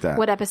appreciate that.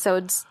 What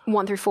episodes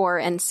 1 through 4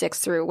 and 6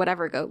 through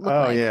whatever look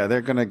like. Oh, yeah.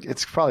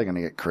 It's probably going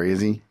to get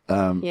crazy.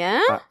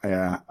 Yeah?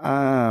 Yeah.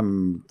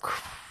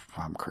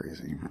 I'm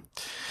crazy.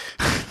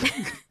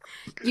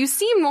 You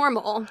seem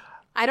normal.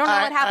 I don't know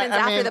what happens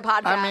after the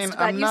podcast,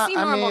 but you seem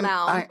normal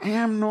now. I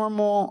am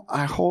normal.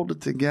 I hold it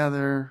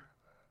together.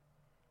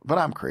 But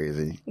I'm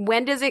crazy.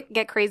 When does it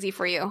get crazy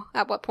for you?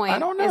 At what point? I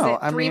don't know. Is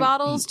it 3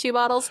 bottles, 2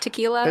 bottles,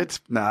 tequila?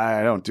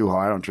 I don't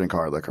drink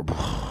hard liquor.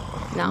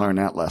 No. I learned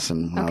that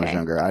lesson when I was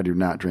younger. I do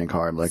not drink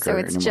hard liquor. So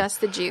it's just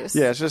the juice.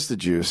 Yeah, it's just the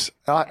juice.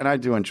 And I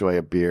do enjoy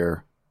a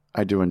beer.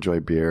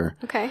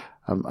 Okay.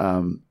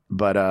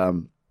 But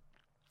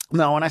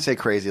no, when I say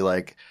crazy,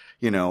 like,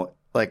 you know,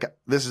 like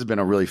this has been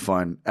a really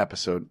fun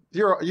episode.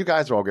 You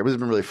guys are all great. This has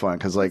been really fun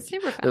because like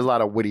there's a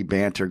lot of witty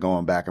banter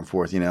going back and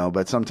forth, you know.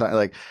 But sometimes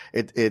like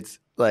it's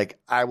like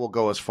I will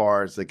go as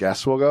far as the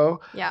guests will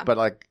go. Yeah. But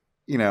like,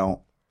 you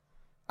know,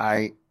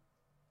 I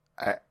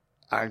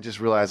just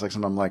realized like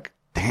sometimes I'm like,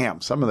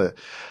 damn, some of the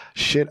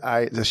shit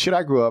I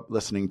grew up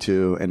listening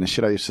to and the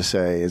shit I used to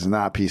say is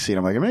not PC. And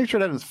I'm like, make sure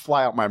that doesn't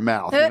fly out my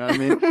mouth. You know what I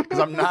mean? Because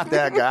I'm not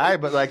that guy.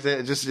 But like,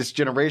 it's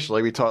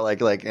generationally. We talk like,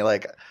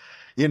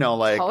 you know,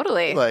 like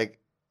totally, like,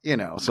 you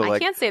know. So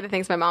like, I can't say the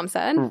things my mom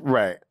said.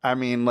 Right. I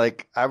mean,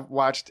 like I've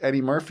watched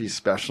Eddie Murphy's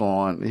special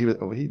on. He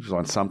was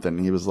on something.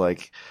 And he was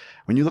like,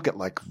 when you look at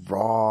like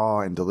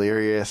Raw and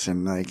Delirious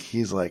and like,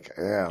 he's like,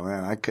 yeah,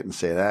 man, I couldn't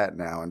say that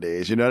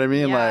nowadays. You know what I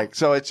mean? Yeah. Like,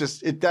 so it's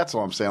just, that's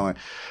all I'm saying. Like,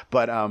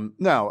 but,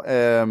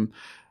 no,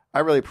 I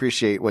really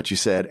appreciate what you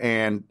said.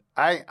 And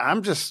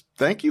I'm just,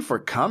 thank you for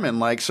coming.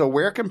 Like, so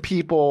where can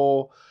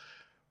people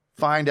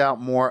find out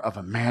more of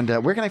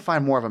Amanda? Where can they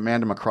find more of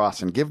Amanda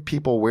McCrossin? Give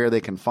people where they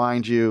can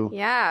find you.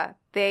 Yeah.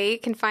 They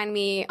can find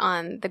me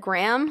on the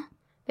gram.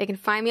 They can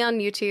find me on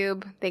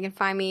YouTube. They can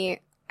find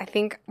me, I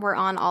think we're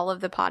on all of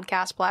the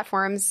podcast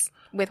platforms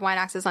with Wine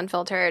Access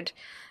Unfiltered.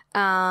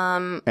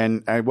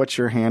 And what's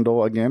your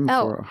handle again?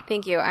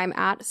 Thank you. I'm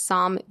at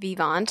Somm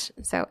Vivant.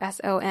 So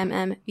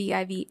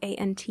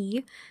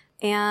SOMMVIVANT.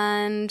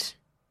 And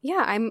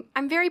yeah,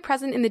 I'm very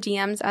present in the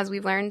DMs as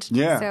we've learned.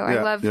 Yeah. So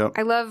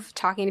I love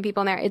talking to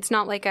people in there. It's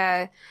not like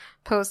a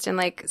post and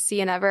like see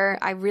you never.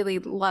 I really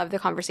love the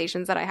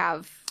conversations that I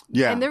have.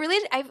 Yeah. And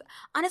I've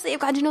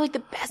gotten to know like the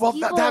best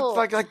people. Well,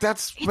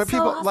 that's what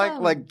people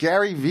awesome. like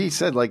Gary Vee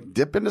said, like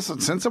dip into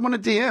send someone a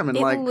DM and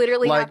it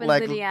literally happens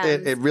in the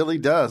DMs. It really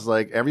does.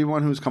 Like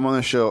everyone who's come on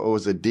the show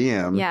owes a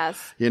DM.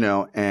 Yes. You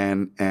know,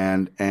 and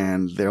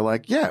they're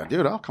like, yeah,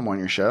 dude, I'll come on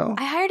your show.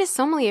 I hired a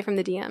sommelier from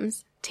the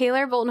DMs.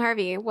 Taylor Bolton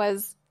Harvey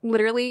was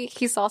literally,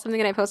 he saw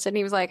something that I posted and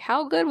he was like,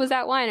 how good was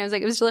that wine? I was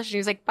like, it was delicious. He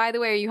was like, by the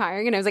way, are you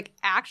hiring? And I was like,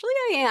 actually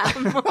I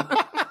am.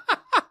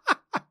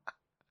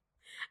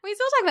 We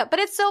still talk about, but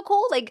it's so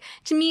cool. Like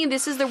to me,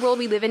 this is the world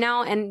we live in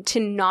now, and to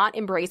not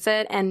embrace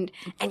it and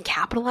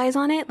capitalize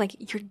on it,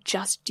 like you're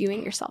just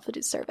doing yourself a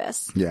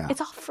disservice. Yeah,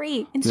 it's all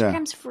free.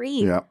 Instagram's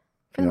free. Yeah,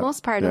 for the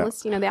most part,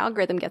 unless the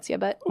algorithm gets you.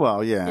 But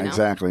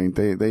exactly.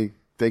 They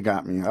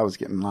got me. I was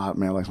getting a lot of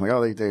mail. I'm like,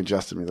 oh, they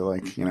adjusted me. They're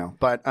like, you know.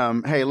 But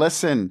hey,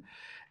 listen,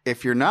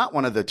 if you're not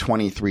one of the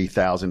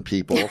 23,000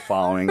 people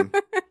following.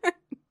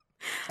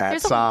 At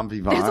Somm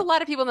Vivant. There's a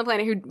lot of people on the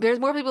planet there's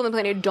more people on the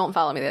planet who don't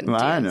follow me than do.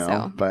 I know,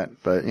 so. but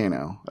you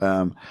know,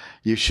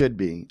 you should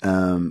be.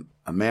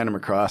 Amanda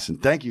McCrossin,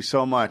 thank you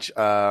so much.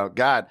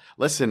 God,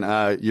 listen,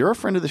 you're a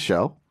friend of the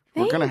show.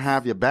 Thanks. We're gonna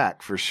have you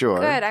back for sure.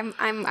 Good.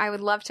 I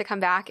would love to come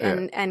back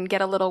and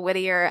get a little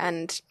wittier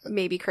and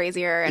maybe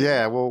crazier. And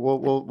yeah,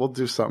 we'll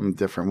do something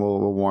different.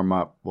 We'll warm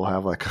up. We'll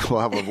have a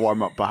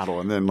warm up bottle,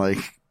 and then like.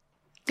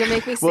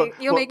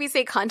 You'll make me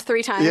say cunt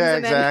 3 times. Yeah,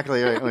 and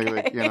exactly. Then...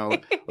 Like, you know,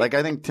 like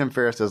I think Tim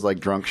Ferriss does like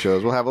drunk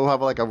shows. We'll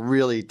have like a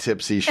really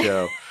tipsy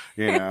show,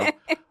 you know.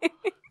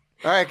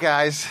 All right,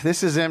 guys.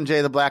 This is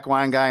MJ, the Black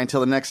Wine Guy.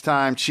 Until the next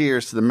time,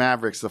 cheers to the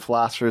Mavericks, the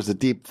philosophers, the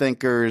deep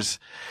thinkers,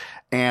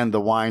 and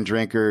the wine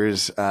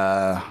drinkers.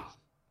 We'll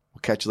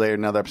catch you later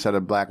in another episode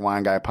of Black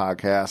Wine Guy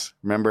podcast.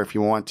 Remember, if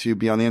you want to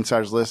be on the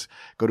insiders list,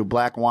 go to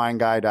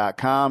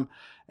blackwineguy.com,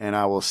 and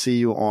I will see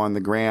you on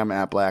the gram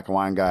at Black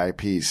Wine Guy.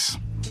 Peace.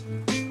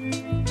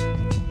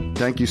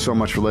 Thank you so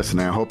much for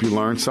listening. I hope you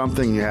learned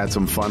something. You had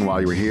some fun while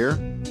you were here.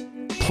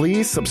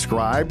 Please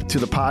subscribe to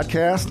the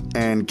podcast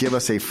and give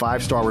us a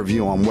 5-star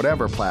review on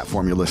whatever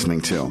platform you're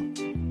listening to.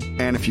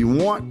 And if you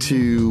want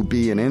to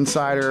be an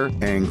insider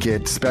and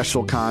get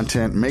special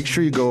content, make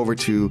sure you go over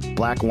to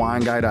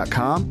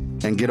blackwineguy.com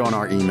and get on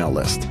our email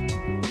list.